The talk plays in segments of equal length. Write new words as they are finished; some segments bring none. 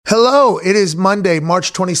Hello, it is Monday,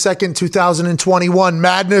 March 22nd, 2021.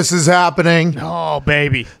 Madness is happening. Oh,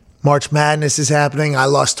 baby. March Madness is happening. I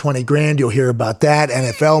lost 20 grand. You'll hear about that.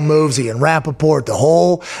 NFL moves, Ian Rapoport, the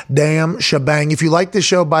whole damn shebang. If you like this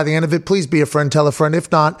show, by the end of it, please be a friend, tell a friend.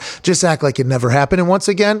 If not, just act like it never happened. And once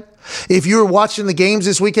again, if you were watching the games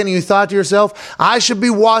this weekend and you thought to yourself, I should be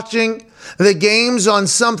watching the games on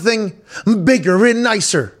something bigger and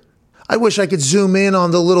nicer, I wish I could zoom in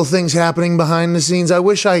on the little things happening behind the scenes. I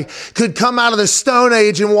wish I could come out of the Stone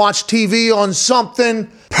Age and watch TV on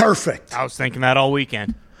something perfect. I was thinking that all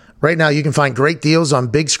weekend. Right now, you can find great deals on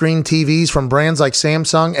big screen TVs from brands like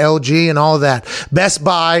Samsung, LG, and all of that. Best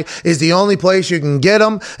Buy is the only place you can get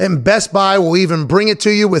them, and Best Buy will even bring it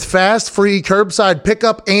to you with fast, free curbside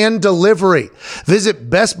pickup and delivery.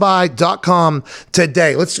 Visit bestbuy.com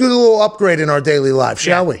today. Let's do a little upgrade in our daily life,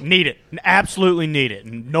 shall we? Need it. Absolutely need it.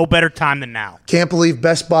 No better time than now. Can't believe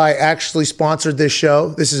Best Buy actually sponsored this show.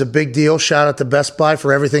 This is a big deal. Shout out to Best Buy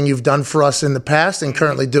for everything you've done for us in the past and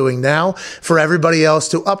currently doing now. For everybody else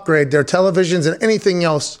to upgrade their televisions and anything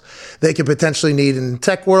else they could potentially need in the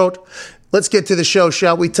tech world. Let's get to the show,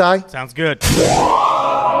 shall we, Ty? Sounds good.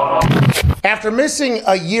 After missing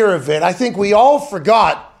a year of it, I think we all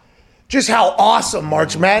forgot just how awesome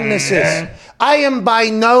March Madness is. I am by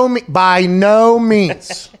no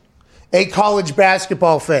means a college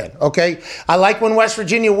basketball fan, okay? I like when West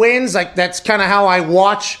Virginia wins. Like, that's kind of how I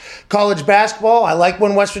watch college basketball. I like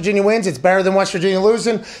when West Virginia wins. It's better than West Virginia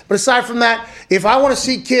losing. But aside from that, if I want to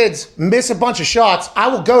see kids miss a bunch of shots, I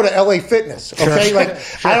will go to LA Fitness, okay?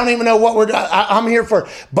 Sure. I don't even know what I'm here for.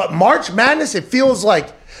 But March Madness, it feels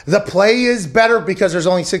like the play is better because there's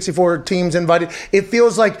only 64 teams invited. It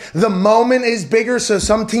feels like the moment is bigger, so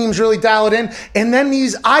some teams really dial it in. And then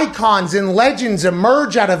these icons and legends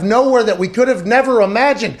emerge out of nowhere that we could have never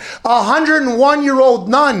imagined. A 101-year-old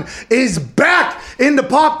nun is back into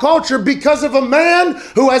pop culture because of a man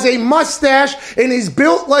who has a mustache and is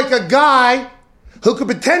built like a guy who could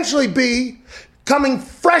potentially be coming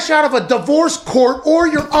fresh out of a divorce court, or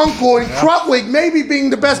your uncle in Crutwig maybe being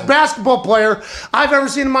the best basketball player I've ever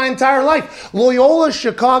seen in my entire life. Loyola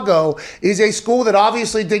Chicago is a school that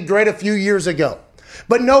obviously did great a few years ago.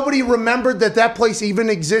 But nobody remembered that place even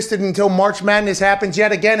existed until March Madness happens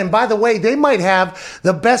yet again. And by the way, they might have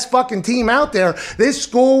the best fucking team out there. This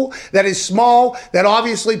school that is small, that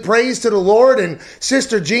obviously prays to the Lord, and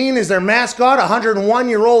Sister Jean is their mascot, a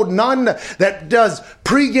 101-year-old nun that does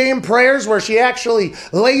pregame prayers where she actually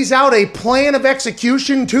lays out a plan of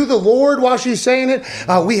execution to the Lord while she's saying it.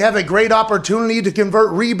 We have a great opportunity to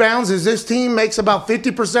convert rebounds as this team makes about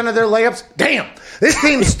 50% of their layups. Damn, this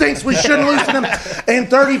team stinks. We shouldn't lose to them. And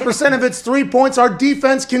 30% of its 3 points, our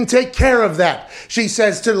defense can take care of that, she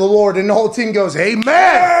says to the Lord. And the whole team goes, amen.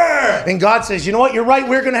 Yeah. And God says, you know what? You're right.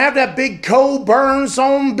 We're going to have that big Coburn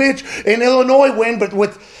son bitch in Illinois win. But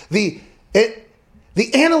with the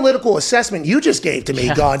analytical assessment you just gave to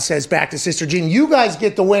me, God says back to Sister Jean, you guys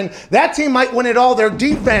get the win. That team might win it all. Their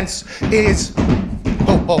defense is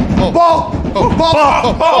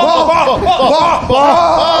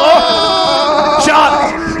shot.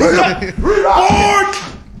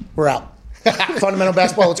 We're out. Fundamental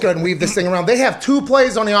basketball. Let's go ahead and weave this thing around. They have 2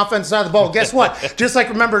 plays on the offensive side of the ball. Guess what? Just like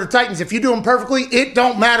remember the Titans, if you do them perfectly, it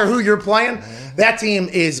don't matter who you're playing. That team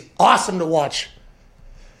is awesome to watch.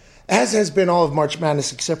 As has been all of March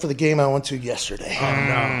Madness, except for the game I went to yesterday.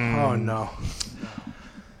 Oh, no.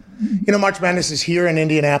 You know, March Madness is here in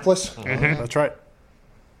Indianapolis. That's right.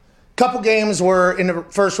 Couple games were in the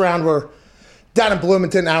first round were down in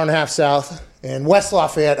Bloomington, hour and a half south, and West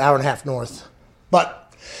Lafayette, hour and a half north.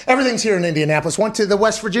 But everything's here in Indianapolis. Went to the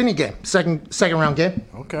West Virginia game, second round game.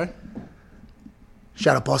 Okay.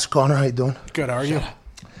 Shout out, Boss Connor. How you doing? Good. How are you?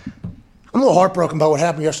 I'm a little heartbroken about what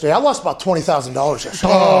happened yesterday. I lost about $20,000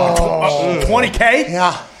 yesterday. Oh, 20K?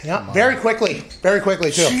 Yeah. Very quickly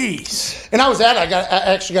too. Jeez. And I was at it. I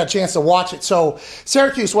actually got a chance to watch it. So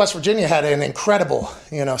Syracuse, West Virginia had an incredible,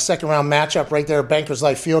 second round matchup right there at Bankers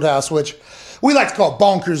Life Fieldhouse, which we like to call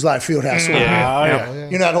Bonkers Life Fieldhouse.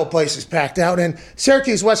 Yeah. That whole place is packed out. And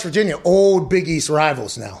Syracuse, West Virginia, old Big East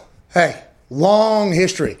rivals now. Hey, long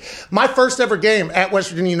history. My first ever game at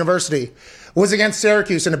West Virginia University was against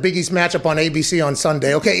Syracuse in a Big East matchup on ABC on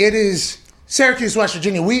Sunday. Okay, it is Syracuse, West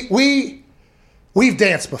Virginia. We've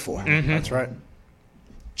danced before. Mm-hmm. That's right.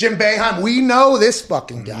 Jim Boeheim, we know this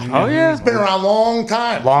fucking guy. Oh, yeah. He's been around a long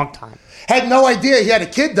time. Long time. Had no idea he had a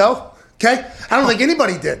kid, though. Okay? I don't think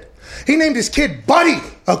anybody did. He named his kid Buddy,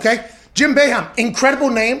 okay? Jim Boeheim, incredible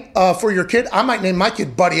name for your kid. I might name my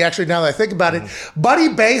kid Buddy, actually, now that I think about it. Buddy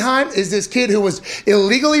Boeheim is this kid who was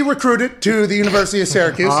illegally recruited to the University of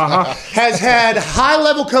Syracuse, has had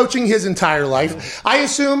high-level coaching his entire life. I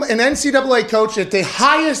assume an NCAA coach at the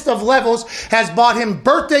highest of levels has bought him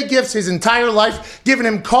birthday gifts his entire life, given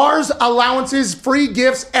him cars, allowances, free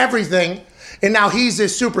gifts, everything. And now he's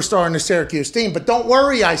this superstar in the Syracuse team. But don't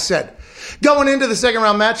worry, I said. Going into the second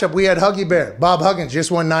round matchup, we had Huggy Bear. Bob Huggins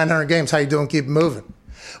just won 900 games. How you doing? Keep it moving.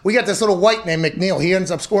 We got this little white named McNeil. He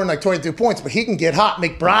ends up scoring like 22 points, but he can get hot.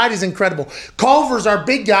 McBride is incredible. Culver's our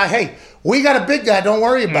big guy. Hey, we got a big guy. Don't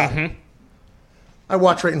worry about it. I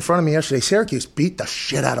watched right in front of me yesterday. Syracuse beat the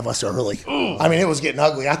shit out of us early. I mean, it was getting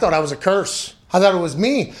ugly. I thought I was a curse. I thought it was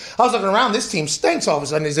me. I was looking around. This team stinks all of a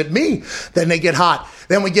sudden. Is it me? Then they get hot.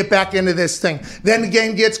 Then we get back into this thing. Then the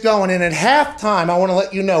game gets going. And at halftime, I want to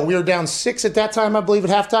let you know, we were down 6 at that time, I believe, at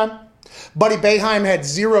halftime. Buddy Boeheim had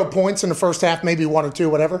 0 points in the first half, maybe 1 or 2,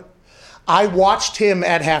 whatever. I watched him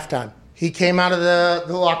at halftime. He came out of the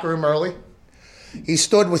locker room early. He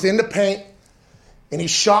stood within the paint. And he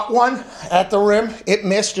shot one at the rim. It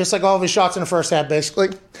missed, just like all of his shots in the first half,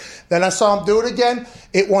 basically. Then I saw him do it again.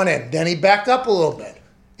 It went in. Then he backed up a little bit.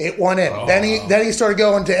 It went in. Then he started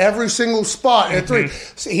going to every single spot at 3.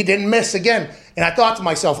 So he didn't miss again. And I thought to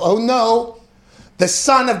myself, oh no, the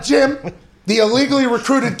son of Jim, the illegally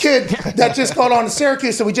recruited kid that just got on to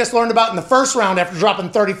Syracuse that we just learned about in the first round after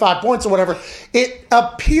dropping 35 points or whatever, it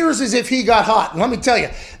appears as if he got hot. And let me tell you,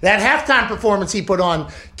 that halftime performance he put on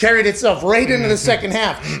carried itself right into the second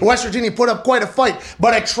half. West Virginia put up quite a fight,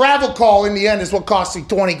 but a travel call in the end is what cost you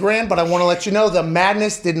 $20,000. But I want to let you know the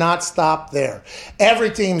madness did not stop there. Every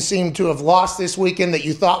team seemed to have lost this weekend that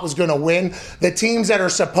you thought was going to win. The teams that are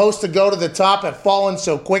supposed to go to the top have fallen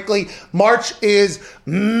so quickly. March is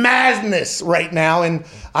madness right now, and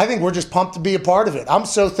I think we're just pumped to be a part of it. I'm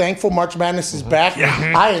so thankful March Madness is back.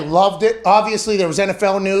 I loved it. Obviously, there was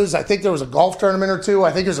NFL news. I think there was a golf tournament or two.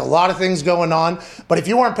 I think there's a lot of things going on. But if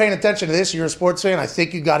you weren't paying attention to this, you're a sports fan, I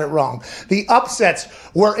think you got it wrong. The upsets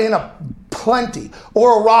were in a plenty.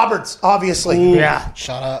 Oral Roberts, obviously. Ooh. Yeah.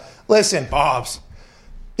 Shut up. Listen. Bobs.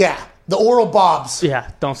 Yeah, the Oral Bobs. Yeah,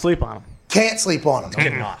 don't sleep on them. Can't sleep on them.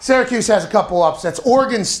 Cannot. Syracuse has a couple upsets.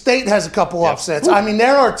 Oregon State has a couple upsets. I mean,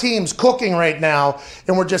 there are teams cooking right now,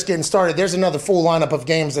 and we're just getting started. There's another full lineup of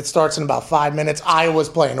games that starts in about 5 minutes. Iowa's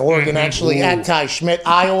playing Oregon, actually, at Ty Schmidt.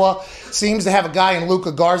 Iowa seems to have a guy in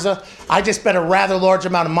Luca Garza. I just bet a rather large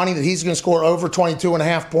amount of money that he's going to score over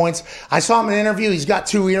 22.5 points. I saw him in an interview. He's got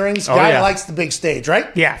 2 earrings. Guy likes the big stage,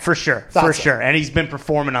 right? Yeah, for sure. For sure. And he's been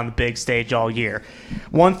performing on the big stage all year.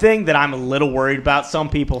 One thing that I'm a little worried about, some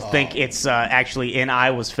people think it's actually in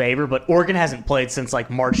Iowa's favor, but Oregon hasn't played since like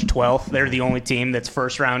March 12th. They're the only team that's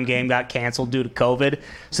first-round game got canceled due to COVID.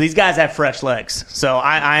 So these guys have fresh legs. So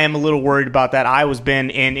I am a little worried about that. Iowa's been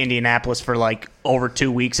in Indianapolis for like over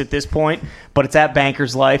 2 weeks at this point, but it's at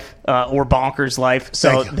Banker's Life or Bonkers Life.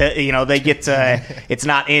 So, they get it's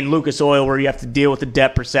not in Lucas Oil where you have to deal with the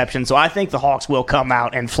depth perception. So I think the Hawks will come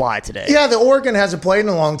out and fly today. Yeah, the Oregon hasn't played in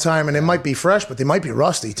a long time, and it might be fresh, but they might be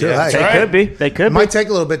rusty, too. Yeah, hey, could be. They could It might take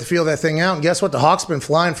a little bit to feel that thing out. And guess what? The Hawks been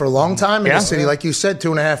flying for a long time in the city, like you said,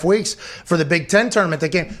 2.5 weeks for the Big Ten tournament. That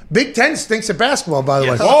game. Big Ten stinks at basketball, by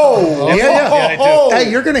the way. Whoa! Hey,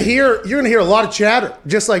 you're gonna hear a lot of chatter,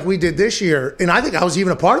 just like we did this year. And I think I was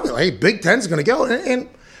even a part of it. Like, hey, Big Ten's gonna go. And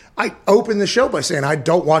I opened the show by saying I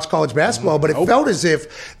don't watch college basketball, but it felt as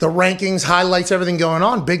if the rankings, highlights, everything going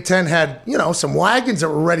on, Big Ten had, some wagons that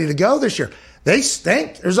were ready to go this year. They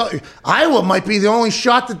stink. Iowa might be the only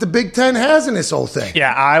shot that the Big Ten has in this whole thing.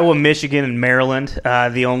 Yeah, Iowa, Michigan, and Maryland,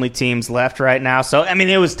 the only teams left right now. So, I mean,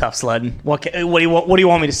 it was tough sledding. What do you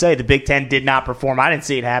want me to say? The Big Ten did not perform. I didn't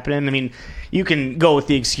see it happening. I mean, you can go with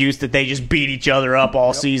the excuse that they just beat each other up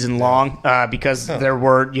all season long because there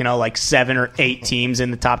were, like 7 or 8 teams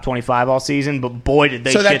in the top 25 all season. But boy, did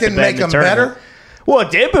they So that shit didn't the bed make in the them tournament. better? Well,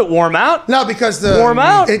 it did, but warm out. No, because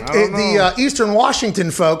the Eastern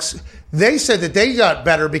Washington folks, they said that they got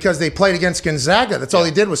better because they played against Gonzaga. That's all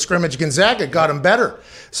they did was scrimmage Gonzaga, got them better.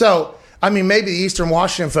 So, I mean, maybe the Eastern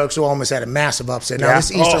Washington folks who almost had a massive upset. Now,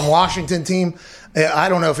 this Eastern Washington team, I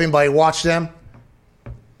don't know if anybody watched them.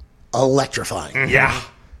 Electrifying. Yeah.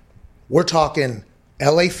 We're talking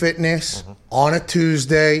LA Fitness on a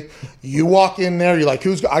Tuesday. You walk in there, you're like,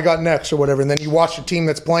 I got next or whatever. And then you watch the team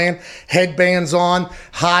that's playing, headbands on,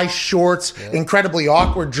 high shorts, incredibly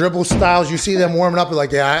awkward dribble styles. You see them warming up. You're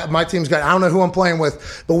like, my team's got, I don't know who I'm playing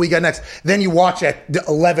with, but we got next. Then you watch at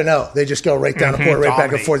 11-0. They just go right down the court, right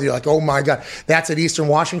back and forth. You're like, oh my God, that's an Eastern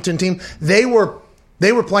Washington team. They were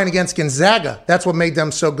playing against Gonzaga. That's what made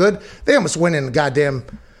them so good. They almost went in the goddamn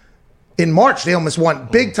In March, they almost won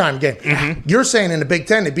big-time game. Mm-hmm. You're saying in the Big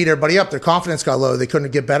Ten, they beat everybody up. Their confidence got low. They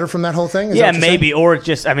couldn't get better from that whole thing? Yeah, maybe. Or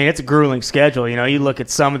just, I mean, it's a grueling schedule. You know, you look at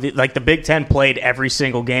some of the, like the Big Ten played every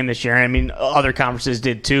single game this year. I mean, other conferences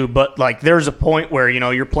did too. But, like, there's a point where, you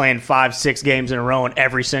know, you're playing 5-6 games in a row and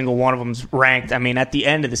every single one of them's ranked. I mean, at the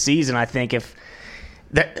end of the season, I think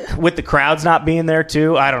with the crowds not being there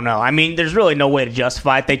too, I don't know. I mean, there's really no way to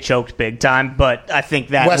justify it. They choked big time, but I think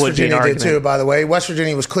that West would Virginia be an argument. did too, by the way. West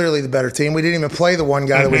Virginia was clearly the better team. We didn't even play the one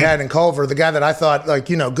guy that we had in Culver, the guy that I thought, like,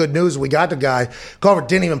 you know, good news, we got the guy. Culver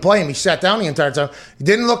didn't even play him. He sat down the entire time. He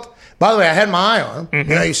didn't look. By the way, I had my eye on him.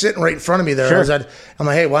 You know, he's sitting right in front of me there. Sure. I'm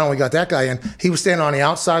like, hey, why don't we got that guy in? He was standing on the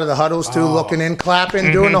outside of the huddles too, looking in,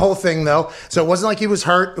 clapping, doing the whole thing though. So it wasn't like he was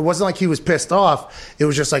hurt. It wasn't like he was pissed off. It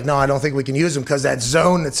was just like, no, I don't think we can use him because that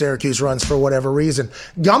zone that Syracuse runs for whatever reason.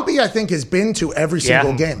 Gumpy, I think, has been to every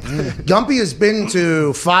single game. Gumpy has been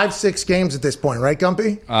to 5-6 games at this point, right,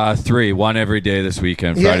 Gumpy? 3, one every day this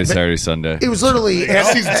weekend, Friday, Saturday, Sunday. He was literally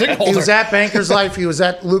he was at Banker's Life. He was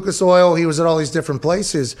at Lucas Oil. He was at all these different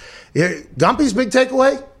places. Gumpy's big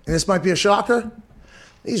takeaway, and this might be a shocker,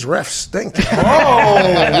 these refs stink.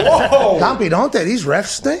 Whoa! Gumpy, don't they? These refs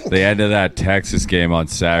stink. The end of that Texas game on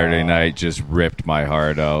Saturday night just ripped my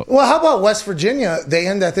heart out. Well, how about West Virginia? They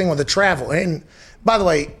end that thing with the travel. And by the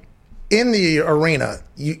way, in the arena,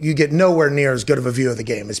 you get nowhere near as good of a view of the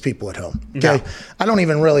game as people at home. Okay, no. I don't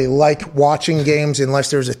even really like watching games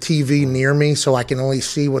unless there's a TV near me so I can at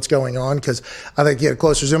least see what's going on because I like to get a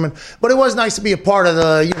closer zoom in. But it was nice to be a part of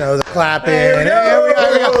the, you know, the clapping. It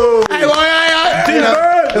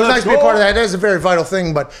was nice to be a part of that. It is a very vital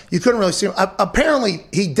thing, but you couldn't really see him. Apparently,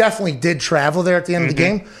 he definitely did travel there at the end of the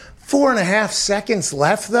game. 4.5 seconds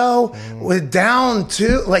left, though, with down 3,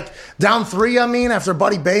 after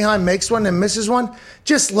Buddy Boeheim makes one and misses one.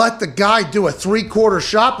 Just let the guy do a 3-quarter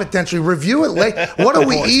shot, potentially. Review it late. What are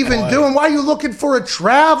we even doing? Why are you looking for a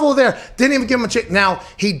travel there? Didn't even give him a chance. Now,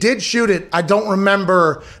 he did shoot it. I don't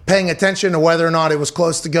remember paying attention to whether or not it was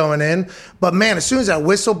close to going in. But, man, as soon as that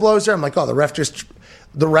whistle blows there, I'm like, oh,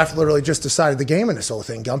 the ref literally just decided the game in this whole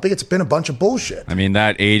thing, Gumpy. It's been a bunch of bullshit. I mean,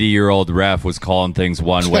 that 80-year-old ref was calling things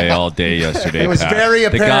one way all day yesterday. It was very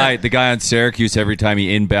apparent. The guy on Syracuse, every time he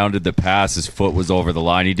inbounded the pass, his foot was over the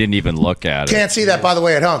line. He didn't even look at it. Can't see that, by the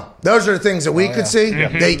way, at home. Those are the things that we could see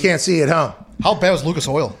that you can't see at home. How bad was Lucas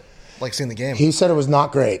Oil, like, seeing the game? He said it was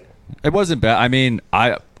not great. It wasn't bad. I mean,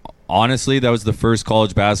 honestly, that was the first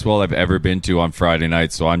college basketball I've ever been to on Friday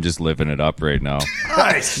night, so I'm just living it up right now.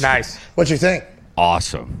 Nice. What'd you think?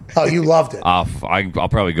 Awesome. Oh, you loved it. I'll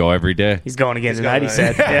probably go every day. He's going again tonight, he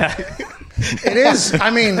said. Yeah. It is. I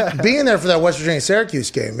mean, being there for that West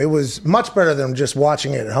Virginia-Syracuse game, it was much better than just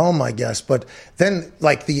watching it at home, I guess. But then,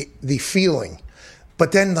 like, the feeling.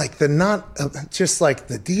 But then, like, just like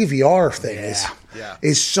the DVR thing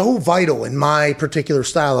is so vital in my particular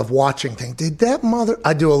style of watching things.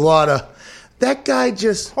 I do a lot of, that guy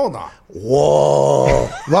just. Hold on. Whoa.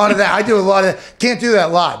 A lot of that. I do a lot of that. Can't do that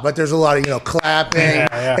a lot, but there's a lot of, clapping.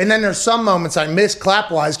 Yeah. And then there's some moments I miss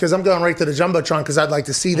clap-wise because I'm going right to the Jumbotron because I'd like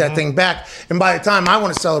to see that thing back. And by the time I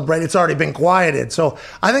want to celebrate, it's already been quieted. So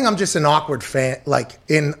I think I'm just an awkward fan, like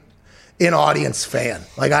in audience fan.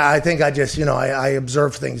 Like I think I just, I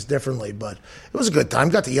observe things differently, but it was a good time.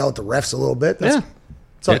 Got to yell at the refs a little bit.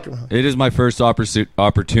 It is my first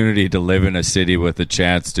opportunity to live in a city with a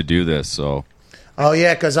chance to do this, so. Oh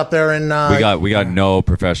yeah, because up there in we got no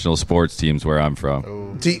professional sports teams where I'm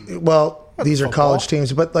from. These are college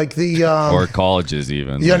teams, but like the or colleges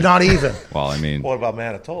even. Yeah, not even. Well, I mean, what about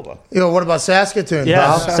Manitoba? What about Saskatoon? Yeah,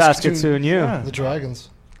 Bob? Saskatoon. The Dragons.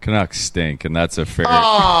 Canucks stink, and that's a fair.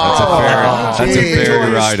 Oh, that's a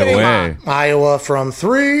fair ride away. Iowa from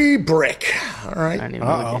 3 brick. All right.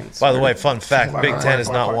 By the way, fun fact: Big Ten has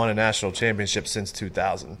not won a national championship since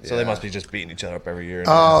 2000, so they must be just beating each other up every year.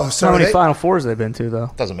 Oh, so how many Final Fours they've been to, though?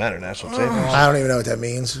 Doesn't matter, national championship. I don't even know what that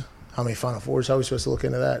means. How many Final Fours? How are we supposed to look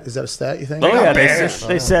into that? Is that a stat, you think? Oh, yeah.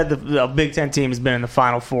 They said the Big Ten team has been in the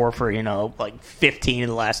Final Four for, like 15 of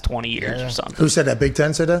the last 20 years or something. Who said that? Big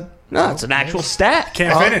Ten said that? No, it's an actual stat.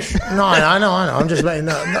 Can't finish. No, I know. I'm just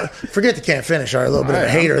no, forget the can't finish. I'm a little bit of a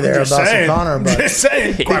hater there about Connor. But just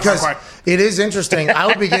saying. Because it is interesting. I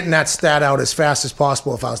would be getting that stat out as fast as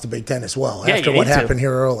possible if I was the Big Ten as well after what happened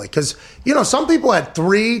here early. Because, some people had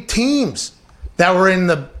 3 teams that were in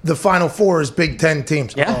the Final Four as Big Ten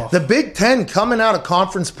teams. Yeah. The Big Ten coming out of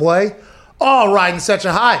conference play, riding such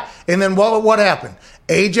a high. And then what happened?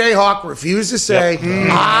 A.J. Hawk refused to say,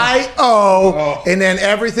 I owe, and then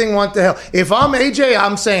everything went to hell. If I'm A.J.,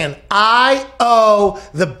 I'm saying, I owe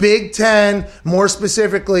the Big Ten, more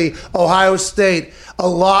specifically Ohio State, a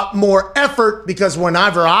lot more effort because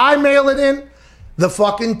whenever I mail it in, The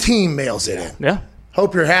fucking team mails it in. Yeah.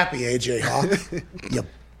 Hope you're happy, AJ Hawk.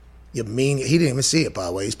 You mean he didn't even see it, by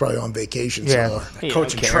the way. He's probably on vacation. Yeah. So.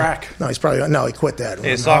 Coaching track. No, he's probably he quit that.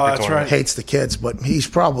 Hey, soccer that's tournament. right. Hates the kids, but he's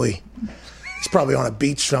probably on a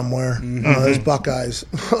beach somewhere. Oh, those Buckeyes.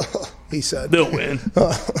 He said They'll win.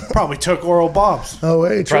 Probably took Oral Bob's. Oh,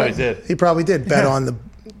 wait, Probably did. He probably did bet on the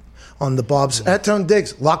Bobs. At Tone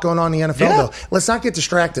Diggs, a lot going on in the NFL, though. Let's not get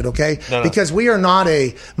distracted, okay? No. Because we are not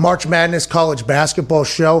a March Madness college basketball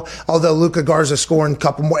show, although Luka Garza scoring a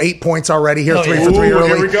couple more 8 points already here, 3 for 3 early,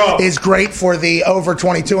 here we go. is great for the over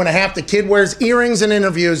 22.5. The kid wears earrings in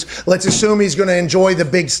interviews. Let's assume he's going to enjoy the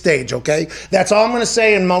big stage, okay? That's all I'm going to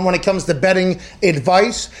say. And when it comes to betting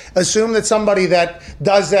advice, assume that somebody that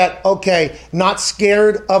does that, okay, not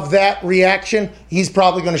scared of that reaction, he's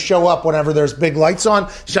probably going to show up whenever there's big lights on.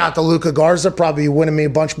 Shout out to Luka Garza, probably winning me a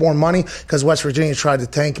bunch more money because West Virginia tried to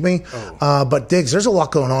tank me. But Diggs, there's a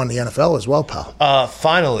lot going on in the NFL as well, pal.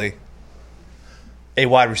 Finally, a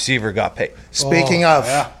wide receiver got paid. Speaking of,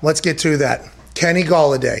 let's get to that. Kenny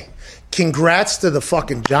Golladay. Congrats to the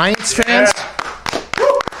fucking Giants fans.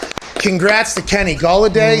 Congrats to Kenny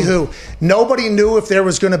Golladay, who nobody knew if there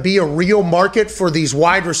was going to be a real market for these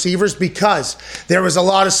wide receivers because there was a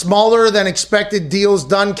lot of smaller than expected deals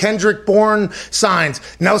done. Kendrick Bourne signs,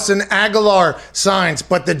 Nelson Aguilar signs,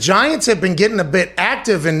 but the Giants have been getting a bit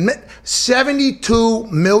active in $72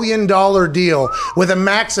 million deal with a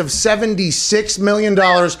max of $76 million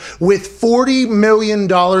with $40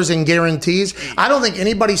 million in guarantees. I don't think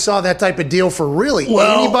anybody saw that type of deal for really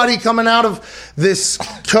anybody coming out of this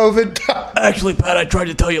COVID. Actually, Pat, I tried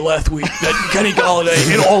to tell you last week that Kenny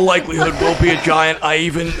Golladay, in all likelihood, will be a Giant. I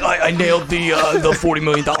nailed the $40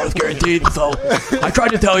 million guaranteed. So I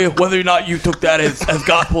tried to tell you whether or not you took that as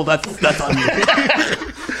gospel. That's on you.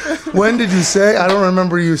 When did you say? I don't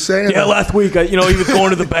remember you saying Yeah, that. last week, he was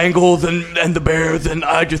going to the Bengals and the Bears, and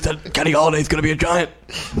I just said Kenny Galladay's going to be a Giant.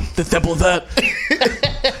 It's as simple as that.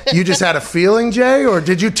 You just had a feeling, Jay, or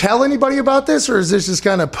did you tell anybody about this, or is this just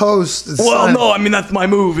kind of post? Well, no, I mean, that's my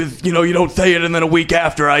move is, you don't say it and then a week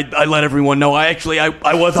after I let everyone know. I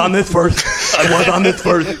was on this first.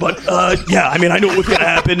 But yeah, I mean, I knew it was going to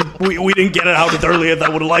happen. We didn't get it out as early as I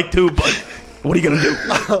would have liked to, but what are you going to do?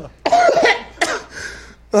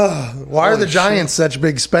 Why are the Giants such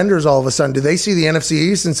big spenders all of a sudden? Do they see the NFC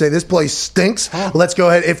East and say this place stinks? Let's go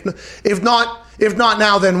ahead. If not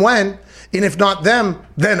now, then when? And if not them,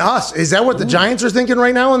 then us. Is that what the Giants are thinking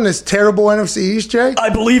right now in this terrible NFC East, Jay? I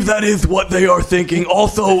believe that is what they are thinking.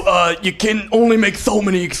 Also, you can only make so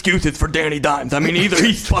many excuses for Danny Dimes. I mean, either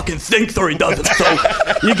he fucking stinks or he doesn't. So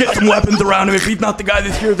you get some weapons around him. If he's not the guy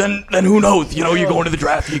this year, then who knows? You go into the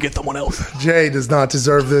draft, you get someone else. Jay does not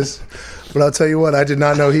deserve this. But I'll tell you what, I did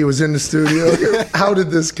not know he was in the studio. How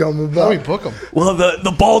did this come about? Let me book him. Well,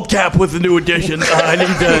 the bald cap was the new addition. I need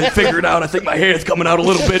to figure it out. I think my hair is coming out a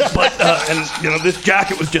little bit, but this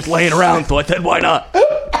jacket was just laying around, so I said, why not?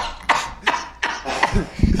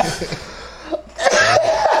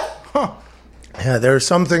 Yeah, there are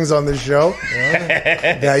some things on this show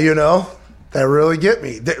that really get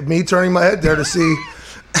me. Me turning my head there to see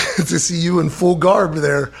to see you in full garb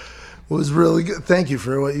there was really good. Thank you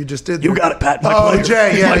for what you just did. You got it, Pat. My pleasure.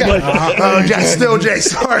 Jay, yeah. My pleasure. Oh, Jay, still Jay.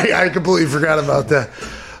 Sorry, I completely forgot about that.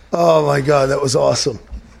 Oh my God, that was awesome.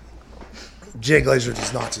 Jay Glazer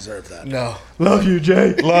does not deserve that. No. Love you,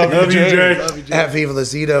 Jay. Love you, Jay. At Viva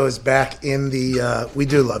Lazito is back in the. We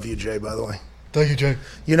do love you, Jay. By the way. Thank you, Jay.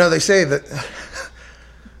 They say that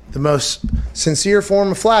the most sincere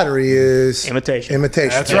form of flattery is Imitation.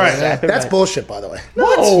 That's right. Exactly That's right. bullshit, by the way.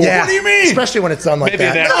 What? Yeah. What do you mean? Especially when it's done like Maybe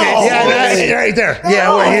that. in that case. Yeah, that's right there.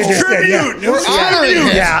 Yeah, where you just did. Yeah. We're honoring him.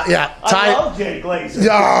 Yeah. I love Jay Glazer.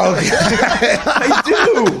 Oh,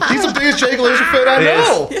 He's the biggest Jay Glazer fan I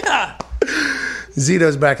know. Yeah.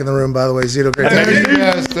 Zito's back in the room, by the way. Zito, great. Thank you,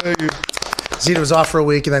 guys. Thank you. Zito was off for a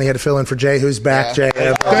week, and then he had to fill in for Jay, who's back. Jay.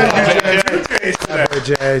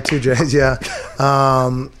 Jay, two J's, yeah.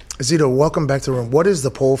 Zito, welcome back to the room. What is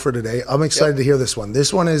the poll for today? I'm excited to hear this one.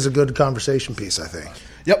 This one is a good conversation piece, I think.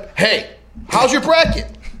 Yep. Hey, how's your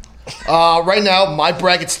bracket? Right now, my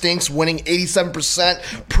bracket stinks, winning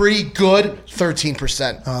 87%. Pretty good,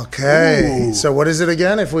 13%. Okay. Ooh. So what is it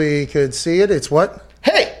again? If we could see it, it's what?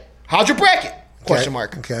 Hey, how's your bracket? Question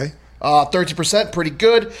mark. Okay. 13%, pretty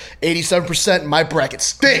good. 87%, my bracket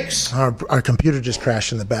stinks. Our computer just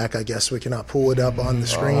crashed in the back. I guess we cannot pull it up on the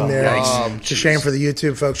screen there. It's a shame for the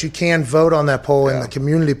YouTube folks. You can vote on that poll in the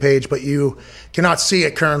community page, but you cannot see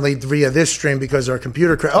it currently via this stream because our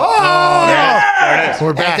computer crashed. There it is.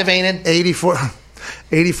 We're back. Activated.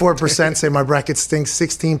 84% say my bracket stinks.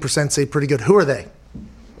 16% say pretty good. Who are they?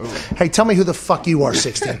 Hey, tell me who the fuck you are,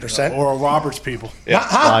 16%. Oral Roberts people.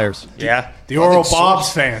 Liars. Yeah. The Oral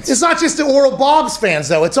Bob's fans. It's not just the Oral Bob's fans,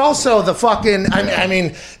 though. It's also the fucking, I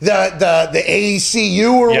mean, the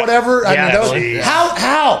AECU or whatever. I mean, those,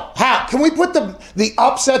 how? Can we put the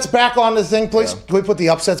upsets back on the thing, please? Can we put the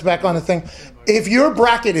upsets back on the thing? If your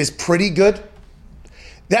bracket is pretty good,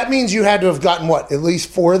 that means you had to have gotten, what, at least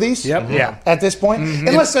 4 of these? Yep. Yeah. At this point?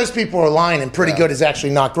 Unless those people are lying, and pretty good is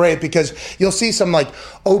actually not great, because you'll see some, like,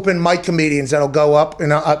 open mic comedians that'll go up,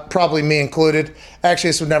 and probably me included.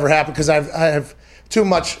 Actually, this would never happen, because I have too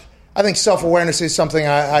much... I think self-awareness is something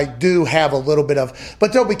I do have a little bit of.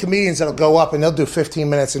 But there'll be comedians that'll go up and they'll do 15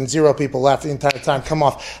 minutes and 0 people left the entire time. Come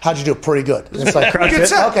off. How'd you do? Pretty good. And it's like,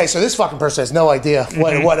 okay, so this fucking person has no idea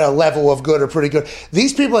what a level of good or pretty good.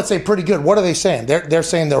 These people that say pretty good, what are they saying? They're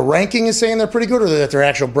saying their ranking is saying they're pretty good, or that their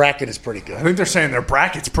actual bracket is pretty good? I think they're saying their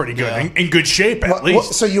bracket's pretty good, in good shape at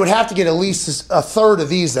least. So you would have to get at least a third of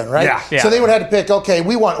these then, right? Yeah. So they would have to pick, okay,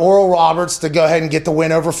 we want Oral Roberts to go ahead and get the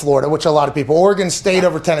win over Florida, which a lot of people, Oregon State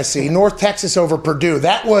over Tennessee, North Texas over Purdue.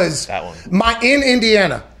 That was in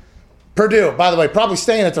Indiana. Purdue, by the way, probably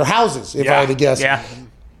staying at their houses, if I had to guess. Yeah.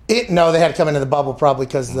 No, they had to come into the bubble probably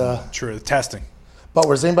because the testing. But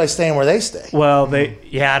was anybody staying where they stay? Well,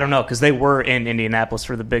 I don't know, because they were in Indianapolis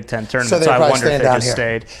for the Big Ten tournament, So I probably wonder if staying they down just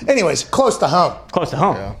here. stayed. Anyways, close to home. Close to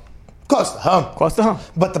home. Close to home. Close to home.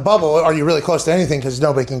 But the bubble, are you really close to anything because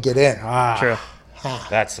nobody can get in? True.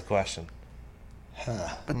 That's the question.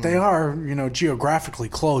 But they are, geographically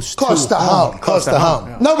close to home. Close to home.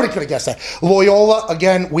 Yeah. Nobody could have guessed that. Loyola,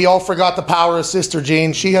 again, we all forgot the power of Sister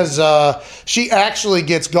Jean. She actually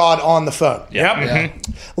gets God on the phone. Yep.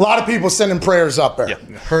 A lot of people sending prayers up there.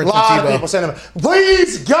 Her a lot of people sending,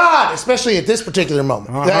 please God, especially at this particular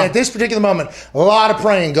moment. At this particular moment, a lot of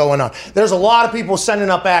praying going on. There's a lot of people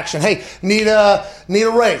sending up action. Hey, need a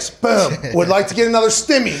raise. Boom. Would like to get another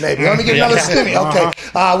stimmy, maybe. Let me get another stimmy.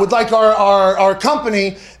 Okay. Would like our company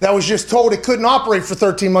that was just told it couldn't operate for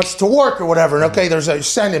 13 months to work or whatever. And okay, there's a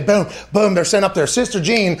sending, boom, boom, they're sent up there. Sister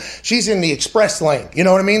Jean, she's in the express lane. You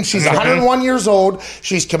know what I mean? She's 101 years old.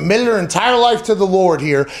 She's committed her entire life to the Lord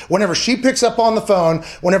here. Whenever she picks up on the phone,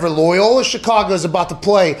 whenever Loyola Chicago is about to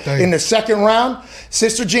play in the second round,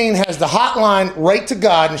 Sister Jean has the hotline right to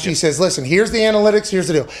God, and she says, listen, here's the analytics, here's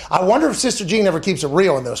the deal. I wonder if Sister Jean ever keeps it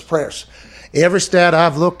real in those prayers. Every stat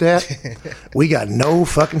I've looked at, we got no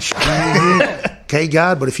fucking shot. Okay,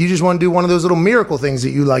 God, but if you just want to do one of those little miracle things that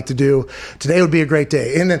you like to do, today would be a great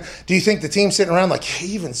day. And then, do you think the team's sitting around like, hey,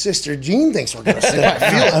 even Sister Jean thinks we're going to stay?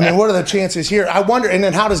 I mean, what are the chances here? I wonder. And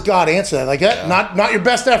then, how does God answer that? Like, not your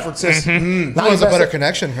best effort, sis. Who has a better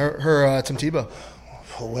connection? Her Tim Tebow.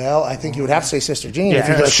 Well, I think you would have to say Sister Jean if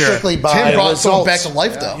you for go sure. strictly by Tim brought results. someone back to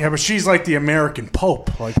life, though. Yeah, but she's like the American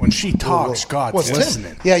Pope. Like, when she talks, God's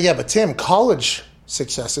listening. Yeah, but Tim, college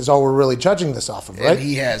success is all we're really judging this off of, right? And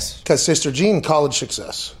he has. Because Sister Jean, college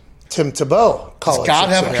success. Tim Tebow, college Does God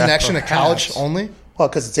success. have a connection to college only? Well,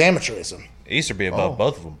 because it's amateurism. It used to be above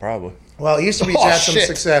both of them, probably. Well, it used to be had some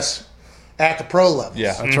success at the pro level.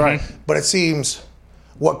 Yeah. That's right. But it seems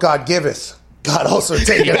what God giveth, God also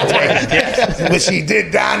taketh away. Which he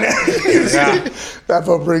did down there. That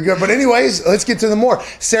felt pretty good. But anyways, let's get to the more.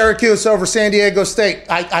 Syracuse over San Diego State.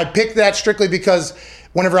 I picked that strictly because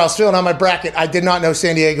whenever I was filling out my bracket, I did not know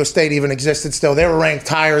San Diego State even existed still. They were ranked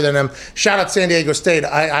higher than them. Shout out San Diego State.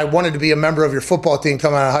 I wanted to be a member of your football team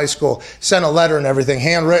coming out of high school. Sent a letter and everything,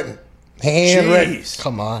 handwritten. Jeez.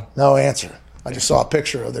 Come on. No answer. I just saw a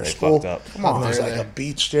picture of their school. fucked up. Come on, there's like a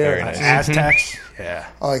beach there. Very nice. Aztecs. Yeah.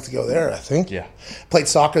 I like to go there, I think. Yeah. Played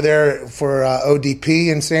soccer there for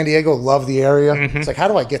ODP in San Diego. Love the area. It's like, how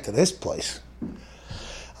do I get to this place?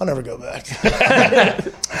 I'll never go back.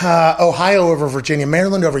 Ohio over Virginia.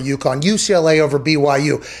 Maryland over UConn. UCLA over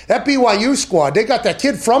BYU. That BYU squad, they got that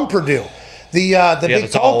kid from Purdue. The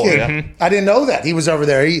big tall kid. Yeah. I didn't know that. He was over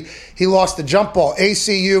there. He lost the jump ball.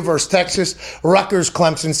 ACU versus Texas. Rutgers,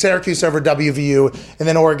 Clemson. Syracuse over WVU. And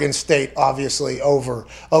then Oregon State, obviously, over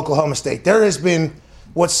Oklahoma State. There has been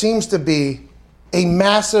what seems to be a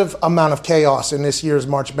massive amount of chaos in this year's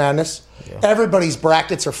March Madness. Yeah. Everybody's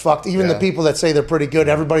brackets are fucked. Even the people that say they're pretty good,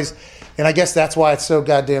 everybody's... And I guess that's why it's so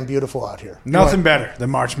goddamn beautiful out here. Nothing better than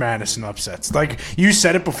March Madness and upsets. Like you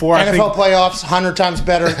said it before. NFL playoffs, 100 times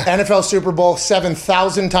better. NFL Super Bowl,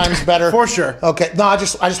 7,000 times better. For sure. Okay. No, I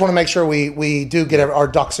just want to make sure we do get our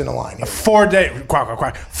ducks in a line here. 4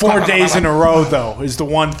 days in a row, though, is the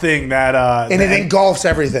one thing that... and it engulfs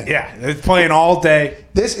everything. Yeah. It's playing all day.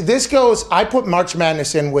 This goes... I put March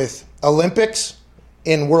Madness in with Olympics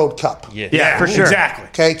in World Cup. Yeah, for sure. Exactly.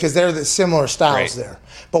 Okay, because they're the similar styles there.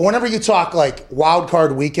 But whenever you talk like wild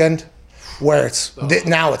card weekend, where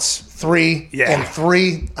now it's 3 and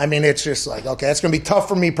 3. I mean, it's just like, okay, that's going to be tough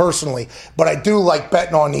for me personally, but I do like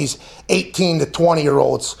betting on these 18 to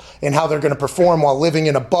 20-year-olds and how they're going to perform while living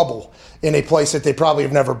in a bubble in a place that they probably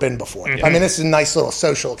have never been before. I mean, this is a nice little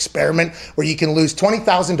social experiment where you can lose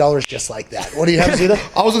 $20,000 just like that. What do you have, Zita?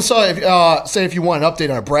 I was going to say if you want an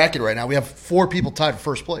update on our bracket right now, we have 4 people tied for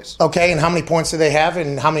first place. Okay, and how many points do they have,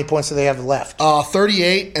 and how many points do they have left?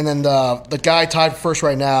 38, and then the guy tied for first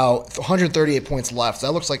right now, 138 points left.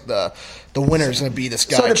 That looks like the winner is going to be this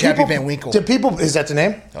guy, Chappie Van Winkle. Is that the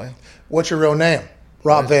name? Oh, yeah. What's your real name?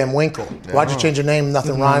 Rob Van Winkle. Why'd you change your name?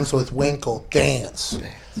 Nothing rhymes with Winkle. Dance.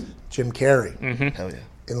 Jim Carrey. Hell yeah.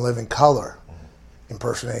 In Living Color.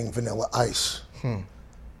 Impersonating Vanilla Ice.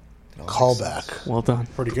 Callback. Well done.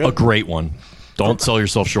 Pretty good. A great one. Don't sell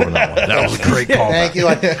yourself short on that one. That was a great call. Thank you.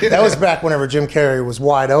 That was back whenever Jim Carrey was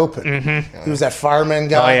wide open. He was that fireman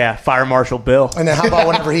guy. Oh yeah, Fire Marshal Bill. And then how about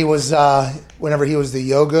whenever he was the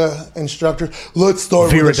yoga instructor? Let's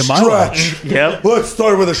start with a stretch. Yep. Let's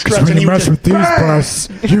start with a stretch. When you mess with these busts,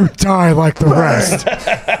 you die like the rest.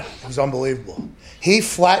 It was unbelievable. He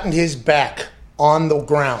flattened his back on the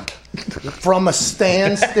ground from a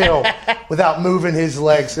standstill without moving his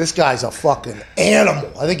legs. This guy's a fucking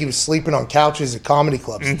animal. I think he was sleeping on couches at comedy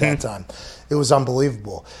clubs at that time. It was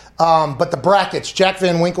unbelievable. But the brackets, Jack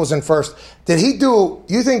Van Winkle's in first.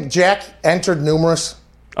 You think Jack entered numerous?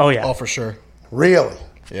 Oh yeah. Oh, for sure. Really?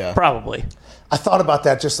 Yeah. Probably. I thought about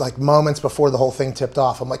that just like moments before the whole thing tipped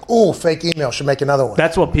off. I'm like, ooh, fake email, should make another one.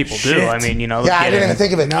 That's what people do. Shit. I mean, Yeah, I didn't even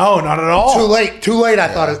think of it. No, not at all. Too late. I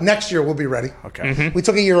thought next year we'll be ready. Okay. We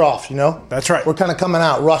took a year off, That's right. We're kind of coming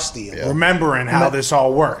out rusty. Remembering how this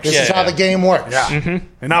all works. This is how the game works. Yeah.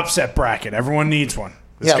 An upset bracket. Everyone needs one.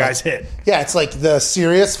 This guy's hit. Yeah, it's like the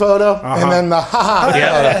serious photo and then the ha-ha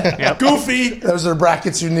photo. Yep. Goofy. Those are the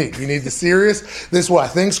brackets you need. You need the serious, this is what I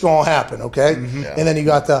think's going to happen, okay? And then you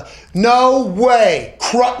got the no way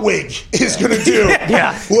Crutwig is going to do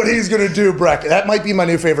what he's going to do bracket. That might be my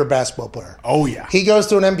new favorite basketball player. Oh, yeah. He goes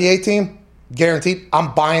to an NBA team, guaranteed,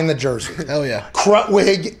 I'm buying the jersey. Hell yeah.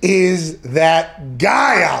 Crutwig is that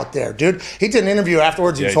guy out there, dude. He did an interview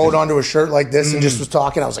afterwards. He was holding onto a shirt like this and just was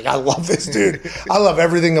talking. I was like, I love this dude. I love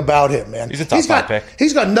everything about him, man. He's a top 5 pick.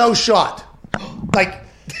 He's got no shot. Like,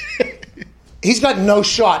 he's got no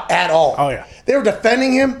shot at all. Oh, yeah. They were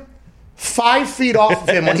defending him 5 feet off of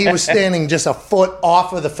him when he was standing just a foot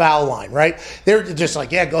off of the foul line, right? They're just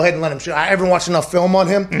like, yeah, go ahead and let him shoot. I haven't watched enough film on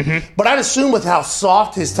him. But I'd assume with how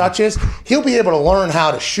soft his touch is, he'll be able to learn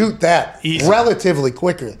how to shoot that relatively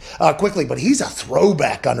quickly. But he's a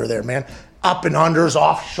throwback under there, man. Up and unders,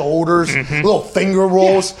 off shoulders, little finger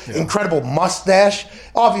rolls, incredible mustache.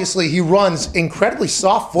 Obviously, he runs incredibly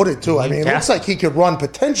soft-footed, too. I mean, it looks like he could run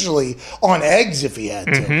potentially on eggs if he had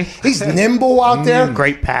to. He's nimble out there.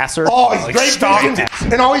 Great passer. Oh, he's great vision.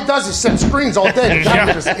 And all he does is set screens all day.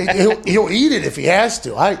 He'll eat it if he has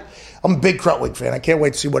to. I'm a big Crutwig fan. I can't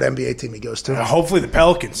wait to see what NBA team he goes to. Hopefully the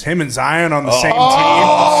Pelicans, him and Zion on the same team.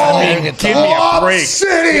 I mean, give me a break.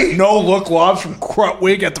 City. No look lobs from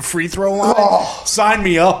Crutwig at the free throw line. Sign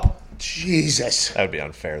me up. Jesus. That would be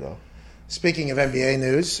unfair, though. Speaking of NBA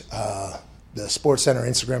news, the SportsCenter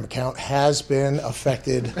Instagram account has been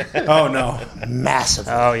affected Oh, no.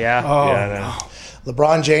 massively. Oh yeah. Oh,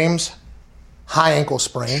 LeBron James, high ankle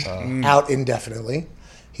sprain, out indefinitely.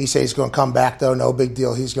 He says he's going to come back, though. No big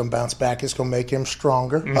deal. He's going to bounce back. It's going to make him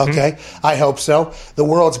stronger. Okay, I hope so. The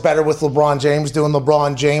world's better with LeBron James doing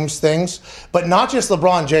LeBron James things, but not just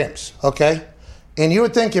LeBron James, okay? And you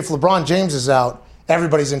would think if LeBron James is out,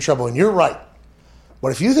 everybody's in trouble, and you're right.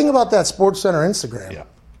 But if you think about that SportsCenter Instagram,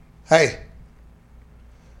 hey,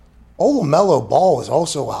 old LaMelo Ball is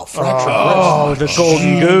also out. Oh, the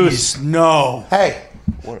golden goose. no. Hey,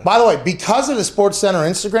 by the way, because of the SportsCenter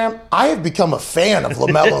Instagram, I have become a fan of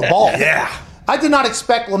LaMelo Ball. Yeah. I did not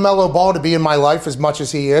expect LaMelo Ball to be in my life as much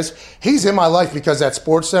as he is. He's in my life because that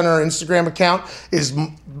SportsCenter Instagram account is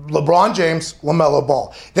LeBron James, LaMelo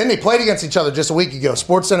Ball. Then they played against each other just a week ago.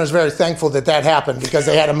 SportsCenter is very thankful that happened because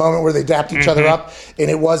they had a moment where they dapped each other up, and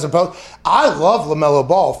it wasn't both. I love LaMelo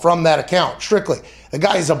Ball from that account, strictly. The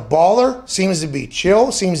guy is a baller, seems to be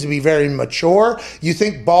chill, seems to be very mature. You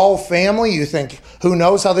think Ball family, you think who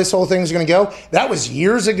knows how this whole thing's going to go. That was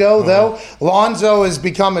years ago, though. Lonzo has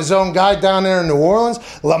become his own guy down there in New Orleans.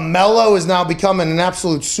 LaMelo is now becoming an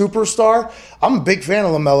absolute superstar. I'm a big fan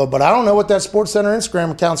of LaMelo, but I don't know what that SportsCenter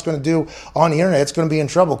Instagram account's going to do on the internet. It's going to be in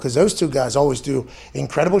trouble because those two guys always do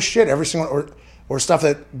incredible shit every single. or stuff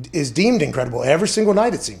that is deemed incredible every single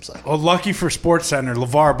night, it seems like. Well, lucky for SportsCenter,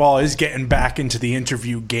 LeVar Ball is getting back into the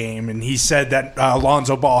interview game, and he said that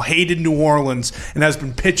Alonzo Ball hated New Orleans and has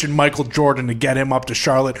been pitching Michael Jordan to get him up to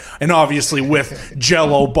Charlotte, and obviously with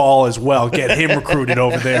Jello Ball as well, get him recruited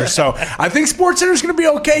over there. So I think SportsCenter is going to be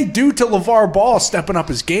okay due to LeVar Ball stepping up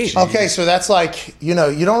his game. Okay, so that's like, you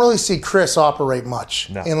don't really see Chris operate much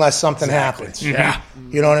unless something happens. Yeah.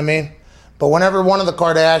 You know what I mean? But whenever one of the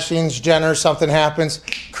Kardashians, Jenner, something happens,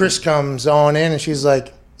 Chris comes on in and she's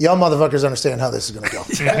like, y'all motherfuckers understand how this is going to go.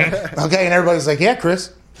 Okay, and everybody's like, yeah,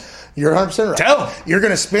 Chris, you're 100% right. Tell him. You're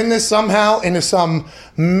going to spin this somehow into some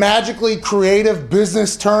magically creative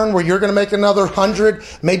business turn where you're going to make another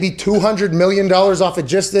 $100, maybe $200 million off of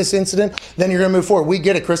just this incident. Then you're going to move forward. We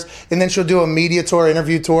get it, Chris. And then she'll do a media tour,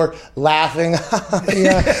 interview tour, laughing, and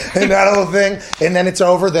that whole thing. And then it's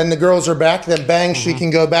over. Then the girls are back. Then bang, she can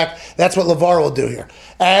go back. That's what LeVar will do here.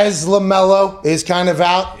 As LaMelo is kind of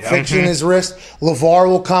out, fixing his wrist, LeVar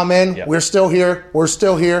will come in. Yep. We're still here. We're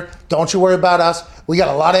still here. Don't you worry about us. We got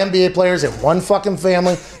a lot of NBA players in one fucking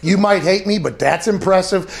family. You might hate me, but that's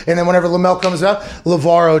impressive. And then whenever LaMelo comes out,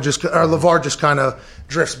 LeVar just kind of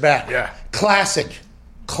drifts back. Yeah. Classic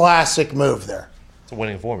move there. It's a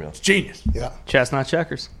winning formula. It's genius. Yeah. Chestnut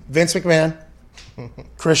checkers. Vince McMahon,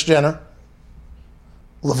 Kris Jenner,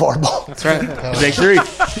 LeVar Ball. That's right. Big three.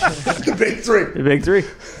 The big three. The big three.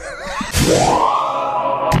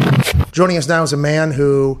 Joining us now is a man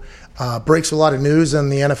who breaks a lot of news in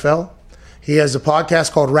the NFL. He has a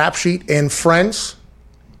podcast called Rap Sheet and Friends,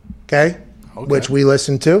 okay, which we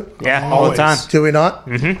listen to. Yeah, all the time. Do we not?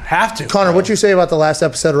 Have to. Connor, what'd you say about the last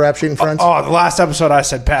episode of Rap Sheet and Friends? Oh, the last episode I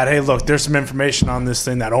said, Pat, hey, look, there's some information on this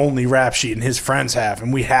thing that only Rap Sheet and his friends have,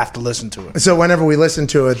 and we have to listen to it. So whenever we listened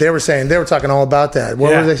to it, they were talking all about that.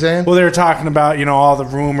 What were they saying? Well, they were talking about, all the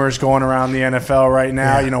rumors going around the NFL right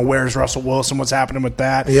now. Where's Russell Wilson? What's happening with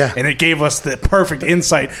that? Yeah. And it gave us the perfect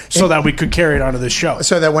insight so that we could carry it onto the show.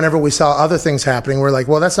 So that whenever we saw other things happening, we're like,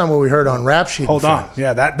 well, that's not what we heard on Rap Sheet. Hold on.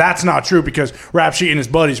 Yeah, that's not true because Rap Sheet and his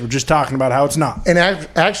buddies were just talking about how it's not. And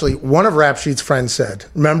actually, one of Rap Sheet's friends said,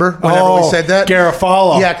 remember whenever we said that?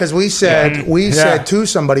 Garofalo. Yeah, because we said to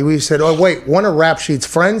somebody, we said, oh, wait, one of Rap Sheet's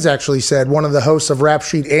friends actually said, one of the hosts of Rap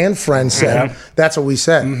Sheet and Friends said, that's what we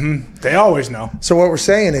said. Mm-hmm. They always know. So what we're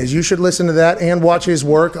saying is you should listen to that and watch his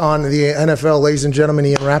work on the NFL, ladies and gentlemen,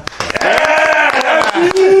 Ian Rapoport. Yeah!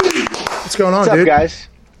 What's going on, What's up, dude? guys?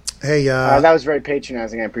 Hey, that was very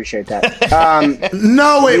patronizing. I appreciate that.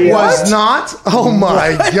 no, it was not. Oh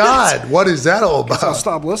my God, what is that all I'll about?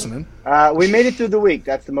 stop listening. We made it through the week.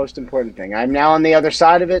 That's the most important thing. I'm now on the other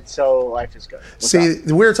side of it, so life is good. What's up?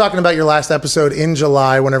 We were talking about your last episode in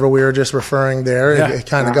July. Whenever we were just referring there, it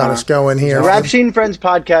kind of got us going here. The Rap Sheet and Friends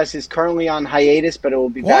podcast is currently on hiatus, but it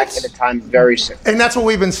will be back at a time very soon. And that's what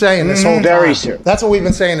we've been saying this whole time. Very soon. That's what we've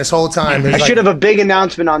been saying this whole time. I should have a big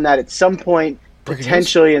announcement on that at some point.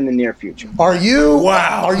 Potentially in the near future. Are you?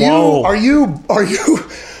 Wow.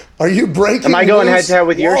 Are you breaking? Am I going head to head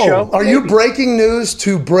with your show? Are you breaking news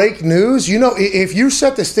to break news? If you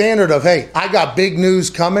set the standard of, hey, I got big news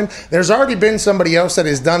coming, there's already been somebody else that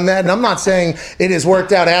has done that. And I'm not saying it has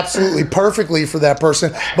worked out absolutely perfectly for that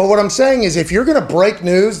person. But what I'm saying is if you're going to break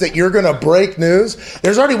news, that you're going to break news,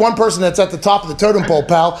 there's already one person that's at the top of the totem pole,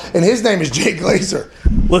 pal, and his name is Jay Glazer.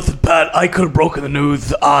 Listen, Pat, I could have broken the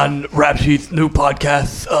news on Rap Sheet's new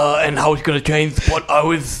podcast and how it's going to change, but I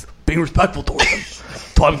was being respectful towards him.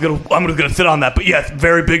 So I'm just gonna sit on that. But yes,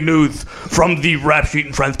 very big news from the Rap Sheet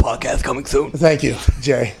and Friends podcast coming soon. Thank you,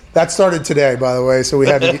 Jay. That started today, by the way, so we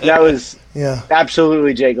had to... That was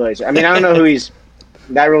absolutely Jay Glazer. I mean, I don't know who he's...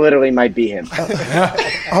 That literally might be him.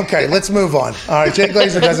 Okay, let's move on. All right, Jay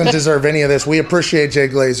Glazer doesn't deserve any of this. We appreciate Jay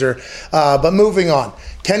Glazer. But moving on.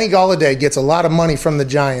 Kenny Golladay gets a lot of money from the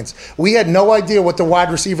Giants. We had no idea what the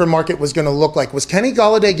wide receiver market was going to look like. Was Kenny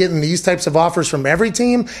Golladay getting these types of offers from every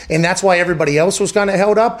team, and that's why everybody else was kind of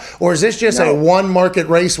held up? Or is this just a one market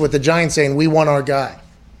race with the Giants saying, we want our guy?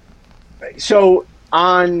 So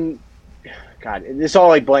on... God, this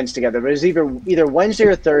all blends together. But it was either Wednesday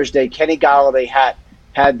or Thursday, Kenny Golladay had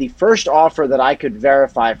the first offer that I could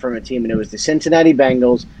verify from a team, and it was the Cincinnati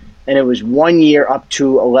Bengals, and it was 1 year up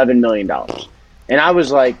to $11 million. And I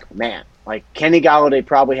was like, man, Kenny Golladay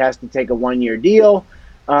probably has to take a 1 year deal.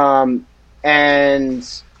 Okay,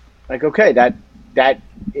 that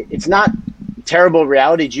it's not terrible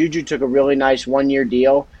reality. Juju took a really nice 1 year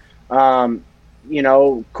deal.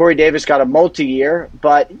 Corey Davis got a multi-year,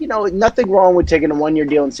 but, nothing wrong with taking a 1 year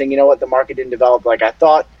deal and saying, you know what, the market didn't develop like I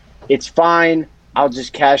thought. It's fine. I'll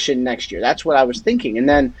just cash in next year. That's what I was thinking. And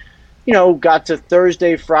then got to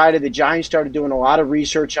Thursday, Friday, the Giants started doing a lot of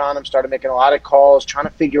research on him, started making a lot of calls, trying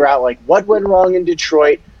to figure out like what went wrong in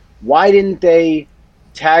Detroit. Why didn't they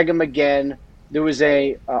tag him again? There was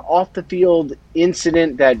a off the field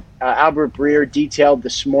incident that Albert Breer detailed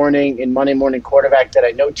this morning in Monday Morning Quarterback that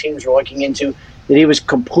I know teams were looking into that he was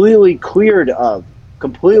completely cleared,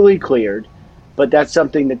 but that's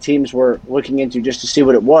something that teams were looking into just to see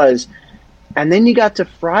what it was. And then you got to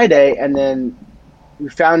Friday, and then we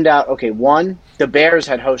found out, okay, one, the Bears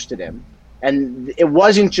had hosted him, and it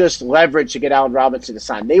wasn't just leverage to get Allen Robinson to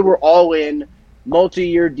sign. They were all in,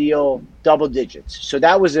 multi-year deal, double digits. So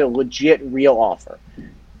that was a legit, real offer.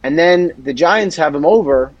 And then the Giants have him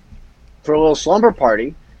over for a little slumber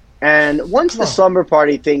party, and once the slumber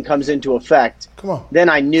party thing comes into effect, then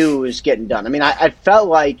I knew it was getting done. I mean, I felt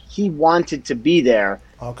like he wanted to be there.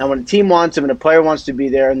 Okay. And when a team wants him and a player wants to be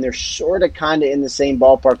there and they're sort of kind of in the same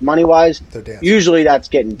ballpark money-wise, usually that's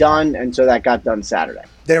getting done, and so that got done Saturday.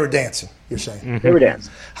 They were dancing, you're saying. Mm-hmm. They were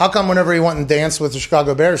dancing. How come whenever he went and danced with the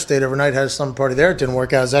Chicago Bears, stayed overnight, had a slumber party there, it didn't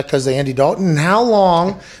work out? Is that because of Andy Dalton? And how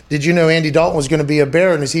long did you know Andy Dalton was going to be a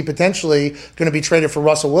Bear, and is he potentially going to be traded for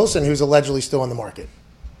Russell Wilson, who's allegedly still in the market?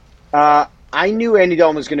 I knew Andy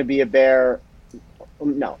Dalton was going to be a Bear.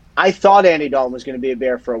 No, I thought Andy Dalton was going to be a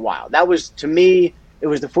Bear for a while. That was, to me, it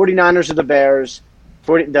was the 49ers or the Bears.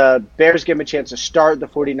 The Bears gave him a chance to start. The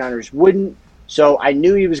 49ers wouldn't. So I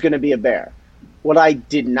knew he was going to be a Bear. What I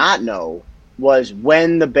did not know was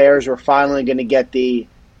when the Bears were finally going to get the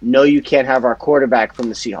no, you can't have our quarterback from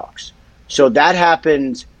the Seahawks. So that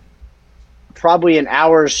happened probably an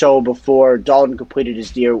hour or so before Dalton completed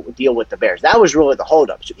his deal with the Bears. That was really the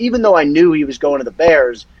holdup. So even though I knew he was going to the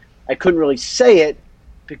Bears, I couldn't really say it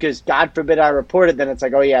because God forbid I reported, then it's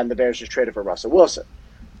like, oh yeah, and the Bears just traded for Russell Wilson.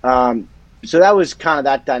 So that was kind of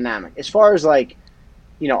that dynamic. As far as like,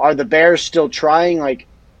 are the Bears still trying? Like,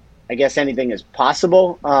 I guess anything is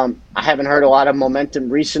possible. I haven't heard a lot of momentum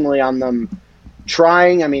recently on them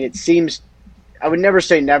trying. I mean, it seems, I would never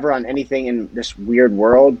say never on anything in this weird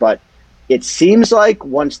world, but it seems like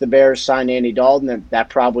once the Bears signed Andy Dalton, that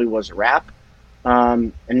probably was a wrap.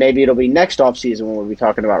 And maybe it'll be next offseason when we'll be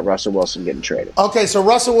talking about Russell Wilson getting traded. Okay, so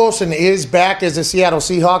Russell Wilson is back as a Seattle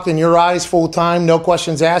Seahawk in your eyes full-time, no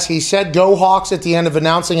questions asked. He said go Hawks at the end of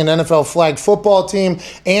announcing an NFL flag football team,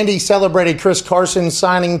 and he celebrated Chris Carson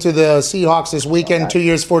signing to the Seahawks this weekend, 2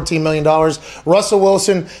 years, $14 million. Russell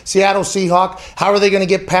Wilson, Seattle Seahawk, how are they going to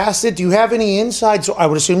get past it? Do you have any insights? I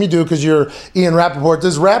would assume you do because you're Ian Rapoport.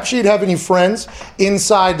 Does Rap Sheet have any friends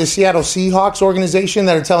inside the Seattle Seahawks organization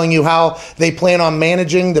that are telling you how they plan on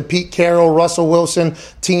managing the Pete Carroll, Russell Wilson,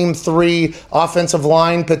 Team 3 offensive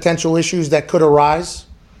line potential issues that could arise?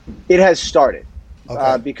 It has started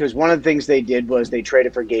because one of the things they did was they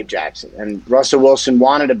traded for Gabe Jackson. And Russell Wilson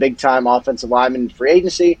wanted a big-time offensive lineman in free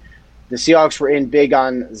agency. The Seahawks were in big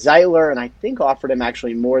on Zeitler, and I think offered him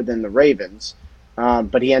actually more than the Ravens.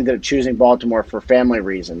 But he ended up choosing Baltimore for family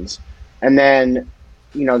reasons. And then,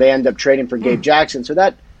 they ended up trading for Gabe Jackson. So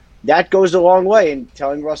that goes a long way in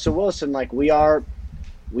telling Russell Wilson, like, we are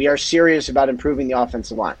serious about improving the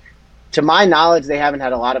offensive line. To my knowledge, they haven't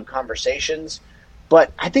had a lot of conversations,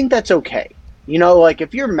 but I think that's okay. Like,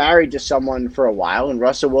 if you're married to someone for a while, and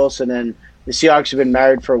Russell Wilson and the Seahawks have been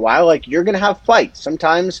married for a while, like, you're going to have fights.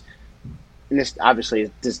 Sometimes, and this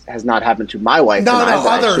obviously this has not happened to my wife.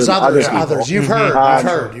 Others. You've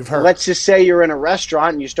heard. Let's just say you're in a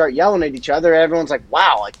restaurant and you start yelling at each other. Everyone's like,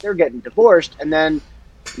 wow, like they're getting divorced. And then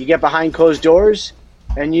you get behind closed doors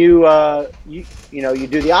and you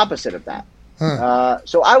do the opposite of that.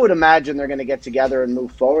 So I would imagine they're going to get together and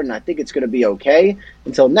move forward, and I think it's going to be okay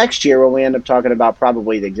until next year when we end up talking about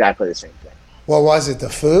probably exactly the same thing. Well, was it the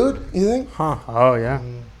food, you think? Oh, yeah.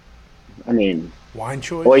 I mean, wine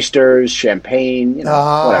choice, oysters, champagne, whatever.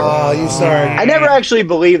 Oh, you sorry. I never actually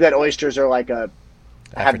believe that oysters are like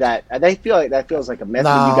have that. They feel like that feels like a myth.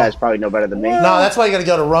 But you guys probably know better than me. No, that's why you got to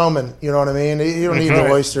go to Roman. You know what I mean? You don't need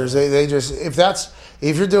the oysters. They just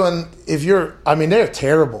they're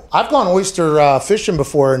terrible. I've gone oyster fishing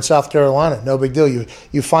before in South Carolina. No big deal.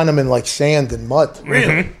 You find them in like sand and mud.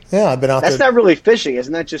 Really? Yeah, I've been out there. That's not really fishing,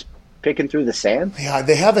 isn't that just picking through the sand? Yeah,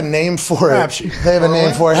 they have a name for it. They have a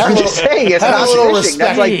name for it. I'm just saying, it's not fishing. Respect.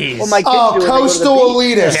 That's like what my kids do. Coastal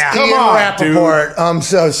elitist. Yeah. Ian Rapoport. I'm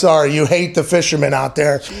so sorry. You hate the fishermen out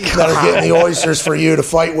there that are getting the oysters for you to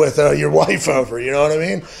fight with your wife over. You know what I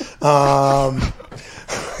mean?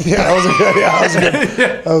 That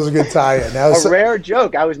was a good tie-in. A rare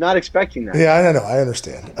joke. I was not expecting that. Yeah, I know. I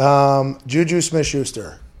understand. Juju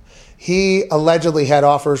Smith-Schuster. He allegedly had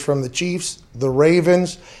offers from the Chiefs, the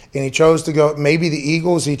Ravens, and he chose to go, maybe the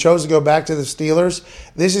Eagles, he chose to go back to the Steelers.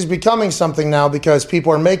 This is becoming something now because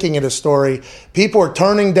people are making it a story. People are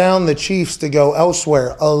turning down the Chiefs to go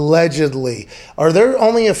elsewhere, allegedly. Are there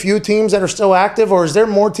only a few teams that are still active, or is there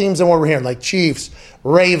more teams than what we're hearing, like Chiefs,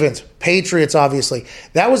 Ravens, Patriots, obviously?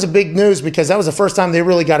 That was a big news because that was the first time they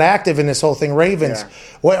really got active in this whole thing, Ravens. Yeah.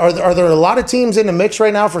 What, are there a lot of teams in the mix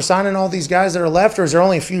right now for signing all these guys that are left, or is there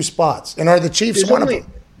only a few spots? And are the Chiefs one of them?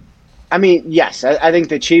 I mean, yes, I think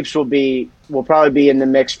the Chiefs will probably be in the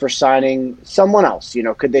mix for signing someone else. You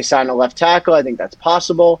know, could they sign a left tackle? I think that's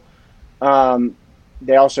possible.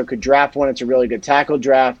 They also could draft one. It's a really good tackle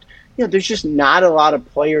draft. You know, there's just not a lot of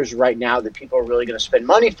players right now that people are really going to spend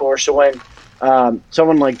money for. So when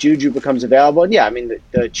someone like Juju becomes available, and yeah, I mean,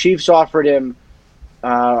 the Chiefs offered him,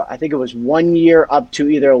 I think it was 1 year up to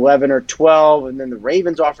either 11 or 12, and then the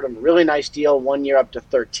Ravens offered him a really nice deal, 1 year up to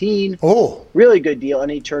 13. Oh, really good deal, and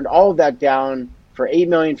he turned all of that down for $8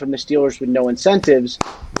 million from the Steelers with no incentives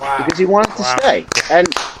because he wanted to stay. And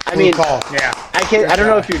I mean, I don't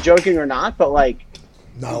know if you're joking or not, but like,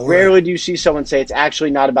 no, rarely do you see someone say it's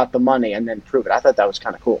actually not about the money and then prove it. I thought that was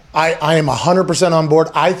kind of cool. I am 100% on board.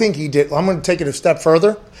 I think he did. I'm going to take it a step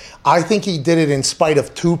further. I think he did it in spite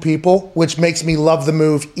of two people, which makes me love the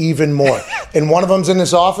move even more. And one of them's in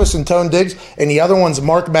this office, and Tone Diggs, and the other one's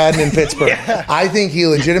Mark Madden in Pittsburgh. I think he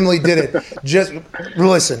legitimately did it. Just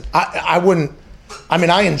listen, I wouldn't. I mean,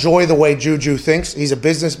 I enjoy the way Juju thinks. He's a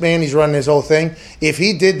businessman. He's running his whole thing. If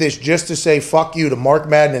he did this just to say fuck you to Mark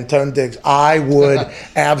Madden and Tone Diggs, I would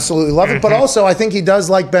absolutely love it. But also, I think he does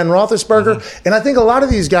like Ben Roethlisberger. And I think a lot of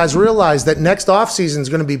these guys realize that next offseason is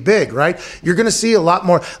going to be big, right? You're going to see a lot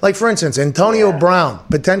more. Like, for instance, Antonio Brown,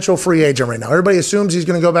 potential free agent right now. Everybody assumes he's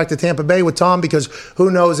going to go back to Tampa Bay with Tom because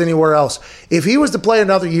who knows anywhere else. If he was to play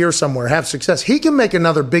another year somewhere, have success, he can make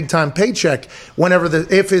another big-time paycheck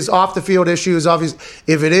if his off-the-field issue is obvious.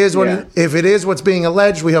 If it is what's being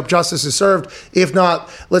alleged, we hope justice is served. If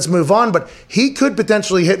not, let's move on. But he could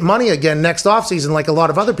potentially hit money again next offseason like a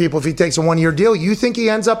lot of other people if he takes a one-year deal. You think he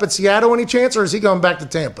ends up at Seattle any chance, or is he going back to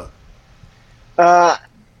Tampa?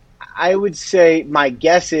 I would say my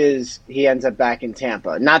guess is he ends up back in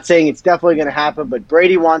Tampa. Not saying it's definitely going to happen, but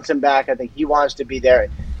Brady wants him back. I think he wants to be there.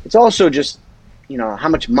 It's also just, you know, how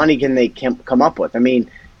much money can they come up with? I mean,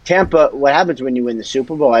 Tampa, what happens when you win the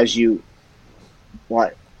Super Bowl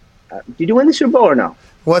What? Did you win the Super Bowl or no?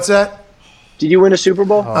 What's that? Did you win a Super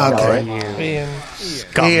Bowl? Okay. No,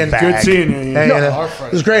 right? Ian, good seeing you. Hey,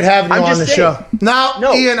 it was great having you on the show.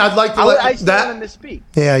 No, Ian, I'd like to I still want to misspeak.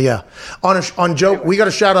 Yeah. On Joe, we got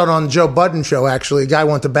a shout out on Joe Budden show. Actually, a guy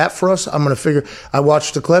went to bat for us. I'm gonna figure. I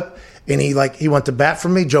watched the clip, and he went to bat for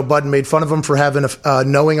me. Joe Budden made fun of him for having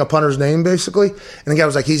knowing a punter's name, basically. And the guy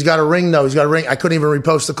was like, "He's got a ring, though. He's got a ring." I couldn't even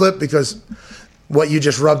repost the clip because what you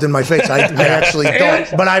just rubbed in my face. I actually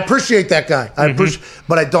don't. But I appreciate that guy.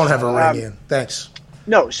 But I don't have a ring in. Thanks.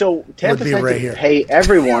 No, so Tampa had to pay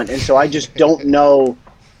everyone, and so I just don't know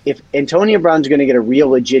if Antonio Brown's going to get a real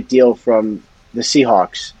legit deal from the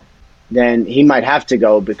Seahawks. Then he might have to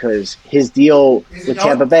go because his deal with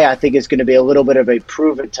Tampa Bay, I think, is going to be a little bit of a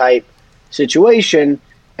prove-it type situation.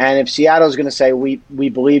 And if Seattle's going to say, we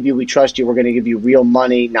believe you, we trust you, we're going to give you real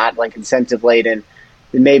money, not like incentive-laden,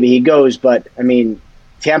 then maybe he goes. But, I mean,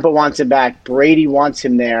 Tampa wants him back. Brady wants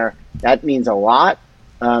him there. That means a lot.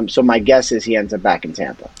 So my guess is he ends up back in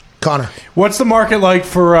Tampa. Connor. What's the market like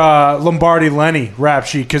for Lombardi Lenny rap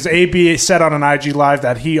sheet? Because AB said on an IG Live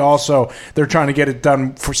that they're trying to get it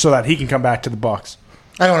done so that he can come back to the Bucs.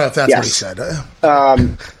 I don't know if that's what he said.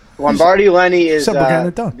 Lombardi Lenny is. We're getting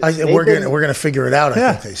it done. We're gonna figure it out.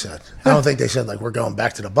 I think they said. I don't think they said we're going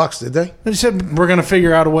back to the Bucs. Did they? They said we're gonna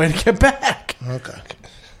figure out a way to get back. Okay.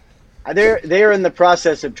 They're in the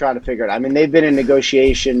process of trying to figure it out. I mean, they've been in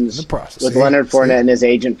negotiations with Leonard Fournette and his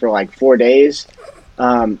agent for like 4 days.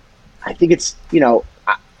 I think it's,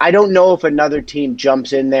 I don't know if another team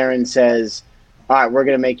jumps in there and says, all right, we're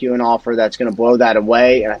going to make you an offer that's going to blow that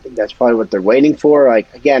away. And I think that's probably what they're waiting for.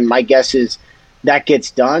 Like, again, my guess is that gets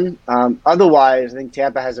done. Otherwise, I think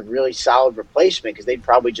Tampa has a really solid replacement because they'd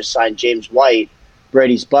probably just sign James White,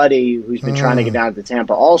 Brady's buddy, who's been trying to get down to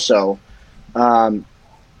Tampa also.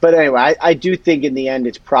 But anyway, I do think in the end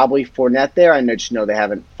it's probably Fournette there. I just know they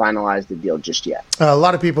haven't finalized the deal just yet. A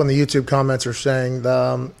lot of people in the YouTube comments are saying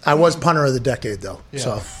I was punter of the decade, though. Yeah.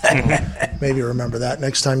 So maybe remember that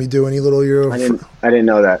next time you do any little Euro. I didn't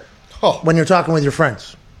know that. When you're talking with your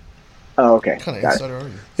friends. Oh, okay. What kind of insider are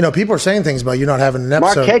you? People are saying things about you not having an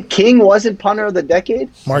episode. Marquette King wasn't punter of the decade?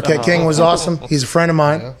 Marquette King was awesome. He's a friend of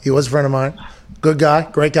mine. Yeah. He was a friend of mine. Good guy,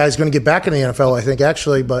 great guy. He's going to get back in the NFL, I think,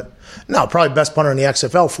 actually. But no, probably best punter in the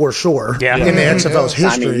XFL for sure. Yeah. In the XFL's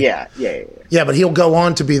history. I mean, yeah. Yeah, but he'll go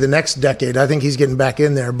on to be the next decade. I think he's getting back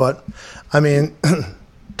in there. But, I mean,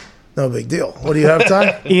 no big deal. What do you have,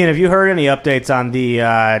 Ty? Ian, have you heard any updates on the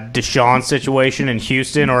Deshaun situation in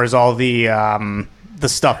Houston, or is all the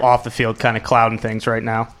stuff off the field kind of clouding things right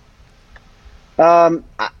now?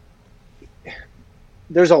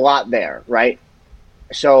 There's a lot there, right?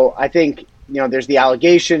 So I think, there's the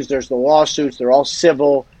allegations, there's the lawsuits, they're all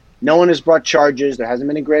civil. No one has brought charges. There hasn't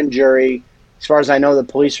been a grand jury. As far as I know, the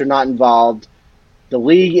police are not involved. The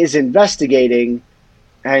league is investigating,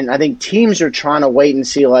 and I think teams are trying to wait and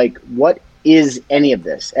see, what is any of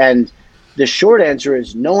this? And the short answer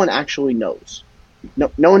is no one actually knows.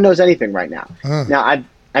 No one knows anything right now. Now,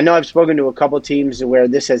 I know I've spoken to a couple of teams where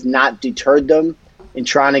this has not deterred them in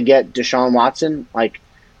trying to get Deshaun Watson.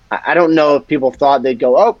 I don't know if people thought they'd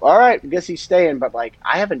go, oh, all right, I guess he's staying. But,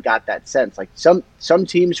 I haven't got that sense. Some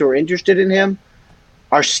teams who are interested in him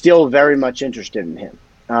are still very much interested in him,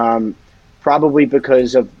 probably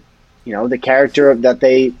because of, the character that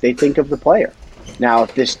they think of the player. Now,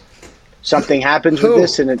 if something happens with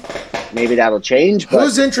this, and maybe that'll change. But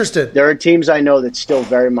who's interested? There are teams I know that still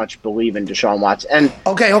very much believe in Deshaun Watson. And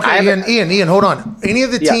okay, Ian, hold on. Any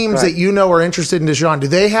of the teams that you know are interested in Deshaun, do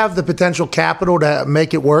they have the potential capital to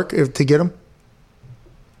make it work to get him?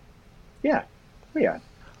 Yeah.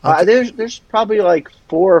 Okay. There's probably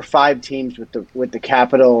 4 or 5 teams with the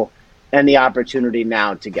capital and the opportunity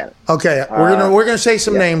now to get him. Okay, we're gonna say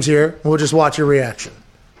some names here. We'll just watch your reaction.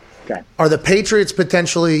 Okay. Are the Patriots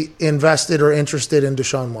potentially invested or interested in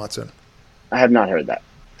Deshaun Watson? I have not heard that.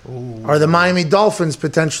 Ooh. Are the Miami Dolphins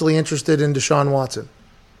potentially interested in Deshaun Watson?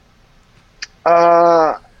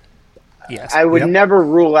 Yes. I would never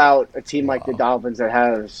rule out a team like the Dolphins that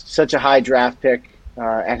has such a high draft pick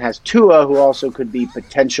and has Tua, who also could be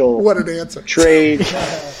potential what an answer. Trade.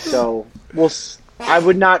 So I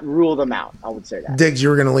would not rule them out. I would say that. Diggs, you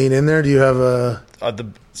were going to lean in there. Do you have a?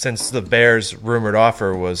 Since the Bears' rumored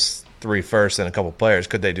offer was 3 firsts and a couple players,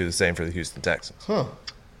 could they do the same for the Houston Texans? Huh.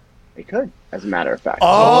 They could, as a matter of fact.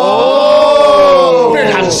 Oh!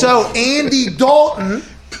 So Andy Dalton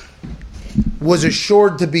was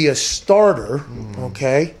assured to be a starter.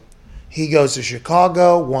 Okay. He goes to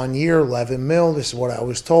Chicago, 1 year, $11 million. This is what I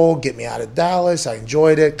was told. Get me out of Dallas. I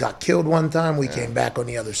enjoyed it. Got killed one time. We came back on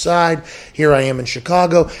the other side. Here I am in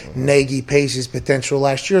Chicago. Nagy pays his potential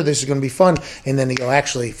last year. This is going to be fun. And then he go,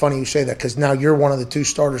 actually, funny you say that because now you're one of the 2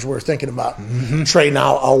 starters we're thinking about trading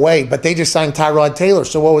away. But they just signed Tyrod Taylor.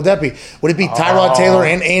 So what would that be? Would it be Tyrod Taylor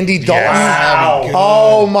and Andy Dalton? Wow.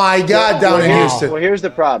 Oh, my God, down in Houston. Well, here's the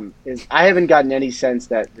problem. Is I haven't gotten any sense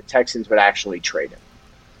that the Texans would actually trade him.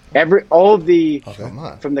 From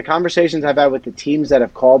the conversations I've had with the teams that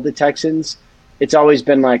have called the Texans, it's always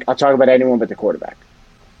been I'll talk about anyone but the quarterback.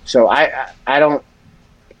 So I don't.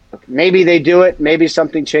 Maybe they do it. Maybe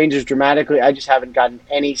something changes dramatically. I just haven't gotten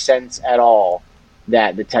any sense at all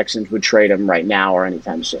that the Texans would trade him right now or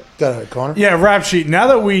anytime soon. Go ahead, Connor. Yeah, Rap Sheet, now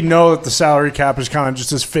that we know that the salary cap is kind of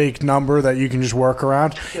just this fake number that you can just work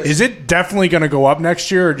around, is it definitely going to go up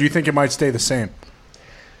next year, or do you think it might stay the same?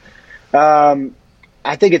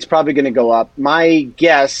 I think it's probably going to go up. My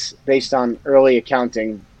guess, based on early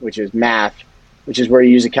accounting, which is math, which is where you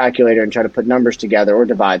use a calculator and try to put numbers together or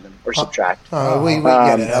divide them or subtract. We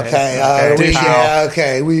get it.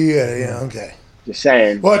 Okay. We get it. Yeah, okay. Just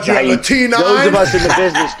saying. What, you have a T9? Those of us in the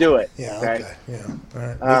business do it. Yeah, okay. Yeah.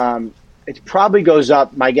 All right. It probably goes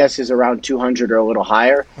up. My guess is around 200 or a little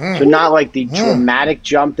higher. So not the dramatic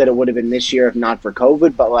jump that it would have been this year if not for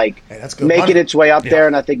COVID, but making its way up there.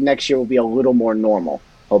 And I think next year will be a little more normal,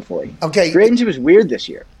 hopefully. Okay. Free agency was weird this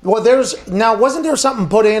year. Well, wasn't there something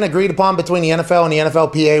put in, agreed upon between the NFL and the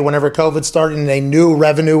NFLPA whenever COVID started and they knew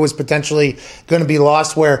revenue was potentially going to be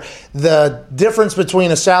lost, where the difference between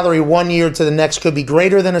a salary 1 year to the next could be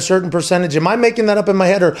greater than a certain percentage? Am I making that up in my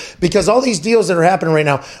head? Or because all these deals that are happening right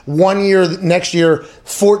now, 1 year, next year,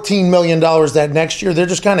 $14 million that next year, they're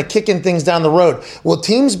just kind of kicking things down the road. Will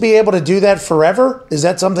teams be able to do that forever? Is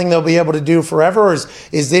that something they'll be able to do forever? Or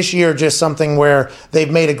is this year just something where they've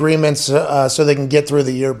made agreements so they can get through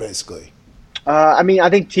the year? Basically, I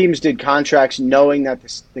think teams did contracts knowing that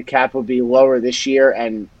the cap would be lower this year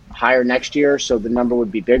and higher next year, so the number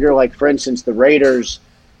would be bigger. Like, for instance, the Raiders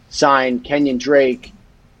signed Kenyon Drake,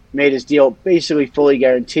 made his deal basically fully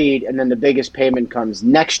guaranteed, and then the biggest payment comes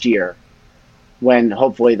next year when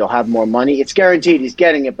hopefully they'll have more money. It's guaranteed he's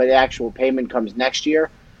getting it, but the actual payment comes next year.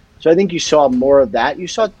 So I think you saw more of that. You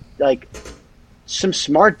saw, some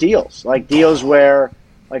smart deals, deals where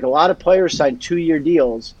a lot of players sign 2-year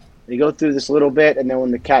deals. They go through this little bit, and then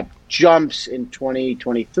when the cap jumps in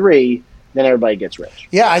 2023, then everybody gets rich.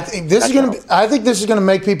 Yeah, I think this is going to. I think this is going to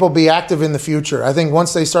make people be active in the future. I think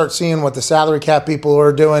once they start seeing what the salary cap people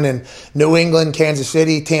are doing in New England, Kansas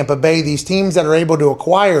City, Tampa Bay, these teams that are able to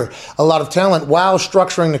acquire a lot of talent while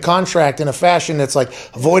structuring the contract in a fashion that's like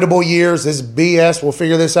avoidable years. This is BS. We'll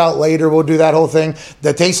figure this out later. We'll do that whole thing.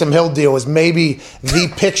 The Taysom Hill deal is maybe the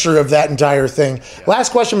picture of that entire thing. Yeah.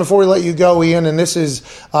 Last question before we let you go, Ian, and this is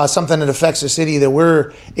something that affects the city that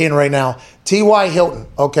we're in right now. T.Y. Hilton,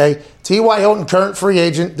 okay? T.Y. Hilton, current free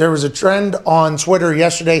agent. There was a trend on Twitter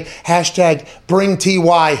yesterday, hashtag bring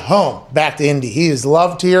T.Y. home, back to Indy. He is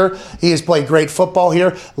loved here. He has played great football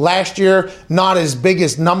here. Last year, not as big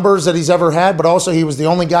as numbers that he's ever had, but also he was the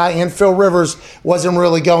only guy, and Phil Rivers wasn't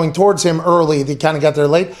really going towards him early. They kind of got there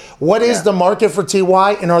late. What is the market for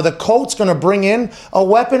T.Y., and are the Colts going to bring in a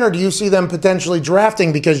weapon, or do you see them potentially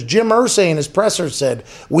drafting? Because Jim Irsay in his presser said,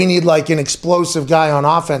 we need like an explosive guy on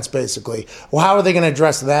offense, basically. Well, how are they going to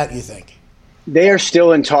address that, you think? They are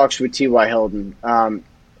still in talks with T.Y. Hilton.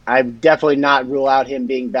 I definitely not rule out him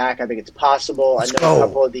being back. I think it's possible. I know a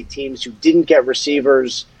couple of the teams who didn't get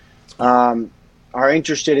receivers are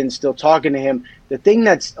interested in still talking to him. The thing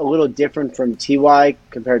that's a little different from T.Y.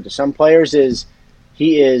 compared to some players is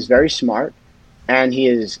he is very smart and he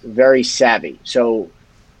is very savvy. So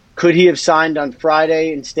could he have signed on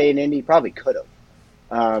Friday and stayed in Indy? He probably could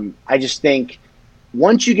have. I just think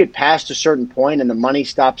once you get past a certain point and the money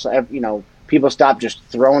stops, people stop just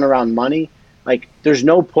throwing around money, like there's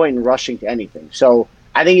no point in rushing to anything. So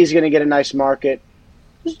I think he's going to get a nice market.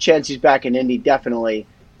 There's a chance he's back in Indy, definitely.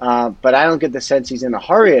 But I don't get the sense he's in a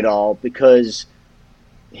hurry at all because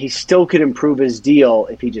he still could improve his deal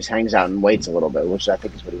if he just hangs out and waits a little bit, which I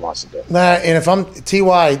think is what he wants to do. And if I'm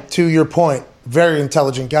T.Y., to your point, very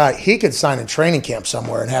intelligent guy, he could sign in training camp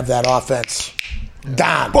somewhere and have that offense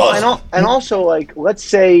down. And also, like, let's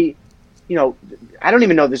say, I don't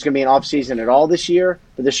even know if there's going to be an offseason at all this year,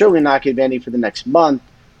 but there's certainly not going to be any for the next month.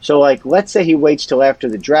 So, like, let's say he waits till after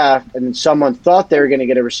the draft and then someone thought they were going to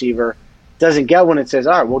get a receiver, doesn't get one, and says,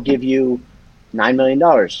 all right, we'll give you $9 million.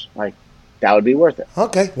 Like, that would be worth it.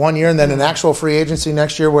 Okay, 1 year and then an actual free agency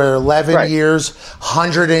next year where 11 years,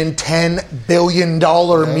 $110 billion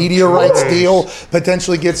media rights deal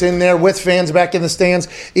potentially gets in there with fans back in the stands.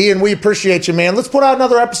 Ian, we appreciate you, man. Let's put out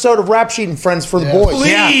another episode of Rap Sheet and Friends for the boys.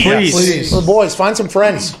 Please. For the boys, find some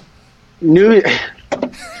friends.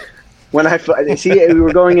 When I see, we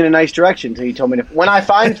were going in a nice direction until you told me to. When I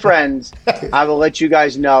find friends, I will let you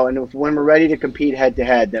guys know, and when we're ready to compete head to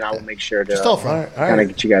head, then I will make sure to kind of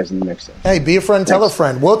get you guys in the mix. Hey, be a friend, tell a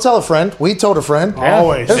friend. We'll tell a friend. We told a friend.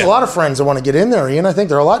 Always. There's a lot of friends that want to get in there, Ian. I think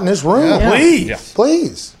there are a lot in this room. Yeah.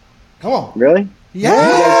 Please. Come on. Really?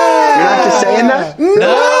 Yeah. You're not just saying that?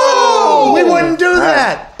 No, we wouldn't do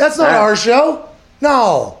that. That's not our show.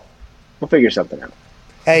 No. We'll figure something out.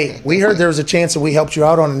 Hey, we heard there was a chance that we helped you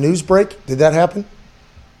out on a news break. Did that happen?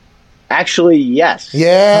 Actually, yes.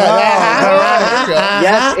 Yeah.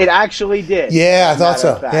 Yes, it actually did. Yeah, I thought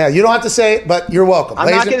so. Yeah, you don't have to say it, but you're welcome.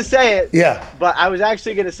 I'm not going to say it. Yeah. But I was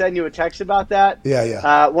actually going to send you a text about that.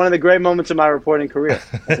 Yeah. One of the great moments of my reporting career,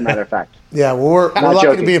 as a matter of fact. Yeah, well, we're lucky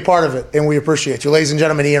joking. to be a part of it, and we appreciate you. Ladies and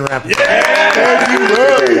gentlemen, Ian Rapoport.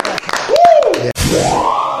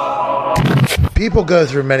 People go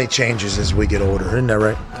through many changes as we get older, isn't that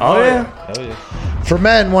right? Oh, yeah. For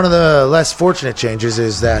men, one of the less fortunate changes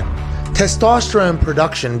is that testosterone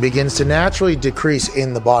production begins to naturally decrease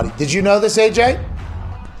in the body. Did you know this, AJ?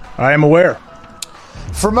 I am aware.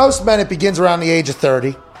 For most men, it begins around the age of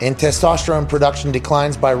 30, and testosterone production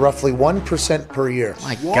declines by roughly 1% per year.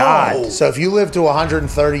 My God. So if you live to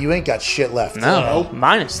 130, you ain't got shit left. No,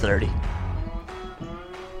 minus 30.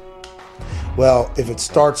 Well, if it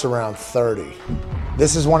starts around 30,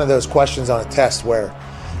 this is one of those questions on a test where,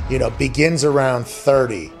 begins around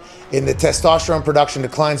 30, and the testosterone production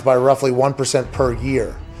declines by roughly 1% per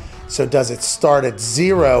year. So does it start at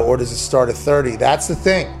 0 or does it start at 30? That's the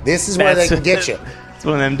thing. This is where they can get you. It's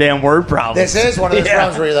one of them damn word problems. This is one of those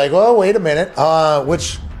problems where you're like, well, wait a minute.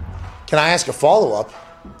 Can I ask a follow-up?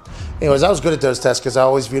 Anyways, I was good at those tests because I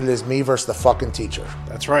always viewed it as me versus the fucking teacher.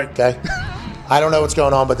 That's right. Okay? I don't know what's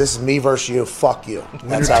going on, but this is me versus you. Fuck you.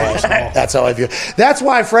 That's how I view it. That's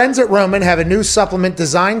why friends at Roman have a new supplement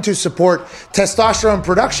designed to support testosterone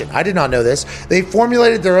production. I did not know this. They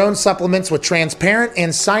formulated their own supplements with transparent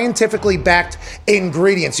and scientifically backed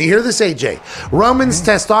ingredients. You hear this, AJ? Roman's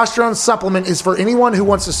testosterone supplement is for anyone who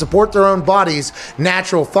wants to support their own body's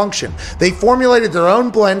natural function. They formulated their own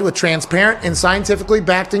blend with transparent and scientifically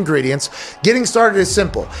backed ingredients. Getting started is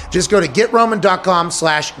simple. Just go to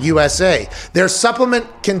GetRoman.com/USA. Their supplement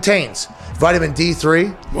contains vitamin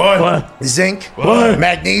D3, zinc,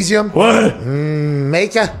 magnesium,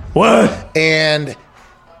 maca, and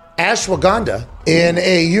ashwagandha in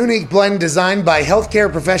a unique blend designed by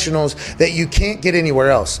healthcare professionals that you can't get anywhere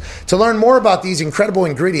else. To learn more about these incredible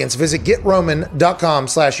ingredients, visit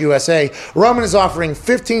GetRoman.com/USA. Roman is offering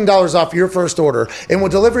 $15 off your first order and will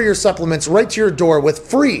deliver your supplements right to your door with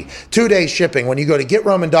free 2-day shipping when you go to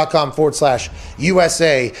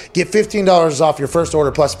GetRoman.com/USA. Get $15 off your first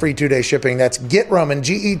order plus free 2-day shipping. That's GetRoman,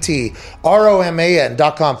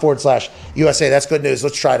 GetRoman.com/USA. That's good news.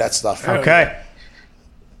 Let's try that stuff. Okay.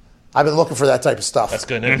 I've been looking for that type of stuff. That's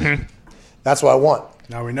good news. Mm-hmm. That's what I want.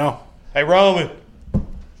 Now we know. Hey, Roman.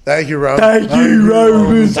 Thank you, Roman. Thank you,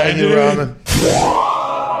 Roman. Thank you, Roman.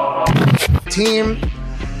 Team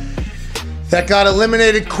that got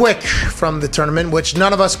eliminated quick from the tournament, which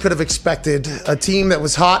none of us could have expected. A team that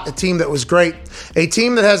was hot, a team that was great, a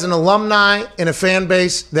team that has an alumni and a fan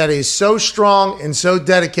base that is so strong and so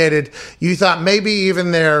dedicated. You thought maybe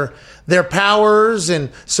even their powers and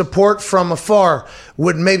support from afar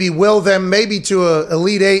would maybe will them maybe to a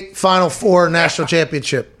Elite Eight, Final Four national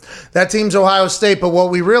championship. That team's Ohio State, but what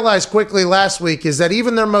we realized quickly last week is that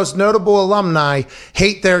even their most notable alumni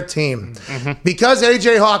hate their team. Because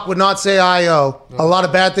A.J. Hawk would not say I.O., a lot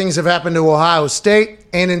of bad things have happened to Ohio State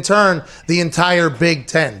and, in turn, the entire Big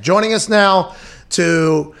Ten. Joining us now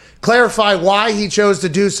to clarify why he chose to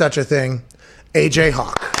do such a thing, A.J.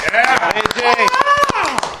 Hawk. Yeah, AJ.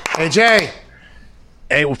 AJ.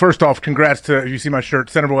 Hey, well, first off, congrats to, you see my shirt,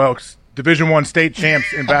 Centerville Elks, Division I state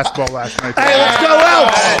champs in basketball last night. Hey, let's go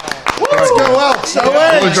Elks! Let's go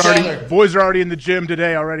Elks! Boys are already in the gym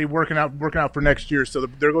today, already working out for next year, so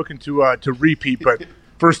they're looking to repeat. But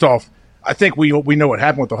first off, I think we know what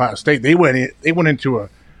happened with Ohio State. They went into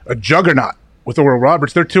a juggernaut with Oral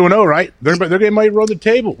Roberts. They're 2-0, right? They're getting ready to run the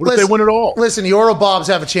table. What if they win it all? Listen, the Oral Bobs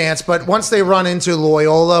have a chance, but once they run into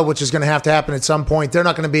Loyola, which is going to have to happen at some point, they're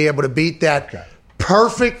not going to be able to beat that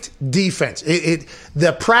perfect defense.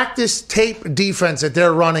 The practice tape defense that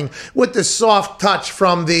they're running with the soft touch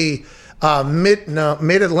from the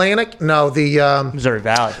Mid-Atlantic? No, the Missouri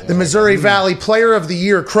Valley. The Missouri Valley Player of the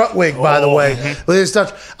Year, Krutwig, by the way. With his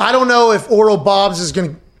touch. I don't know if Oral Bobs is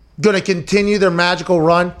going to continue their magical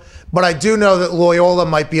run, but I do know that Loyola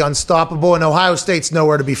might be unstoppable, and Ohio State's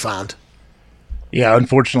nowhere to be found. Yeah,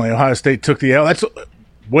 unfortunately, Ohio State took the L.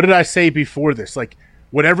 What did I say before this? Like,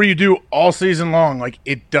 whatever you do all season long, like,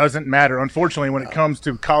 it doesn't matter. Unfortunately, when it comes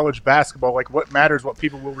to college basketball, like, what matters, what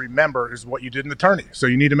people will remember is what you did in the tourney. So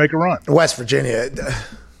you need to make a run. West Virginia,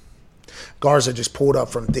 Garza just pulled up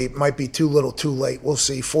from deep. Might be too little, too late. We'll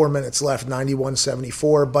see. 4 minutes left,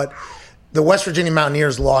 91-74. But the West Virginia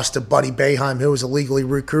Mountaineers lost to Buddy Boeheim, who was illegally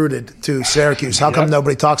recruited to Syracuse. How come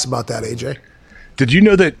nobody talks about that, AJ? Did you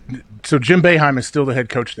know that? So Jim Boeheim is still the head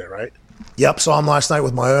coach there, right? Yep, saw him last night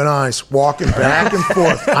with my own eyes, walking back and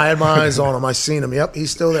forth. I had my eyes on him. I seen him. Yep,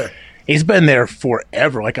 he's still there. He's been there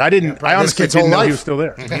forever. Like, I honestly didn't know he was still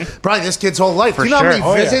there. Probably this kid's whole life. Do you know how many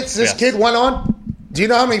visits this kid went on? Do you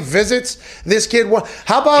know how many visits this kid won?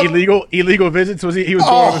 How about illegal visits? He was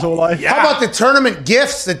going his whole life? Yeah. How about the tournament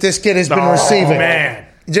gifts that this kid has been receiving? Man.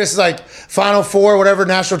 Just like Final Four, whatever,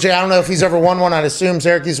 national championship. I don't know if he's ever won one. I'd assume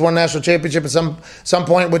Syracuse won national championship at some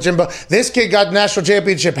point with Jimbo. This kid got national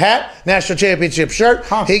championship hat, national championship shirt.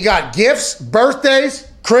 He got gifts, birthdays,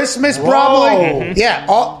 Christmas probably. Yeah,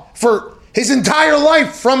 all, for his entire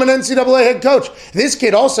life from an NCAA head coach. This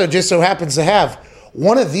kid also just so happens to have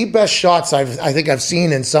one of the best shots I think I've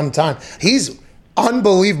seen in some time. He's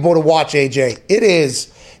unbelievable to watch, AJ. It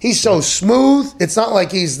is. He's so smooth. It's not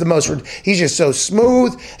like he's the most. He's just so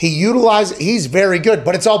smooth. He's very good,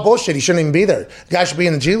 but it's all bullshit. He shouldn't even be there. The guy should be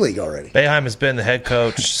in the G League already. Boeheim has been the head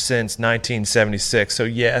coach since 1976. So,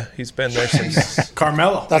 yeah, he's been there since.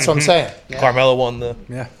 Carmelo. That's what I'm saying. Yeah. Carmelo won the.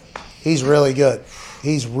 Yeah. He's really good.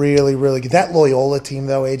 He's really, really good. That Loyola team,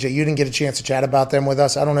 though, AJ, you didn't get a chance to chat about them with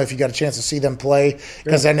us. I don't know if you got a chance to see them play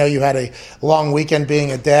because I know you had a long weekend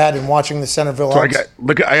being a dad and watching the Centerville Elks.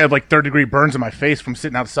 I have like third-degree burns in my face from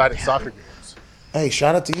sitting outside at soccer games. Hey,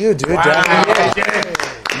 shout out to you, dude. Wow.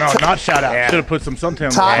 No, not shout out. Should have put some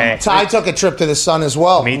suntan on. Ty took a trip to the sun as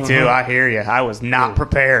well. Me too. I hear you. I was not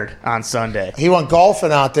prepared on Sunday. He went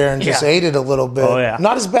golfing out there and just ate it a little bit. Oh, yeah.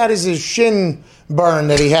 Not as bad as his shin burn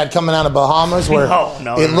that he had coming out of Bahamas where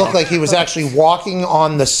it looked like he was actually walking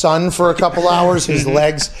on the sun for a couple hours. His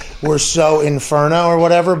legs were so inferno or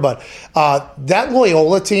whatever. But that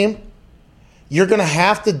Loyola team, you're going to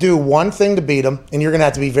have to do one thing to beat them, and you're going to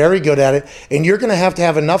have to be very good at it, and you're going to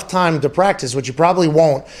have enough time to practice, which you probably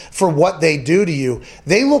won't, for what they do to you.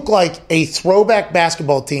 They look like a throwback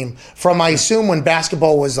basketball team from, I assume, when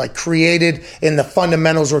basketball was like created and the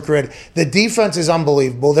fundamentals were created. The defense is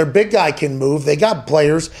unbelievable. Their big guy can move. They got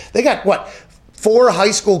players. They got, 4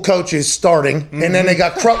 high school coaches starting, and then they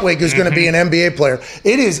got Krutwig, who's going to be an NBA player.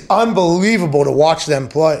 It is unbelievable to watch them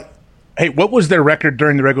play. Hey, what was their record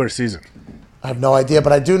during the regular season? I have no idea,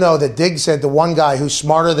 but I do know that Diggs said the one guy who's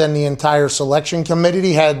smarter than the entire selection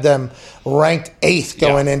committee had them ranked 8th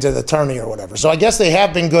going into the tourney or whatever. So I guess they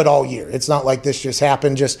have been good all year. It's not like this just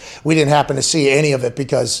happened. We didn't happen to see any of it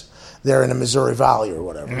because they're in the Missouri Valley or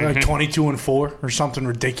whatever. Like 22-4 or something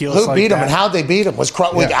ridiculous. Who like beat them that. and how'd they beat them? Was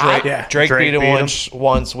Krutwig out? Drake beat him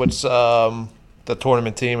once, which the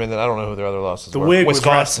tournament team, and then I don't know who their other losses were. Wig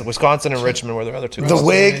Wisconsin and Richmond were their other 2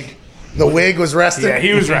 losses. The Wig was rested? Yeah,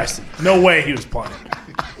 he was rested. No way he was playing.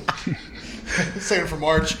 Saving for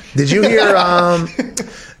March. Did you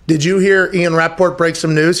hear Ian Rapoport break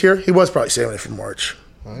some news here? He was probably saving it for March.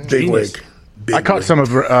 Big Wig. I caught some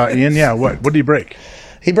of Ian. Yeah, what did he break?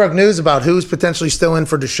 He broke news about who's potentially still in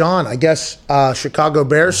for Deshaun. I guess Chicago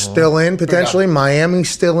Bears still in potentially. Miami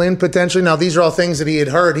still in potentially. Now, these are all things that he had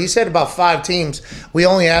heard. He said about 5 teams. We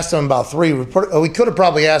only asked him about 3. We could have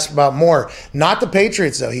probably asked about more. Not the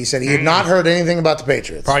Patriots, though. He said he had not heard anything about the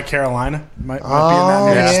Patriots. Probably Carolina. Might be in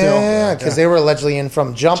that mix still. Yeah, because they were allegedly in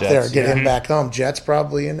from jump Jets, there, get him back home. Jets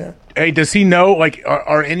probably in there. Hey, does he know,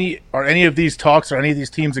 are any of these talks or any of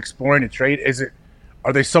these teams exploring a trade?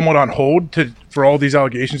 Are they somewhat on hold for all these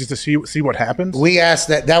allegations just to see what happens? We asked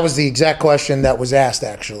that. That was the exact question that was asked,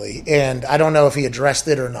 actually. And I don't know if he addressed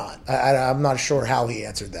it or not. I'm not sure how he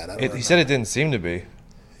answered that. He said it didn't seem to be.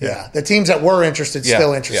 Yeah. The teams that were interested,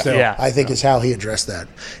 still interested, I think is how he addressed that.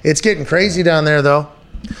 It's getting crazy down there, though.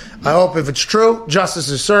 I hope if it's true, justice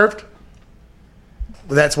is served.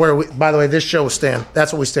 That's where by the way, this show will stand.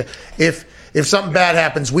 That's what we stand. If something bad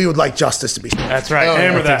happens, we would like justice to be served. That's right.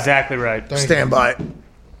 That's exactly right. Stand by it.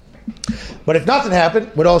 But if nothing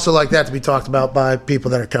happened, we'd also like that to be talked about by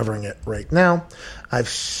people that are covering it right now. I've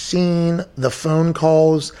seen the phone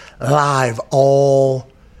calls live all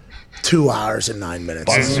 2 hours and 9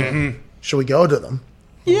 minutes. Should we go to them?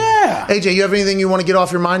 Yeah. AJ, you have anything you want to get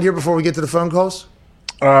off your mind here before we get to the phone calls?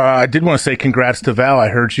 I did want to say congrats to Val. I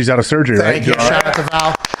heard she's out of surgery, Thank you. Shout out to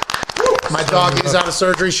Val. My dog is out of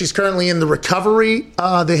surgery. She's currently in the recovery.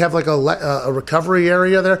 They have like a recovery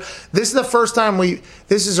area there. This is the first time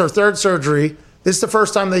this is her 3rd surgery. This is the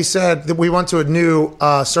first time they said that we went to a new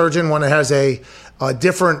surgeon, one that has a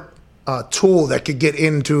different tool that could get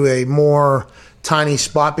into a more tiny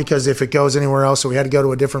spot, because if it goes anywhere else, so we had to go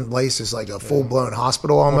to a different place. It's like a full-blown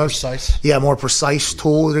hospital almost. More precise. Yeah, more precise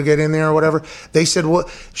tool to get in there or whatever. They said, well,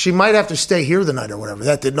 she might have to stay here the night or whatever.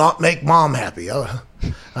 That did not make Mom happy.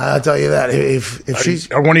 I'll tell you that. If she's...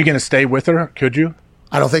 Are one of you going to stay with her? Could you?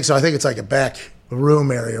 I don't think so. I think it's like a back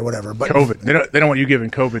room area or whatever. But COVID. They don't want you giving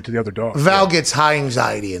COVID to the other dog. Val gets high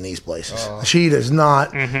anxiety in these places. She does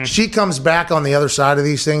not. She comes back on the other side of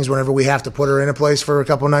these things whenever we have to put her in a place for a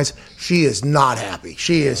couple of nights. She is not happy.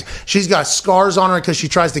 She's got scars on her because she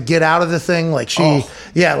tries to get out of the thing.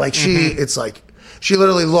 It's like she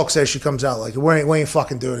literally looks as she comes out like, we ain't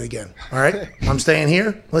fucking doing it again. All right? I'm staying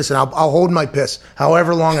here. Listen, I'll hold my piss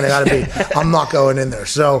however long it got to be. I'm not going in there.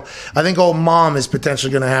 So I think old Mom is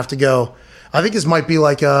potentially going to have to go. I think this might be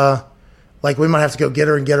like we might have to go get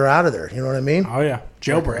her out of there. You know what I mean? Oh, yeah.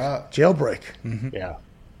 Jailbreak. Jailbreak. Yeah.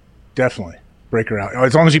 Definitely. Break her out.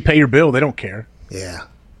 As long as you pay your bill, they don't care. Yeah.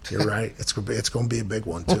 You're right. It's going to be a big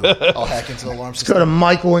one, too. I'll hack into the alarm system. Let's go to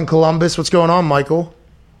Michael in Columbus. What's going on, Michael?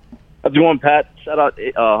 How's it going, Pat? Shout out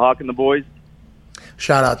Hawk and the boys.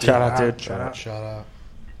 Shout out, dude. Shout out.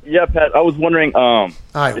 Yeah, Pat, I was wondering, if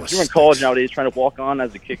you're in college stinks. nowadays trying to walk on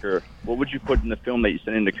as a kicker, what would you put in the film that you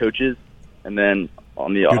send in to coaches? And then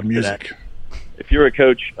on the opposite music. end, if you're a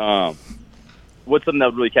coach, what's something that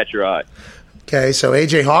would really catch your eye? Okay, so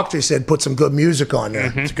AJ Hawk said put some good music on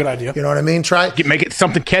there. It's a good idea. You know what I mean? Make it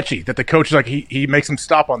something catchy that the coach is like, he makes them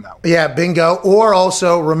stop on that one. Yeah, bingo. Or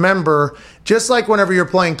also remember, just like whenever you're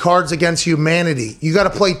playing Cards Against Humanity, you got to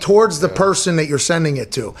play towards the person that you're sending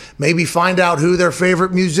it to. Maybe find out who their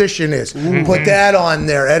favorite musician is. Put that on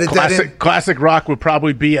there. Edit that in. Classic rock would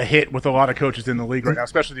probably be a hit with a lot of coaches in the league right now,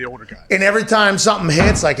 especially the older guys. And every time something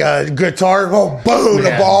hits, like a guitar, boom,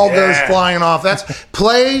 the ball goes flying off. That's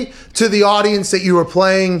play to the audience that you were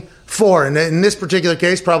playing for. And in this particular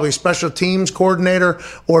case, probably a special teams coordinator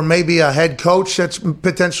or maybe a head coach that's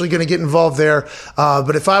potentially going to get involved there.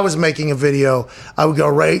 But if I was making a video, I would go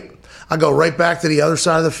right I go right back to the other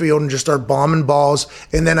side of the field and just start bombing balls.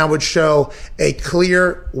 And then I would show a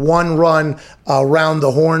clear one run around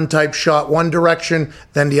the horn type shot, one direction,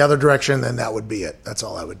 then the other direction, then that would be it. That's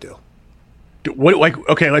all I would do.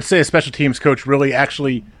 Let's say a special teams coach really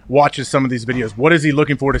actually watches some of these videos. What is he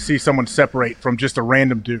looking for to see someone separate from just a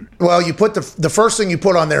random dude? Well, you put the first thing you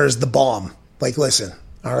put on there is the bomb. Like, listen,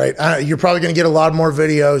 all right, you're probably going to get a lot more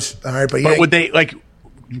videos, all right, but would they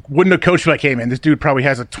wouldn't a coach be like, hey man, this dude probably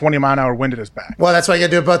has a 20-mile-an-hour wind at his back? Well, that's why you got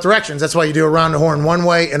to do it both directions. That's why you do around the horn one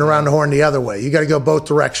way and around the horn the other way. You got to go both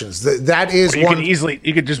directions. That is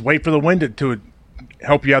you could just wait for the wind to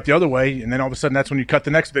help you out the other way, and then all of a sudden that's when you cut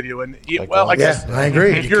the next video. And I guess I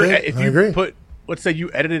agree. If you put, let's say you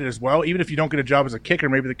edit it as well, even if you don't get a job as a kicker,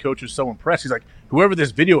 maybe the coach is so impressed. He's like, whoever this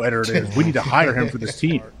video editor is, we need to hire him for this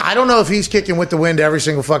team. I don't know if he's kicking with the wind every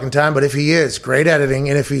single fucking time, but if he is, great editing.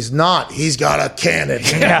 And if he's not, he's got a cannon.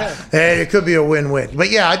 Yeah. Hey, it could be a win-win. But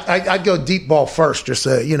yeah, I'd go deep ball first just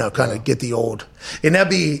to, kind of get the old. And that'd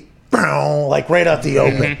be like right out the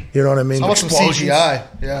open. You know what I mean? How about some CGI?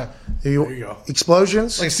 Yeah. There you go.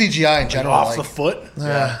 Explosions? Like CGI in general. Off the foot?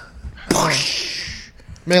 Yeah.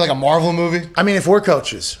 Maybe like a Marvel movie. I mean, if we're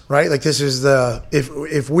coaches, right? Like this is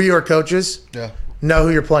if we are coaches, know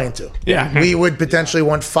who you're playing to. Yeah. We would potentially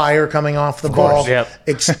want fire coming off the ball,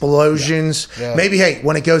 explosions. Yeah. Maybe, hey,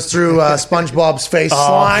 when it goes through SpongeBob's face,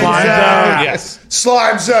 slime zone. Yes.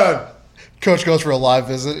 Slime zone. Coach goes for a live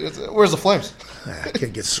visit. Where's the Flames?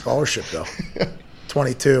 Kid gets scholarship, though.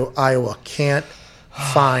 22, Iowa can't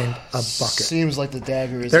find a bucket. Seems like the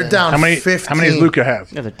dagger is They're down 15. How many does Luka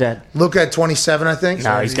have? Yeah, they're dead. Luka had 27, I think.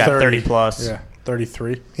 No, he's got 30 plus. Yeah,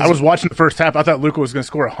 33. I was watching the first half. I thought Luka was going to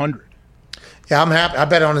score 100. Yeah, I'm happy. I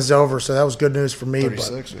bet on his over, so that was good news for me.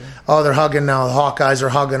 36, but, they're hugging now. The Hawkeyes are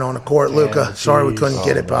hugging on the court. Luka, sorry we couldn't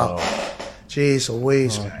get it, pal. Jeez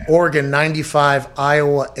Louise. Oregon 95,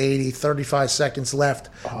 Iowa 80, 35 seconds left.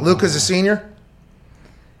 Luka's a senior?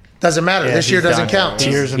 Doesn't matter. Yeah, this year doesn't count.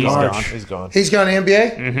 Tears in He's March. gone. He's gone. He's going to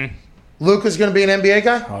NBA? Mm-hmm. Luka's going to be an NBA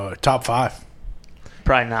guy? Top 5.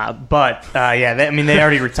 Probably not. But, they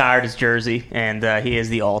already retired his jersey, and he is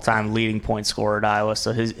the all-time leading point scorer at Iowa,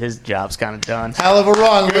 so his job's kind of done. Hell of a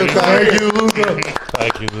run, Luka. Thank you, Luka.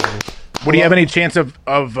 Thank you, Luka. Would he have any chance of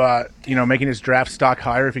making his draft stock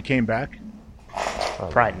higher if he came back?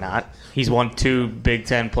 Probably not. He's won 2 Big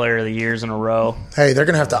Ten Player of the Years in a row. Hey, they're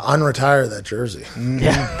going to have to unretire that jersey.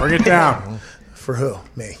 Yeah. Bring it down. For who?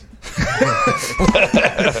 Me.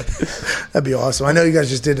 That'd be awesome. I know you guys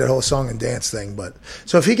just did that whole song and dance thing, but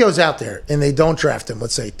so if he goes out there and they don't draft him,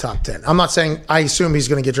 let's say top 10. I'm not saying I assume he's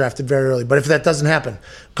going to get drafted very early, but if that doesn't happen,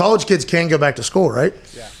 college kids can go back to school, right?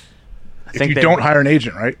 Yeah. If you don't hire an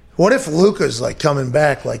agent, right? What if Luka's like coming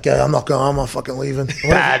back? Like, I'm not fucking leaving.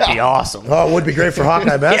 That'd be awesome. Oh, it would be great for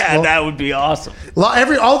Hawkeye basketball. Yeah, that would be awesome.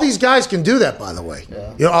 All these guys can do that, by the way.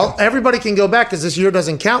 Yeah. Everybody can go back because this year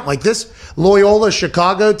doesn't count. Like this Loyola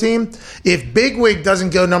Chicago team, if Bigwig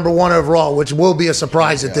doesn't go number 1 overall, which will be a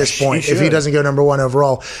surprise at this point if he doesn't go number 1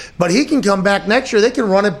 overall, but he can come back next year. They can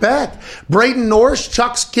run it back. Braden Norris,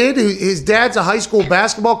 Chuck's kid, his dad's a high school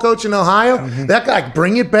basketball coach in Ohio. Mm-hmm. That guy,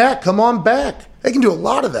 bring it back. Come on back. They can do a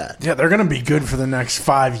lot of that. Yeah, they're going to be good for the next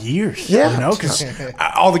 5 years. Yeah. Because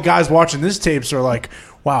all the guys watching this tapes are like,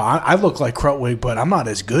 wow, I look like Krutwig, but I'm not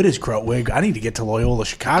as good as Krutwig. I need to get to Loyola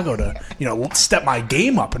Chicago to, step my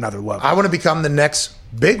game up another level. I want to become the next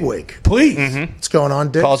bigwig. Please. Mm-hmm. What's going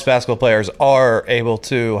on, Dick? College basketball players are able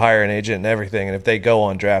to hire an agent and everything, and if they go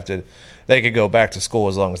undrafted, they could go back to school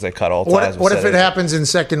as long as they cut all ties. What if it happens in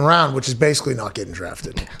second round, which is basically not getting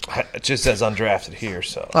drafted? It just says undrafted here,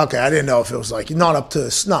 so. Okay, I didn't know if it was like not up to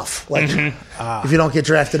snuff. Like if you don't get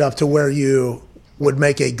drafted up to where you would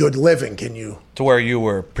make a good living, can you? To where you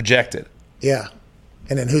were projected. Yeah.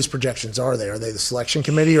 And then whose projections are they? Are they the selection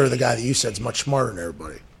committee or the guy that you said is much smarter than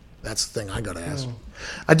everybody? That's the thing I got to ask.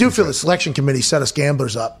 I do feel the selection committee set us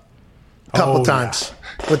gamblers up a couple of times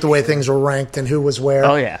with the way things were ranked and who was where.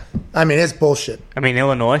 Oh, yeah. I mean, it's bullshit. I mean,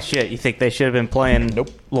 Illinois, shit. You think they should have been playing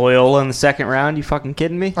Loyola in the second round? You fucking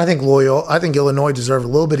kidding me? I think Illinois deserved a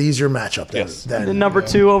little bit easier matchup than the number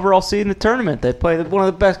 2 overall seed in the tournament. They play one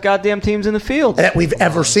of the best goddamn teams in the field that we've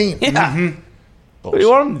ever seen. Yeah. Mm-hmm. What do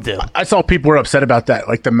you want them to do? I saw people were upset about that,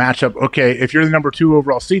 like the matchup. Okay, if you're the number 2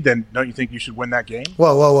 overall seed, then don't you think you should win that game?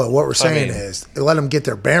 Whoa. What we're saying is let them get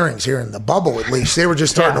their bearings here in the bubble at least. They were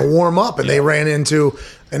just starting to warm up, and they ran into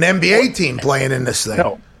an NBA team playing in this thing.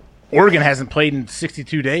 No. Oregon hasn't played in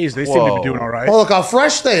 62 days. They seem to be doing all right. Well, look how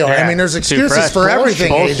fresh they are. Yeah. I mean, there's Too excuses fresh. for everything,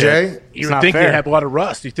 Bullshit. AJ. You would think they'd have a lot of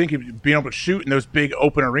rust. You think being able to shoot in those big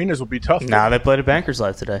open arenas would be tough. Nah, they played at Bankers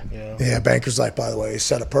Life today. Yeah, Bankers Life, by the way, is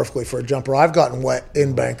set up perfectly for a jumper. I've gotten wet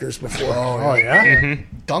in Bankers before. Oh, yeah?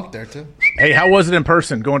 Dunked there, too. Hey, how was it in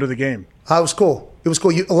person going to the game? It was cool. It was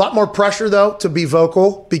cool. A lot more pressure, though, to be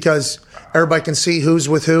vocal because everybody can see who's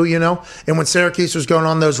with who, you know? And when Syracuse was going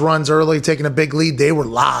on those runs early, taking a big lead, they were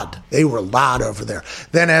loud. They were loud over there.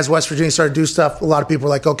 Then as West Virginia started to do stuff, a lot of people were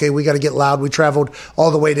like, okay, we got to get loud. We traveled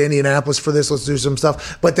all the way to Indianapolis for this. Let's do some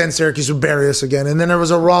stuff. But then Syracuse would bury us again. And then there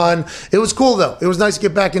was a run. It was cool, though. It was nice to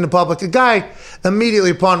get back into public. A guy,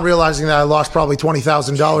 immediately upon realizing that I lost probably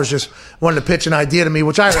 $20,000, just wanted to pitch an idea to me,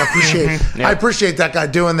 which I appreciate. I appreciate that guy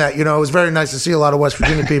doing that. You know, it was very nice to see a lot of West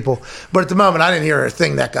Virginia people. But at the moment, I didn't hear a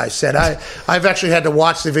thing that guy said. I've actually had to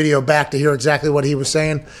watch the video back to hear exactly what he was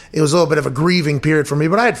saying. It was a little bit of a grieving period for me,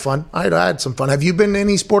 but I had fun. I had some fun. Have you been to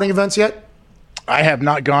any sporting events yet? I have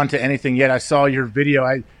not gone to anything yet. I saw your video.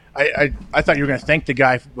 I thought you were going to thank the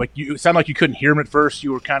guy. Like it sounded like you couldn't hear him at first.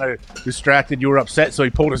 You were kind of distracted. You were upset, so he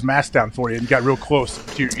pulled his mask down for you and got real close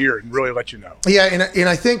to your ear and really let you know. Yeah, and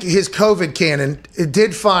I think his COVID cannon, it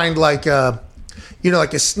did find like a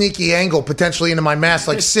sneaky angle potentially into my mask,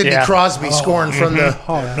 like Sidney Crosby scoring from the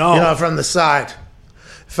from the side.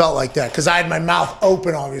 Felt like that because I had my mouth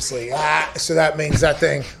open, obviously. So that means that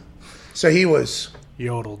thing. So he was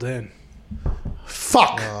yodeled in.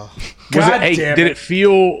 Fuck. Did it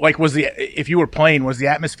feel like if you were playing, was the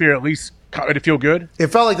atmosphere at least? Did it feel good? It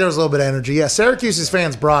felt like there was a little bit of energy. Yeah, Syracuse's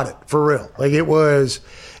fans brought it for real. Like it was.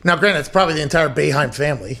 Now, granted, it's probably the entire Boeheim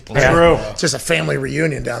family. True. It's just a family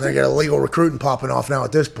reunion down there. You got illegal recruiting popping off now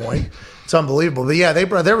at this point. It's unbelievable. But yeah,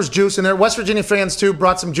 there was juice in there. West Virginia fans too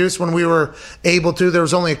brought some juice when we were able to. There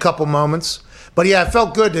was only a couple moments, but yeah, it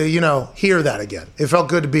felt good to hear that again. It felt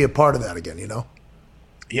good to be a part of that again.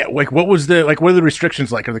 Yeah, like what are the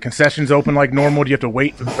restrictions like? Are the concessions open like normal? Do you have to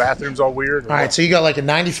wait for the bathrooms all weird? All right, so you got like a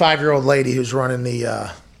 95-year-old lady who's running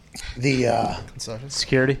the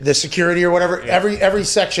security, the security or whatever. Yeah. Every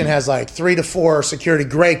section has like 3 to 4 security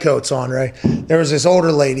gray coats on. Right. There was this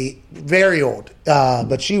older lady, very old,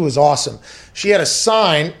 but she was awesome. She had a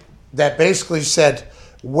sign that basically said,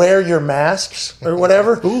 "Wear your masks" or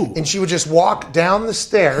whatever. Ooh. And she would just walk down the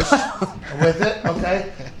stairs with it.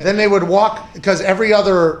 Okay. Then they would walk because every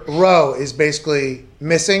other row is basically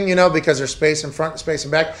missing, because there's space in front, space in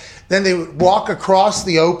back. Then they would walk across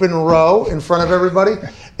the open row in front of everybody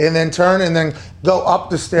and then turn and then go up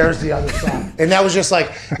the stairs the other side. And that was just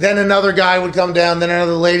like, then another guy would come down, then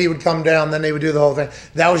another lady would come down, then they would do the whole thing.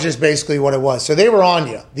 That was just basically what it was. So they were on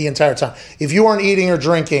you the entire time. If you weren't eating or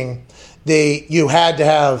drinking, you had to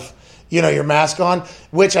have, your mask on,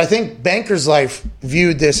 which I think Bankers Life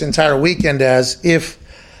viewed this entire weekend as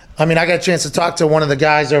I got a chance to talk to one of the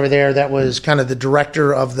guys over there that was kind of the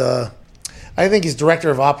director of I think he's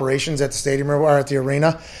director of operations at the stadium or at the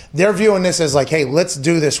arena. They're viewing this as like, hey, let's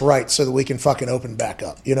do this right so that we can fucking open back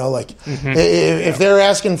up. If they're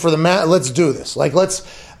asking for the let's do this. Like,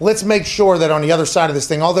 let's make sure that on the other side of this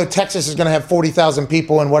thing, although Texas is going to have 40,000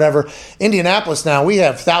 people and whatever, Indianapolis now, we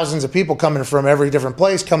have thousands of people coming from every different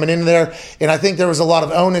place coming in there. And I think there was a lot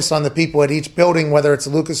of onus on the people at each building, whether it's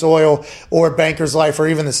Lucas Oil or Bankers Life or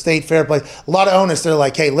even the State Fair place. A lot of onus. They're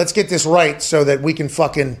like, hey, let's get this right so that we can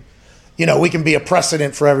fucking, we can be a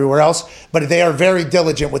precedent for everywhere else. But they are very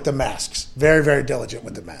diligent with the masks. Very, very diligent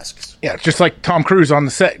with the masks. Yeah, just like Tom Cruise on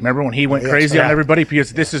the set. Remember when he went crazy on everybody?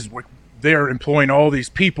 Because this is what they're employing all these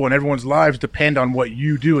people and everyone's lives depend on what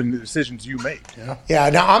you do and the decisions you make.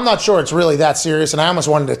 Yeah, now I'm not sure it's really that serious. And I almost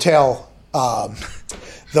wanted to tell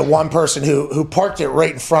the one person who parked it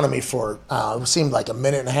right in front of me for, it seemed like a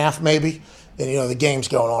minute and a half maybe. And, the game's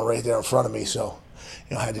going on right there in front of me. So,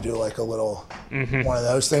 I had to do like a little one of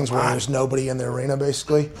those things where there's nobody in the arena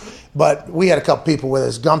basically. But we had a couple people with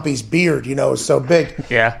us. Gumpy's beard, is so big.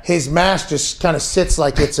 Yeah. His mask just kind of sits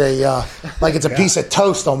like it's a piece of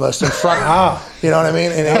toast almost in front of him. You know what I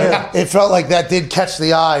mean? And it felt like that did catch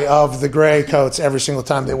the eye of the gray coats every single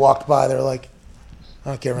time they walked by. They're like,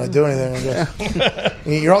 I can't really do anything.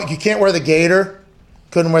 You can't wear the gaiter.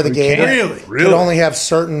 Couldn't wear the gaiter. Really? Could only have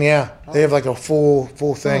certain, They have like a full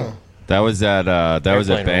thing. That was at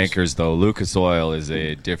Bankers though. Lucas Oil is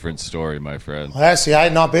a different story, my friend. Well, see, I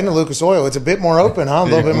had not been to Lucas Oil. It's a bit more open, huh? A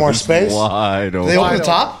little bit more space. Wide open. They open the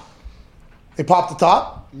top? They popped the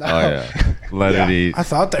top? Oh yeah. Let it eat. I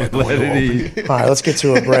thought they let it eat. All right, let's get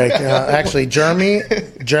to a break. Actually, Jeremy,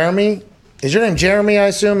 is your name Jeremy? I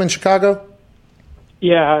assume in Chicago.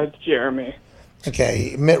 Yeah, it's Jeremy.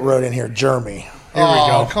 Okay, Mitt wrote in here, Jeremy. Here we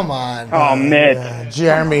go. Come on. Oh, Mitt.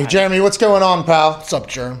 Jeremy, what's going on, pal? What's up,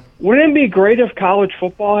 Jerm? Wouldn't it be great if college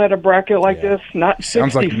football had a bracket like this? Not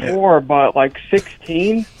Sounds like 64, but like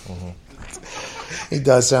 16? He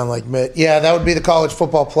does sound like Mitt. Yeah, that would be the college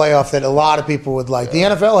football playoff that a lot of people would like. The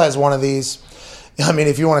NFL has one of these. I mean,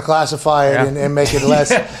 if you want to classify it and make it less,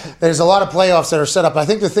 there's a lot of playoffs that are set up. I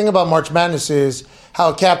think the thing about March Madness is how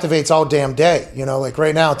it captivates all damn day. You know, like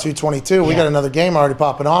right now, 2:22, we got another game already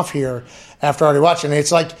popping off here after already watching it.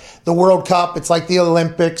 It's like the World Cup. It's like the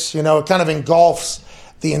Olympics. You know, it kind of engulfs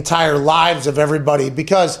the entire lives of everybody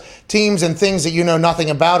because teams and things that you know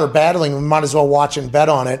nothing about are battling. We might as well watch and bet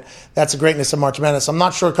on it. That's the greatness of March Madness. I'm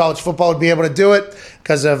not sure college football would be able to do it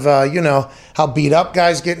because of, how beat up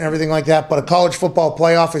guys get and everything like that. But a college football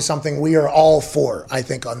playoff is something we are all for, I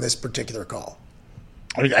think, on this particular call.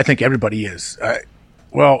 I think everybody is.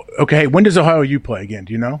 Well, okay. When does Ohio U play again?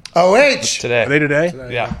 Do you know? OH. Today. Are they today?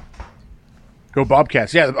 Yeah. Go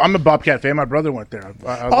Bobcats. Yeah, I'm a Bobcat fan. My brother went there.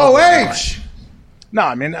 OH. No,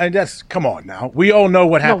 I mean, that's come on now. We all know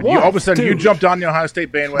what happened. All of a sudden, you jumped on the Ohio State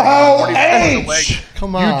bandwagon.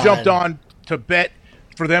 Come on. You jumped on to bet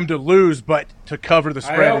for them to lose, but to cover the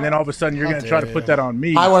spread, and then all of a sudden you're going to try to put that on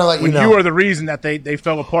me. I want to let you when know. you are the reason that they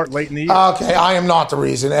fell apart late in the year. Okay, I am not the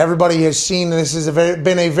reason. Everybody has seen this has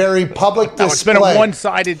been a very public display. It's been a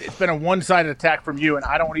one-sided. It's been a one-sided attack from you, and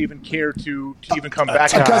I don't even care to even come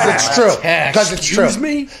back. Because it's true. Because it's true. Excuse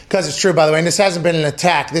me? Because it's true, by the way. And this hasn't been an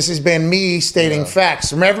attack. This has been me stating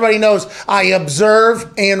facts. Everybody knows I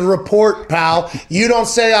observe and report, pal. You don't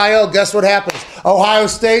say I.O., guess what happens? Ohio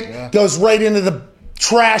State goes right into the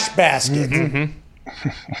trash basket.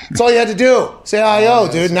 That's all you had to do. Say I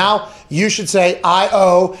owe, dude. Now you should say I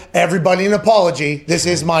owe everybody an apology. This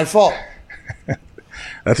is my fault.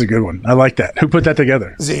 That's a good one. I like that. Who put that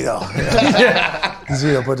together? Zito.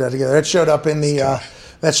 Zito put that together. That showed up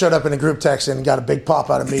in the group text and got a big pop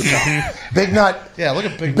out of me. Big Nut. Yeah, look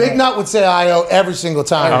at Big Nut would say I owe every single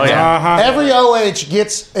time. Oh, yeah. Every OH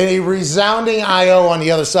gets a resounding I owe on the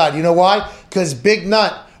other side. You know why? Because Big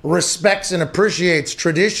Nut respects and appreciates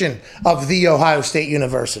tradition of the Ohio State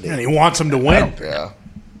University. And he wants him to win.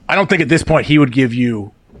 I don't think at this point he would give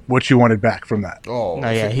you what you wanted back from that. Oh, No,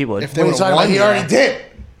 yeah, he would. If they What are you would talking about? He already did.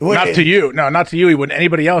 Not to you. No, not to you. He wouldn't.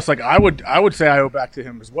 Anybody else? Like I would say I owe back to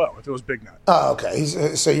him as well if it was Big Nut. Oh, okay.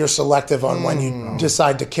 So you're selective on when you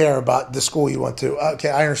decide to care about the school you went to. Okay,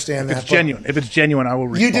 I understand that. It's genuine. If it's genuine, I will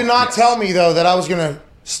respond. You did not tell me, though, that I was going to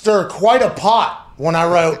stir quite a pot when I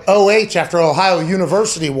wrote OH after Ohio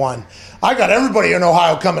University won. I got everybody in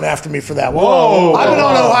Ohio coming after me for that one. Whoa. I've been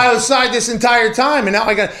on Ohio's side this entire time, and now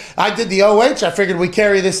I did the OH. I figured we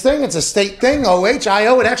carry this thing. It's a state thing,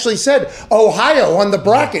 OHIO. It actually said Ohio on the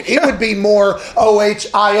bracket. It would be more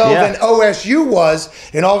OHIO than OSU was,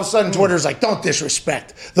 and all of a sudden Twitter's like, don't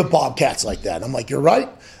disrespect the Bobcats like that. I'm like, you're right.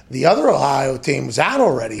 The other Ohio team was out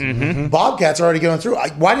already. Bobcats are already going through.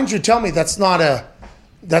 Why didn't you tell me that's not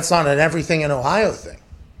an everything in Ohio thing?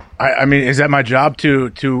 I mean, is that my job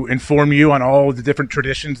to inform you on all the different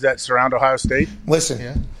traditions that surround Ohio State?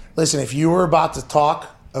 Listen, if you were about to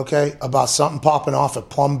talk, about something popping off at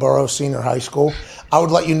Plumboro Senior High School, I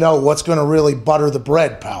would let you know what's going to really butter the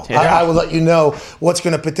bread, pal. Yeah. I would let you know what's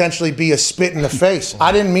going to potentially be a spit in the face.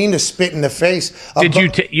 I didn't mean to spit in the face. Did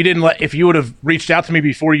you? You didn't let. If you would have reached out to me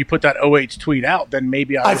before you put that OH tweet out, then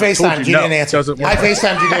maybe I would have told FaceTimed you. you didn't answer. I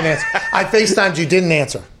FaceTimed you didn't answer. I FaceTimed you didn't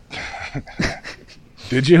answer.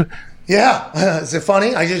 Did you? Yeah. Is it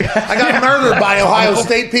funny? I got murdered by Ohio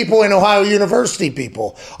State people and Ohio University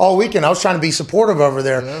people all weekend. I was trying to be supportive over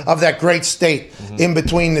there of that great state in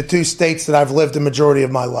between the two states that I've lived the majority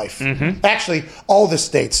of my life. Actually, all the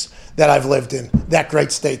states that I've lived in, that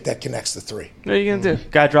great state that connects the three. What are you going to do?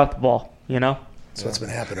 Guy dropped the ball, you know? That's what's been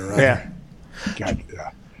happening, right? Yeah. God,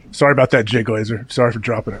 yeah. Sorry about that, Jay Glazer. Sorry for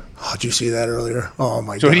dropping it. Oh, did you see that earlier? Oh,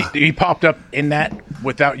 my So God. he popped up in that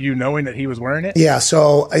without you knowing that he was wearing it? Yeah,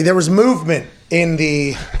 so there was movement in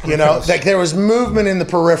the, like there was movement in the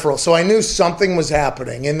peripheral. So I knew something was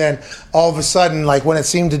happening. And then all of a sudden, like when it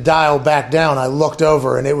seemed to dial back down, I looked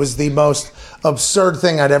over and it was the most absurd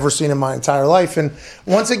thing I'd ever seen in my entire life. And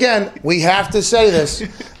once again, we have to say this.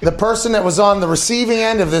 The person that was on the receiving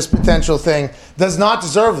end of this potential thing does not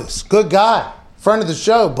deserve this. Good guy, friend of the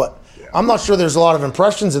show, but I'm not sure there's a lot of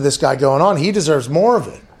impressions of this guy going on. He deserves more of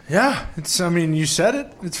it. Yeah, you said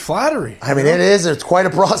it. It's flattery. I mean, it is. It's quite a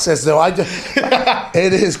process, though.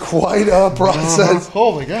 It is quite a process.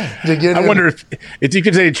 Holy God. I wonder if you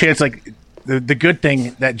could say a chance, like the good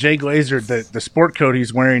thing that Jay Glazer, the sport coat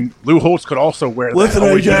he's wearing, Lou Holtz could also wear. Listen,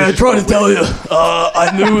 that. AJ, I tried to tell you.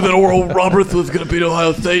 I knew that Oral Roberts was going to beat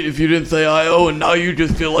Ohio State if you didn't say I.O., and now you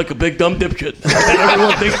just feel like a big dumb dipshit. And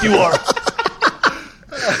everyone thinks you are.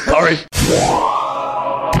 Sorry.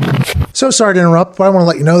 So sorry to interrupt, but I want to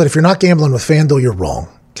let you know that if you're not gambling with FanDuel, you're wrong.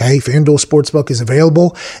 Okay, FanDuel Sportsbook is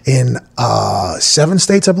available in 7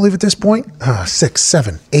 states, I believe, at this point. 6,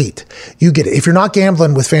 7, 8. You get it. If you're not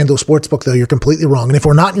gambling with FanDuel Sportsbook, though, you're completely wrong. And if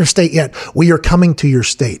we're not in your state yet, we are coming to your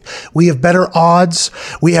state. We have better odds.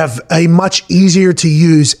 We have a much easier to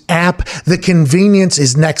use app. The convenience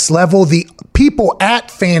is next level. The people at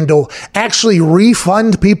FanDuel actually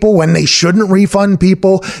refund people when they shouldn't refund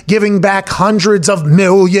people, giving back hundreds of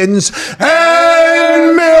millions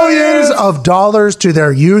and millions of dollars to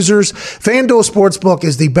their users. FanDuel Sportsbook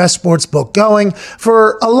is the best sportsbook going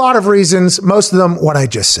for a lot of reasons, most of them what I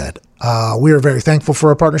just said. We are very thankful for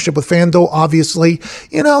our partnership with FanDuel. Obviously,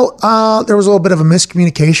 there was a little bit of a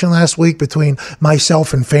miscommunication last week between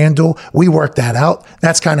myself and FanDuel. We worked that out.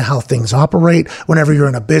 That's kind of how things operate whenever you're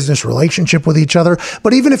in a business relationship with each other.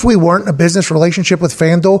 But even if we weren't in a business relationship with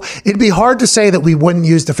FanDuel, it'd be hard to say that we wouldn't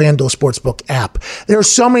use the FanDuel Sportsbook app. There are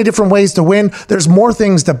so many different ways to win. There's more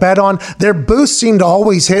things to bet on. Their boosts seem to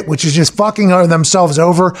always hit, which is just fucking themselves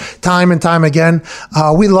over time and time again.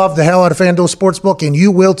 We love the hell out of FanDuel Sportsbook, and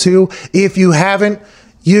you will too. If you haven't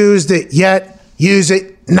used it yet, use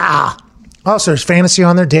it now. Also, there's fantasy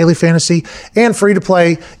on there, daily fantasy, and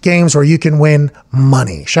free-to-play games where you can win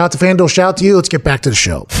money. Shout out to FanDuel, shout out to you. Let's get back to the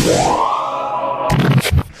show.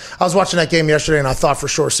 I was watching that game yesterday, and I thought for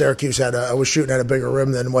sure Syracuse was shooting at a bigger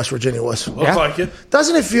rim than West Virginia was. Looks like it.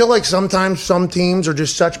 Doesn't it feel like sometimes some teams are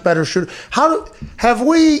just such better shooters? Have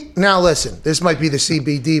we, now listen, this might be the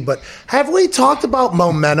CBD, but have we talked about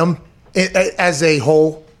momentum as a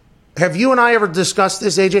whole? Have you and I ever discussed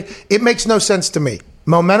this, AJ? It makes no sense to me.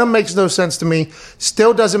 Momentum makes no sense to me.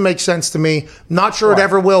 Still doesn't make sense to me. Not sure it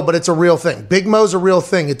ever will, but it's a real thing. Big Mo's a real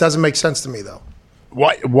thing. It doesn't make sense to me, though.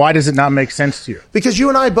 Why does it not make sense to you? Because you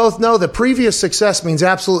and I both know that previous success means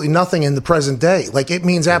absolutely nothing in the present day. Like, it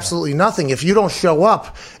means absolutely nothing. If you don't show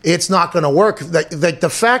up, it's not going to work. Like the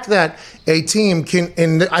fact that a team can,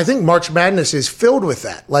 and I think March Madness is filled with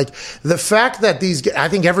that. Like, the fact that I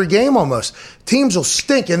think every game almost, teams will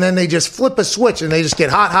stink and then they just flip a switch and they just get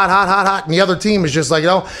hot, and the other team is just like,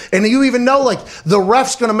 and you even know, like, the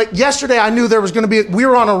ref's going to make, yesterday I knew there was going to be, we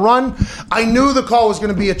were on a run, I knew the call was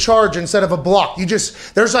going to be a charge instead of a block.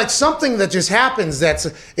 There's like something that just happens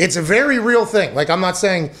it's a very real thing. Like, I'm not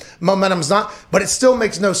saying momentum's not, but it still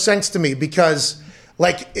makes no sense to me because,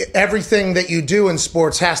 like, everything that you do in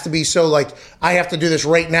sports has to be so, like, I have to do this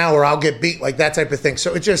right now or I'll get beat, like that type of thing.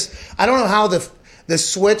 So it just, I don't know how the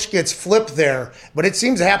switch gets flipped there, but it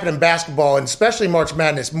seems to happen in basketball, and especially March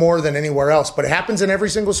Madness, more than anywhere else. But it happens in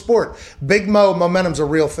every single sport. Big momentum's a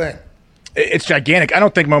real thing. It's gigantic. I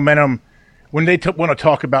don't think momentum, when they want to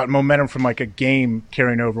talk about momentum from like a game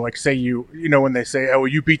carrying over, like say when they say, oh,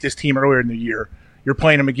 you beat this team earlier in the year, you're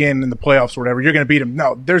playing them again in the playoffs or whatever, you're going to beat them.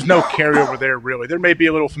 No, there's no carryover there really. There may be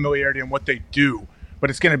a little familiarity in what they do, but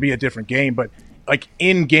it's going to be a different game. But like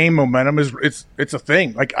in-game momentum it's a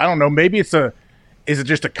thing. Like, I don't know, maybe is it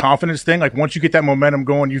just a confidence thing? Like, once you get that momentum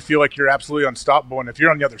going, you feel like you're absolutely unstoppable. And if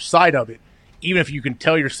you're on the other side of it, even if you can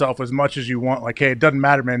tell yourself as much as you want, like, hey, it doesn't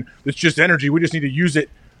matter, man, it's just energy, we just need to use it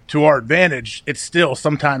to our advantage, it's still,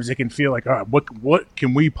 sometimes it can feel like, all right, what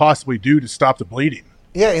can we possibly do to stop the bleeding?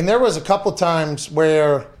 Yeah, and there was a couple times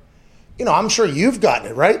where, I'm sure you've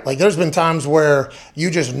gotten it, right? Like, there's been times where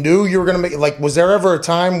you just knew you were going to make it. Like, was there ever a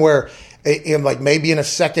time where, like, maybe in a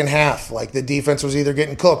second half, like, the defense was either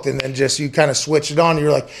getting cooked and then just you kind of switched it on and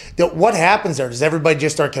you're like, what happens there? Does everybody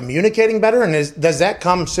just start communicating better? And does that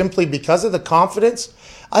come simply because of the confidence?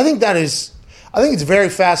 I think it's very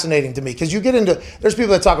fascinating to me because there's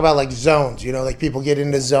people that talk about like zones, like people get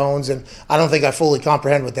into zones, and I don't think I fully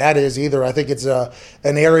comprehend what that is either. I think it's an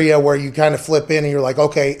area where you kind of flip in and you're like,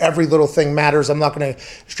 okay, every little thing matters. I'm not going to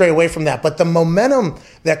stray away from that. But the momentum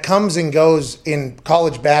that comes and goes in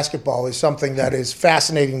college basketball is something that is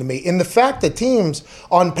fascinating to me. And the fact that teams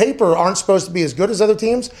on paper aren't supposed to be as good as other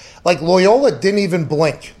teams, like Loyola didn't even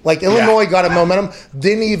blink. Like Illinois got a momentum,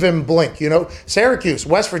 didn't even blink. Syracuse,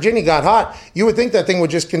 West Virginia got hot. You would think that thing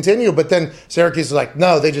would just continue, but then Syracuse is like,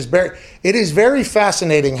 no, they just bury. It is very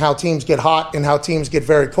fascinating how teams get hot and how teams get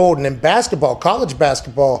very cold. And in basketball, college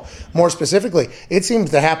basketball more specifically, it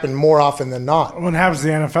seems to happen more often than not. When it happens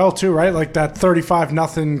in the NFL too, right? Like that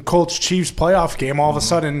 35-0 Colts-Chiefs playoff game, all of a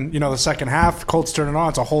sudden, the second half, Colts turn it on.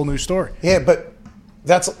 It's a whole new story. Yeah, but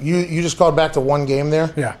that's you just called back to one game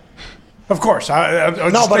there? Yeah. Of course. But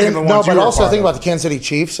also think about the Kansas City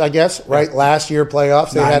Chiefs, I guess, right? Yeah. Last year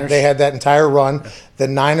playoffs, they had that entire run. The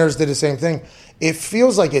Niners did the same thing. It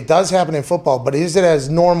feels like it does happen in football, but is it as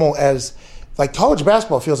normal as Like college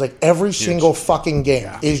basketball feels like every single fucking game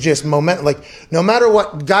is just momentum. Like no matter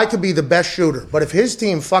what, guy could be the best shooter, but if his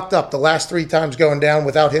team fucked up the last 3 times going down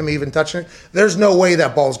without him even touching it, there's no way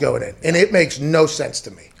that ball's going in, and it makes no sense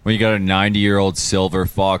to me. When you got a 90-year-old silver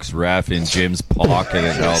fox ref in Jim's pocket,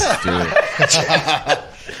 it helps too.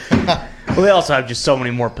 Well, they also have just so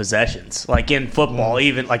many more possessions. Like in football,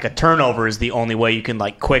 even like a turnover is the only way you can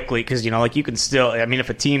like quickly, because like you can still. I mean, if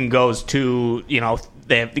a team goes to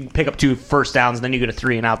they have to pick up 2 first downs, and then you get a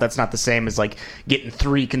 3 and out. That's not the same as like getting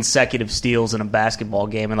 3 consecutive steals in a basketball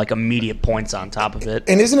game and like immediate points on top of it.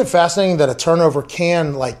 And isn't it fascinating that a turnover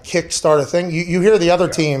can like kickstart a thing? You hear the other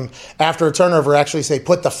team after a turnover actually say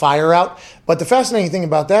put the fire out. But the fascinating thing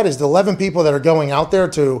about that is the 11 people that are going out there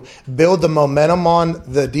to build the momentum on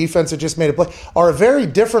the defense that just made a play are a very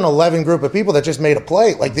different 11 group of people that just made a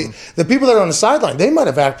play. Like the people that are on the sideline, they might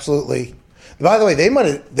have absolutely. By the way, they might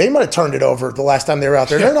have turned it over the last time they were out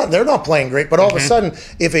there. They're not playing great, but all of a sudden,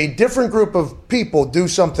 if a different group of people do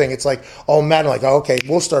something, it's like, oh man, like okay,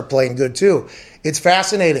 we'll start playing good too. It's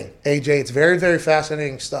fascinating, AJ. It's very, very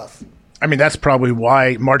fascinating stuff. I mean, that's probably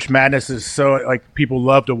why March Madness is so like people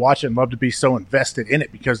love to watch it and love to be so invested in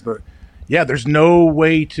it because there's no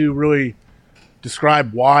way to really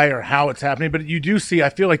describe why or how it's happening, but you do see. I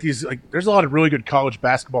feel like there's a lot of really good college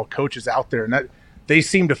basketball coaches out there, and that. They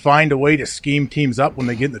seem to find a way to scheme teams up when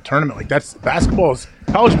they get in the tournament. Like that's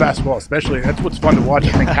college basketball especially. That's what's fun to watch.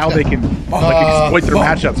 I think how they can exploit their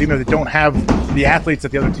matchups, even though they don't have the athletes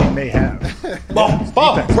that the other team may have.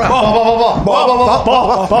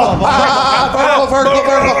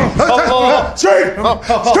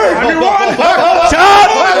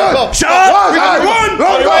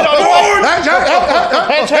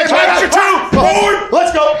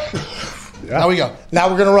 Let's go. Now we go. Now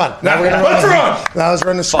we're gonna run. Let's run. Now let's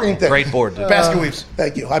run the screen thing. Great board, dude. Basket weaves.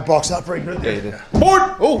 Thank you. I boxed up pretty good. Yeah, you did. Board.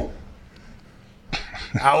 Oh.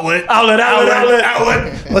 Outlet.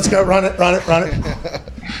 Let's go. Run it.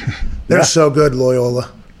 They're so good,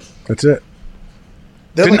 Loyola. That's it.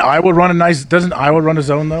 Doesn't Iowa run a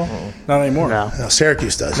zone though? Not anymore. No,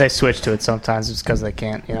 Syracuse does. they switch to it sometimes just because they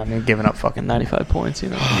can't. They're giving up fucking 95 points. You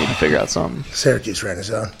need to figure out something. Syracuse ran a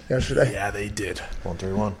zone yesterday. Yeah, they did.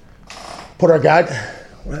 1-3-1. Put our guide.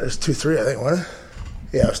 Well, it was 2-3, I think, wasn't it?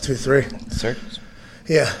 Yeah, it was 2-3. Syracuse?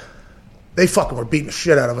 Yeah. They fucking were beating the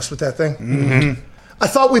shit out of us with that thing. Mm-hmm. I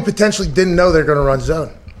thought we potentially didn't know they were going to run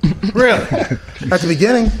zone. Really? At the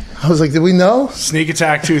beginning. I was like, did we know? Sneak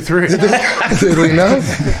attack 2-3. Did we know?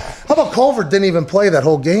 How about Culver didn't even play that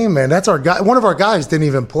whole game, man? That's our guy. One of our guys didn't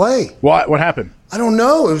even play. What happened? I don't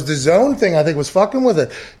know. It was the zone thing, I think, was fucking with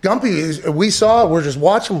it. Gumpy, we saw it. We're just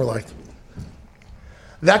watching. We're like,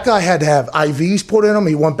 that guy had to have IVs put in him.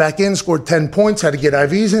 He went back in, scored 10 points, had to get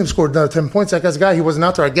IVs in, scored another 10 points. That guy's a guy. He wasn't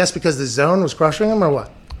out there, I guess, because the zone was crushing him or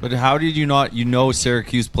what? But how did you not?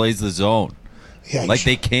 Syracuse plays the zone. Yeah,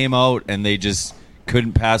 they came out and they just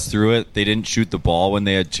couldn't pass through it. They didn't shoot the ball when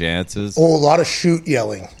they had chances. Oh, a lot of shoot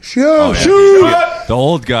yelling. Shoot, yeah. shoot! Yeah. The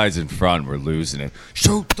old guys in front were losing it.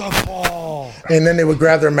 Shoot the ball! And then they would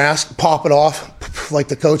grab their mask, pop it off, like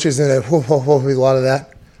the coaches, and a lot of that.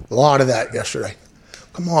 A lot of that yesterday.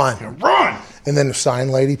 Come on. Run! And then the sign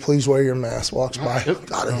lady, please wear your mask, walks by.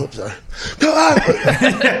 God, I hope so.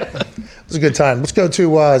 It was a good time. Let's go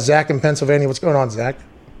to Zach in Pennsylvania. What's going on, Zach?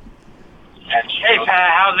 Hey,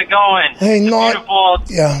 Pat, how's it going? Hey, beautiful.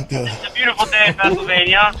 Yeah, good. It's a beautiful day in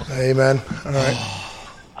Pennsylvania. Hey, man. All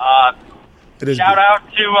right. It is shout out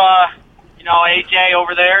to, AJ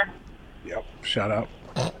over there. Yep. Shout out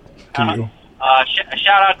to you.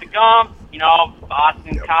 Shout out to Gump,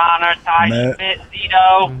 Boston Connor, Ty Schmidt,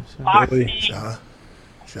 Zito, Foxy.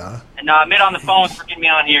 Shaw. And Mitt on the phone for getting me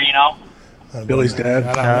on here, Billy's dad.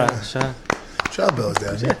 Shout out Billy's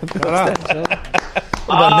dad.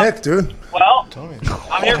 What about Nick, dude? Well,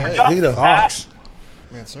 I'm here for Justin, Pat.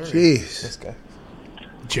 Man, sorry. Jeez. This guy.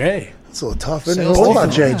 Jay. That's a little tough, isn't it? What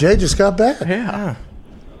about Jay? Jay just got back? Yeah.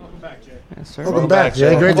 Welcome back, Jay. Yes, sir. Welcome back,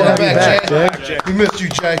 Jay. Great to have you back, Jay. We missed you,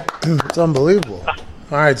 Jay. It's unbelievable. All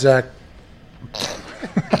right, Zach.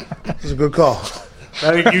 This is a good call.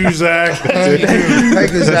 Thank you, Zach. Thank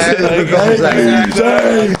you, Zach. Thank you,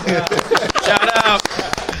 Zach. Shout out.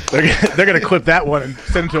 They're going to clip that one and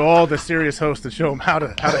send it to all the serious hosts to show them how to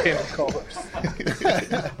handle callers.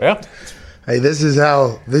 Yeah. Hey, this is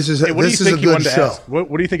a good show. What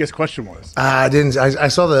do you think his question was? I didn't. I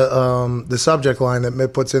saw the subject line that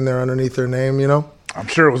Mitt puts in there underneath their name. I'm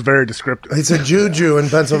sure it was very descriptive. He said Juju in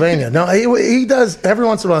Pennsylvania. No, he does every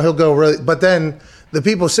once in a while. He'll go really, but then the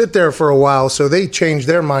people sit there for a while, so they change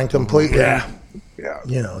their mind completely. Yeah.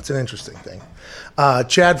 It's an interesting thing.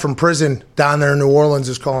 Chad from prison down there in New Orleans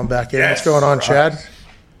is calling back in. What's going on, Chad?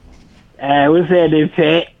 What's happening,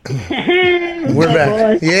 Pat? We're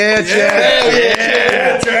back. Yeah,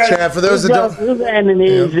 Chad. Chad, for those that don't. What's happening,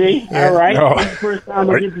 AJ? Yeah. All right. Oh. This is the first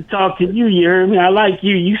time I get to talk to you. You heard me? I like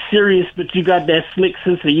you. You serious, but you got that slick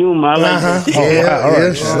sense of humor. I like that. Yeah, all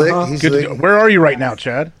right. Slick. He's Good. slick. Where are you right now,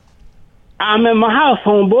 Chad? I'm in my house,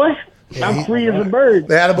 homeboy. I'm free as a bird.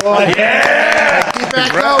 Attaboy. Yeah. Keep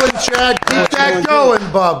that going, Chad. Keep that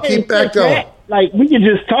going, Bob. Keep that going. Like, we can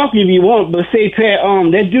just talk if you want, but say, Pat,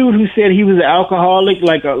 that dude who said he was an alcoholic,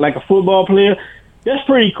 like a football player, that's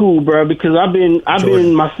pretty cool, bro. Because I've been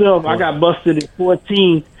myself. I got busted at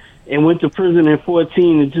 14 and went to prison at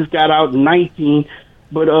 14 and just got out in 19.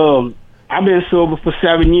 But I've been sober for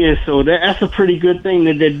 7 years, so that's a pretty good thing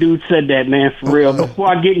that dude said that, man, for real. Before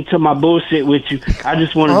I get into my bullshit with you, I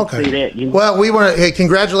just wanted to say that. You know? Well, we want to. Hey,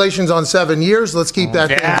 congratulations on 7 years. Let's keep that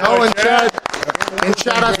thing going, Chad. And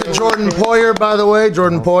shout out to Jordan Poyer, by the way.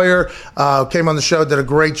 Jordan Poyer came on the show, did a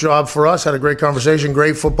great job for us, had a great conversation,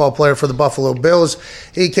 great football player for the Buffalo Bills.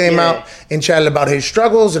 He came out and chatted about his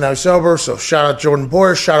struggles and how he's sober. So shout out Jordan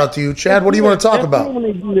Poyer. Shout out to you, Chad. What do you want to talk about? That's good when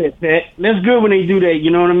they do that, Pat. That's good when they do that,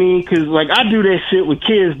 you know what I mean? Because, like, I do that shit with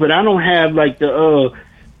kids, but I don't have, like,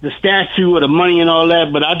 the statue or the money and all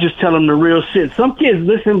that, but I just tell them the real shit. Some kids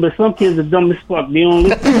listen, but some kids are dumb as fuck. They don't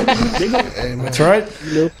listen. That's right.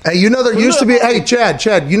 Hey, you know there used to be. Hey, Chad.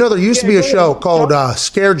 You know there used to be a show called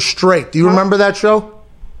Scared Straight. Do you remember that show?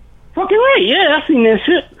 Fucking right. Yeah, I seen that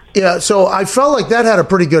shit. Yeah. So I felt like that had a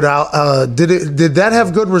pretty good. Did that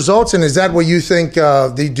have good results? And is that what you think?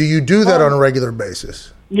 Do you do that on a regular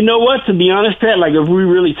basis? You know what? To be honest, Pat. Like, if we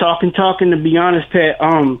really talking. To be honest, Pat.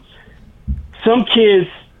 Some kids.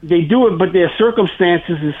 They do it, but their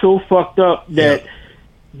circumstances is so fucked up that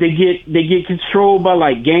they get controlled by,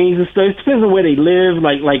 like, gangs and stuff. It depends on where they live.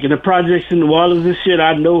 Like in the projects in New Orleans and shit,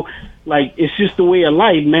 I know, like, it's just the way of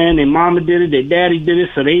life, man. Their mama did it, their daddy did it,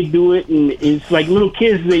 so they do it. And it's like little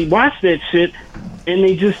kids, they watch that shit, and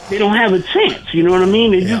they don't have a chance. You know what I mean?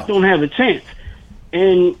 They just don't have a chance.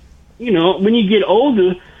 And, you know, when you get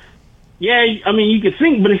older, yeah, I mean, you can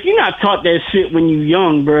think, but if you're not taught that shit when you're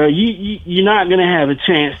young, bro, you're not gonna have a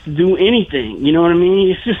chance to do anything. You know what I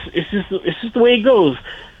mean? It's just the way it goes.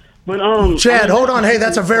 But Chad, hold on. Hey,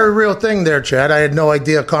 that's a very real thing there, Chad. I had no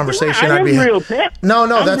idea a conversation I'd be having. Real, Pat. No,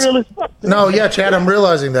 I'm that's real as fuck. no, yeah, Chad. I'm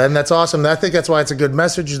realizing that, and that's awesome. I think that's why it's a good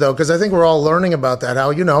message, though, because I think we're all learning about that.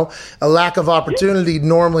 How a lack of opportunity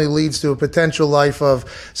normally leads to a potential life of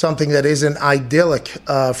something that isn't idyllic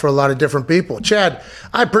for a lot of different people. Chad,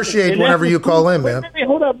 I appreciate whenever you call in, man. Hey,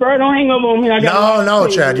 hold up, bro. Don't hang up on me. No,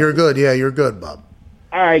 Chad, you're good. Yeah, you're good, Bob.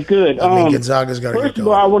 All right, good. I mean, Gonzaga's got to First of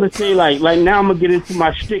all, I want to say, like now I'm gonna get into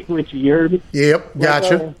my shtick with you. You heard me? Yep,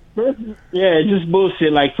 gotcha. Just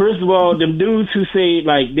bullshit. Like, first of all, them dudes who say,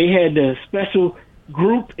 like, they had the special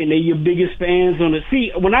group and they your biggest fans on the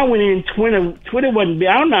see. When I went in, Twitter wasn't big.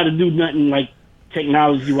 I don't know how to do nothing like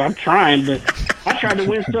technology. I'm trying, but I tried to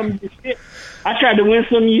win some of your shit.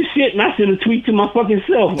 And I sent a tweet to my fucking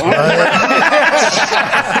self.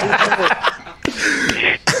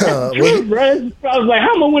 True, bro. I was like,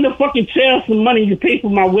 how am I going to fucking sell some money to pay for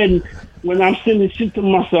my wedding when I'm sending shit to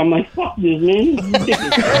myself? I'm like, fuck this, man. This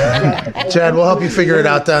is ridiculous. Chad, we'll help you figure it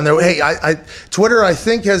out down there. Hey, Twitter, I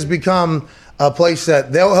think, has become a place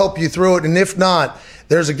that they'll help you through it, and if not,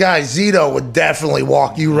 there's a guy, Zito, would definitely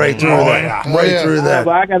walk you right through that. Through that.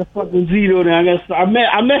 But I got a fucking Zito now. I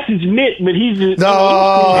messaged Mitt, but he's just...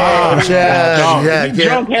 Chad.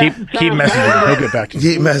 Keep messaging. He'll get back to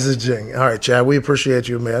you. Keep messaging. All right, Chad, we appreciate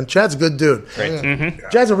you, man. Chad's a good dude. Great. Mm-hmm.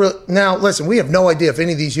 Chad's a real... Now, listen, we have no idea if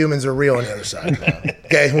any of these humans are real on the other side.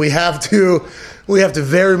 Okay? We have to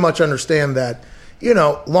very much understand that. You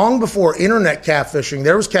know, long before internet catfishing,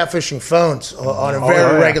 there was catfishing phones on a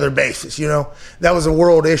very regular basis. You know, that was a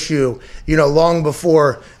world issue. You know, long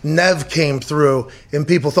before Nev came through and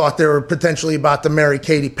people thought they were potentially about to marry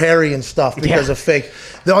Katy Perry and stuff because of fake.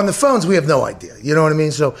 On the phones, we have no idea. You know what I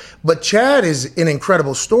mean? So, but Chad is an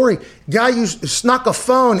incredible story. Guy snuck a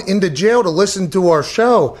phone into jail to listen to our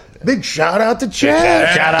show. Big shout out to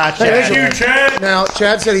Chad. Shout out, Chad. Thank you, Chad. Now,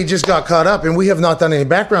 Chad said he just got caught up, and we have not done any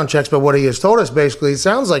background checks, but what he has told us basically, it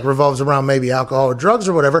sounds like revolves around maybe alcohol or drugs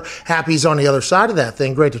or whatever. Happy's on the other side of that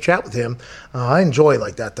thing. Great to chat with him. I enjoy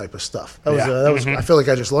like that type of stuff. That was I feel like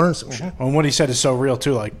I just learned some shit. And what he said is so real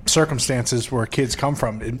too. Like, circumstances where kids come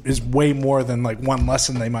from is way more than like one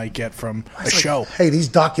lesson they might get from a show. Hey, these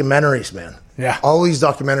documentaries, man. Yeah. All these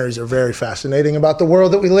documentaries are very fascinating about the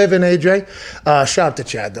world that we live in, AJ. Shout out to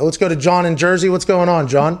Chad, though. Let's go to John in Jersey. What's going on,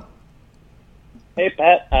 John? Hey,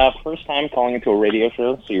 Pat. First time calling into a radio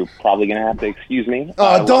show, so you're probably going to have to excuse me.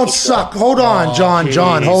 Don't suck. Hold on, John.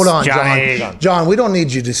 John, hold on, Johnny. John. John, we don't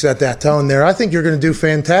need you to set that tone there. I think you're going to do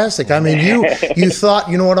fantastic. I mean, you thought,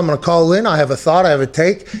 you know what, I'm going to call in. I have a thought. I have a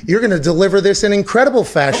take. You're going to deliver this in incredible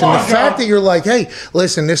fashion. The fact that you're like, hey,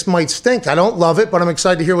 listen, this might stink. I don't love it, but I'm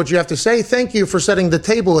excited to hear what you have to say. Thank you for setting the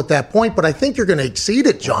table at that point, but I think you're going to exceed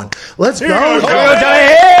it, John. Let's go, John. John.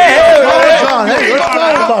 Hey, let's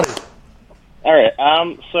go, buddy. All right.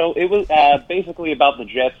 So it was basically about the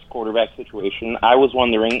Jets quarterback situation. I was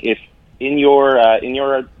wondering if, in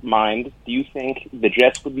your mind, do you think the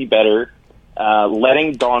Jets would be better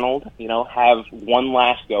letting Darnold, have one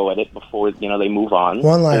last go at it before they move on,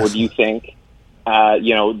 or do you think,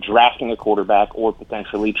 drafting a quarterback or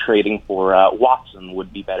potentially trading for Watson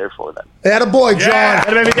would be better for them? Attaboy, John.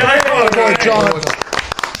 Attaboy, John.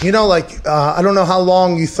 I don't know how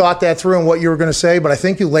long you thought that through and what you were going to say, but I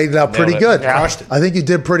think you laid it out pretty good. I think you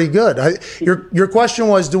did pretty good. Your question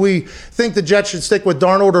was, do we think the Jets should stick with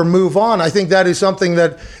Darnold or move on? I think that is something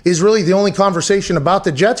that is really the only conversation about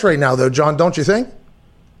the Jets right now, though, John, don't you think?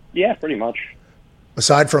 Yeah, pretty much.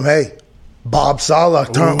 Aside from, hey, Bob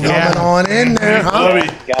Saleh coming on in there, huh?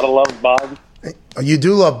 Gotta love Bob. You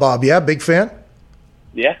do love Bob, yeah? Big fan?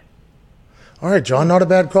 Yeah. All right, John, not a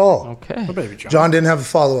bad call. Okay. Oh, baby, John. John didn't have a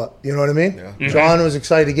follow-up. You know what I mean? Yeah. John was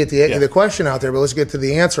excited to get the question out there, but let's get to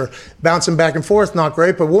the answer. Bouncing back and forth, not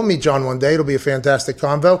great, but we'll meet John one day. It'll be a fantastic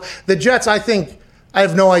convo. The Jets, I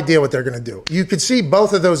have no idea what they're going to do. You could see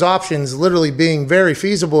both of those options literally being very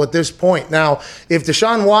feasible at this point. Now, if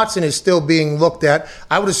Deshaun Watson is still being looked at,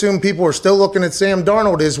 I would assume people are still looking at Sam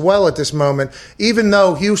Darnold as well at this moment, even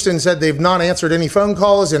though Houston said they've not answered any phone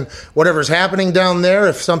calls and whatever's happening down there,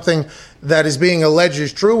 if something that is being alleged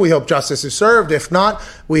is true, we hope justice is served. If not,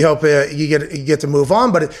 we hope you get to move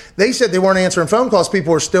on. But they said they weren't answering phone calls.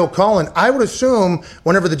 People are still calling. I would assume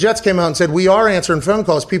whenever the Jets came out and said, we are answering phone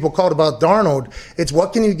calls, people called about Darnold. It's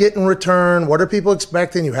what can you get in return? What are people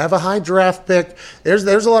expecting? You have a high draft pick. There's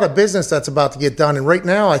a lot of business that's about to get done. And right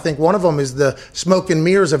now, I think one of them is the smoke and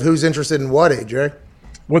mirrors of who's interested in what, AJ?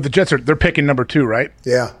 Well, the Jets they're picking number 2, right?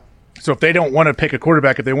 Yeah. So if they don't want to pick a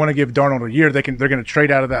quarterback, if they want to give Darnold a year, they're going to trade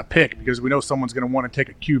out of that pick because we know someone's going to want to take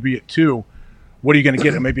a QB at 2. What are you going to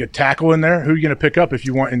get? Maybe a tackle in there? Who are you going to pick up if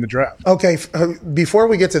you want in the draft? Okay, before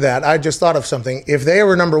we get to that, I just thought of something. If they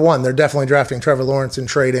were number 1, they're definitely drafting Trevor Lawrence and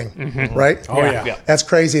trading, right? Oh, yeah. That's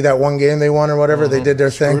crazy, that one game they won or whatever. They did their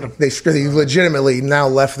thing. They legitimately now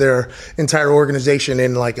left their entire organization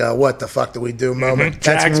in like a what the fuck do we do moment.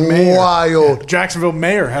 That's wild. Jacksonville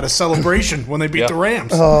Mayor had a celebration when they beat the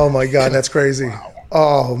Rams. Oh, my God, that's crazy. Wow.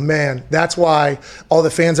 Oh, man. That's why all the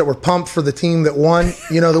fans that were pumped for the team that won,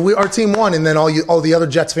 our team won, and then all the other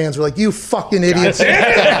Jets fans were like, you fucking idiots.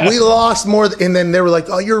 We lost more. And then they were like,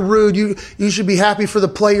 oh, you're rude. You should be happy for the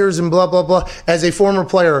players and blah, blah, blah. As a former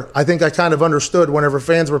player, I think I kind of understood whenever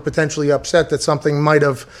fans were potentially upset that something might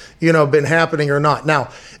have, been happening or not. Now,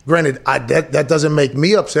 granted, that doesn't make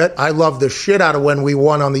me upset. I love the shit out of when we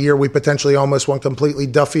won on the year we potentially almost won completely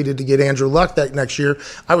defeated to get Andrew Luck that next year.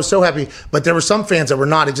 I was so happy. But there were some fans that were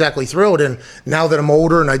not exactly thrilled, and now that I'm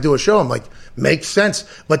older and I do a show, I'm like, makes sense.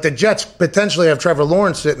 But the Jets potentially have Trevor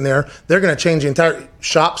Lawrence sitting there. They're going to change the entire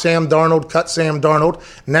shop Sam Darnold, cut Sam Darnold.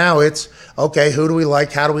 Now it's, okay, who do we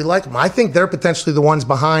like? How do we like them? I think they're potentially the ones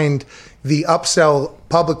behind the upsell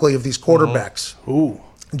publicly of these quarterbacks. Ooh.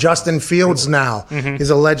 Justin Fields now is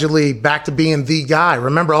allegedly back to being the guy.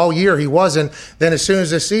 Remember, all year he wasn't. Then as soon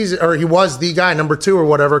as this season, or he was the guy, number 2 or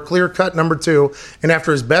whatever, clear cut number 2. And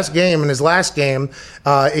after his best game and his last game,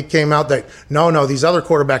 it came out that no, these other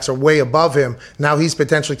quarterbacks are way above him. Now he's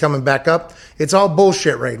potentially coming back up. It's all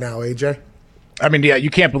bullshit right now, AJ. I mean, yeah, you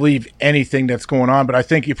can't believe anything that's going on. But I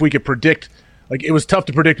think if we could predict, like it was tough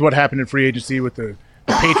to predict what happened in free agency with the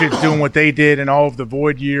Patriots doing what they did and all of the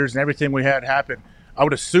void years and everything we had happen. I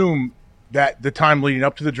would assume that the time leading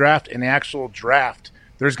up to the draft and the actual draft,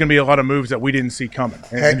 there's going to be a lot of moves that we didn't see coming.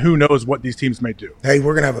 And who knows what these teams may do. Hey,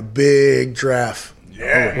 we're going to have a big draft.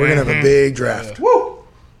 Yeah. We're going to have a big draft. Yeah. Woo!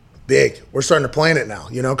 Big. We're starting to plan it now,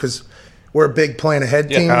 because we're a big plan ahead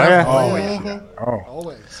team now.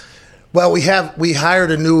 Always. Well, we hired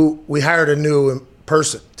a new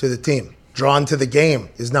person to the team. Drawn to the game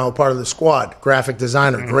is now a part of the squad. Graphic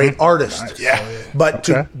designer, great artist. Nice. Yeah. But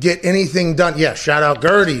to get anything done, shout out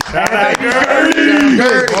Gertie. Shout out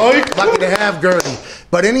Gertie. Lucky to have Gertie.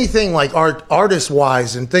 But anything like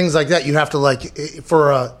artist-wise and things like that, you have to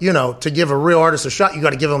to give a real artist a shot, you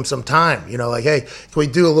got to give them some time. Like, hey, can we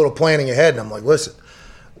do a little planning ahead? And I'm like, listen,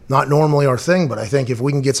 not normally our thing, but I think if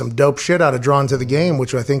we can get some dope shit out of Drawn to the Game,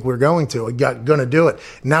 which I think we're going to, going to do it.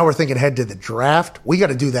 Now we're thinking ahead to the draft. We got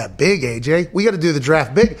to do that big, AJ. We got to do the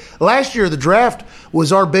draft big. Last year, the draft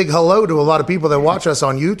was our big hello to a lot of people that watch us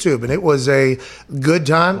on YouTube, and it was a good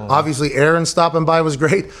time. Obviously, Aaron stopping by was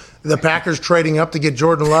great. The Packers trading up to get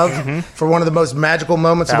Jordan Love for one of the most magical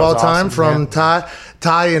moments of all time from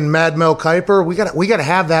Ty and Mad Mel Kiper. We got to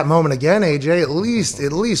have that moment again, AJ. At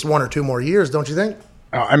least 1 or 2 more years, don't you think?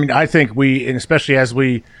 I mean, I think and especially as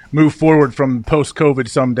we move forward from post-COVID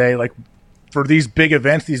someday, like for these big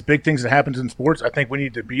events, these big things that happens in sports, I think we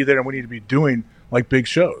need to be there and we need to be doing like big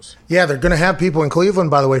shows. Yeah, they're going to have people in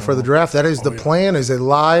Cleveland, by the way, for the draft. That is the plan, is a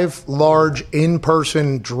live, large,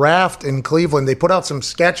 in-person draft in Cleveland. They put out some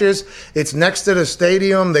sketches. It's next to the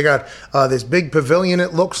stadium. They got this big pavilion,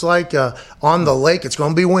 it looks like, on the lake. It's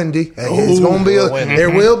going to be windy. It's going to be there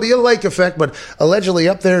will be a lake effect, but allegedly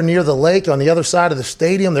up there near the lake on the other side of the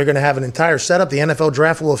stadium, they're going to have an entire setup. The NFL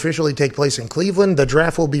draft will officially take place in Cleveland. The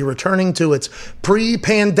draft will be returning to its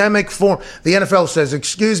pre-pandemic form. The NFL says,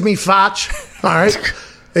 excuse me, Foch. All right.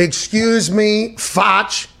 Excuse me,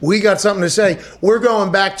 Foch. We got something to say. We're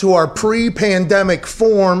going back to our pre-pandemic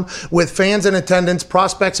form with fans in attendance,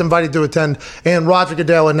 prospects invited to attend, and Roger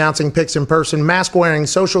Goodell announcing picks in person. Mask wearing,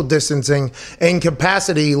 social distancing, and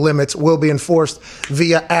capacity limits will be enforced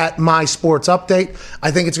via @MySportsUpdate.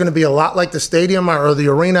 I think it's going to be a lot like the stadium or the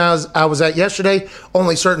arena I was at yesterday.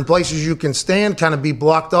 Only certain places you can stand, kind of be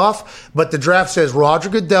blocked off. But the draft says Roger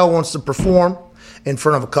Goodell wants to perform in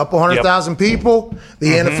front of a couple 100,000 people.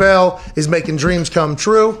 The NFL is making dreams come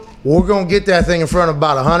true. We're going to get that thing in front of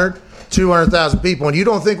about 200,000 people. And you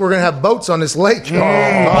don't think we're going to have boats on this lake on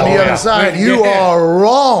the other side? You are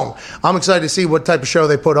wrong. I'm excited to see what type of show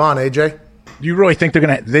they put on, AJ. Do you really think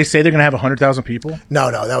they say they're going to have 100,000 people?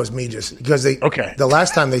 No, that was me just because the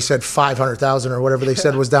last time they said 500,000 or whatever they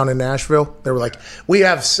said was down in Nashville. They were like, we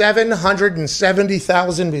have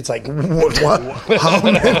 770,000. It's like, what?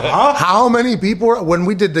 How many people? When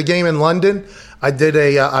we did the game in London,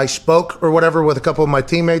 I spoke or whatever with a couple of my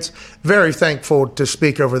teammates. Very thankful to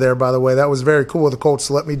speak over there, by the way. That was very cool of the Colts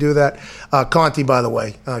to let me do that. Conti, by the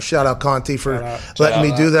way. Shout out Conti for letting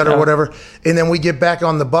me do that or whatever. And then we get back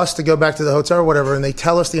on the bus to go back to the hotel or whatever, and they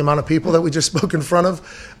tell us the amount of people that we just spoke in front of.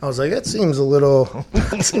 I was like, that seems a little.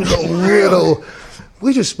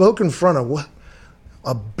 We just spoke in front of what?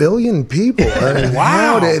 1 billion people. I mean,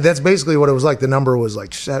 wow. That's basically what it was like. The number was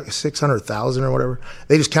like 600,000 or whatever.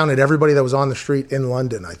 They just counted everybody that was on the street in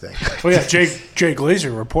London, I think. Well, yeah, Jay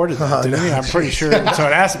Glazer reported that, didn't he? I'm pretty sure. So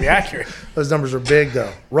it has to be accurate. Those numbers are big,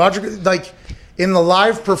 though. Roger, like, in the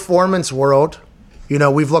live performance world,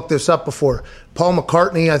 we've looked this up before. Paul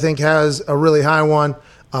McCartney, I think, has a really high one.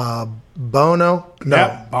 Bono? No.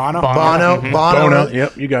 Yep, Bono. Bono.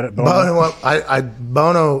 Yep, you got it. Bono,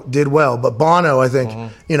 Bono did well, but Bono, I think,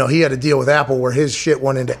 he had a deal with Apple where his shit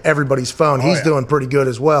went into everybody's phone. He's doing pretty good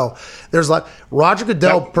as well. There's like Roger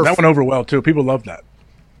Goodell. That went over well, too. People love that.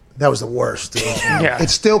 That was the worst. It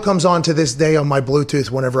still comes on to this day on my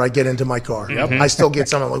Bluetooth whenever I get into my car. Yep. I still get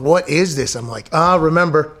something like, what is this? I'm like,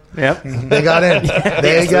 remember. Yep. They got in.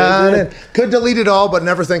 They got in. Could delete it all, but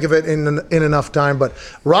never think of it in enough time. But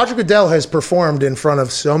Roger Goodell has performed in front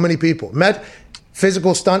of so many people. Met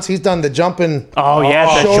physical stunts. He's done the jumping.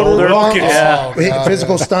 Shoulder bumps,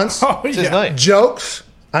 physical stunts. Jokes.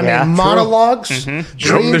 Monologues.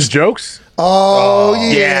 There's jokes? Oh,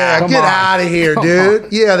 yeah. Get out of here,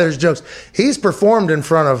 dude. Yeah, there's jokes. He's performed in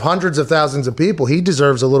front of hundreds of thousands of people. He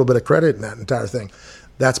deserves a little bit of credit in that entire thing.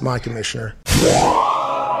 That's my commissioner.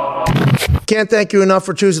 Can't thank you enough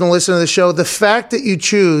for choosing to listen to the show. The fact that you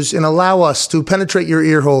choose and allow us to penetrate your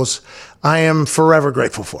ear holes, I am forever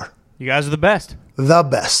grateful for. You guys are the best. The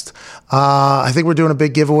best. I think we're doing a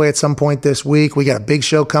big giveaway at some point this week. We got a big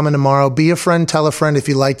show coming tomorrow. Be a friend, tell a friend if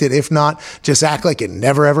you liked it. If not, just act like it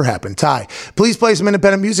never, ever happened. Ty, please play some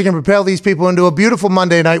independent music and propel these people into a beautiful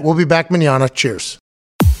Monday night. We'll be back manana. Cheers.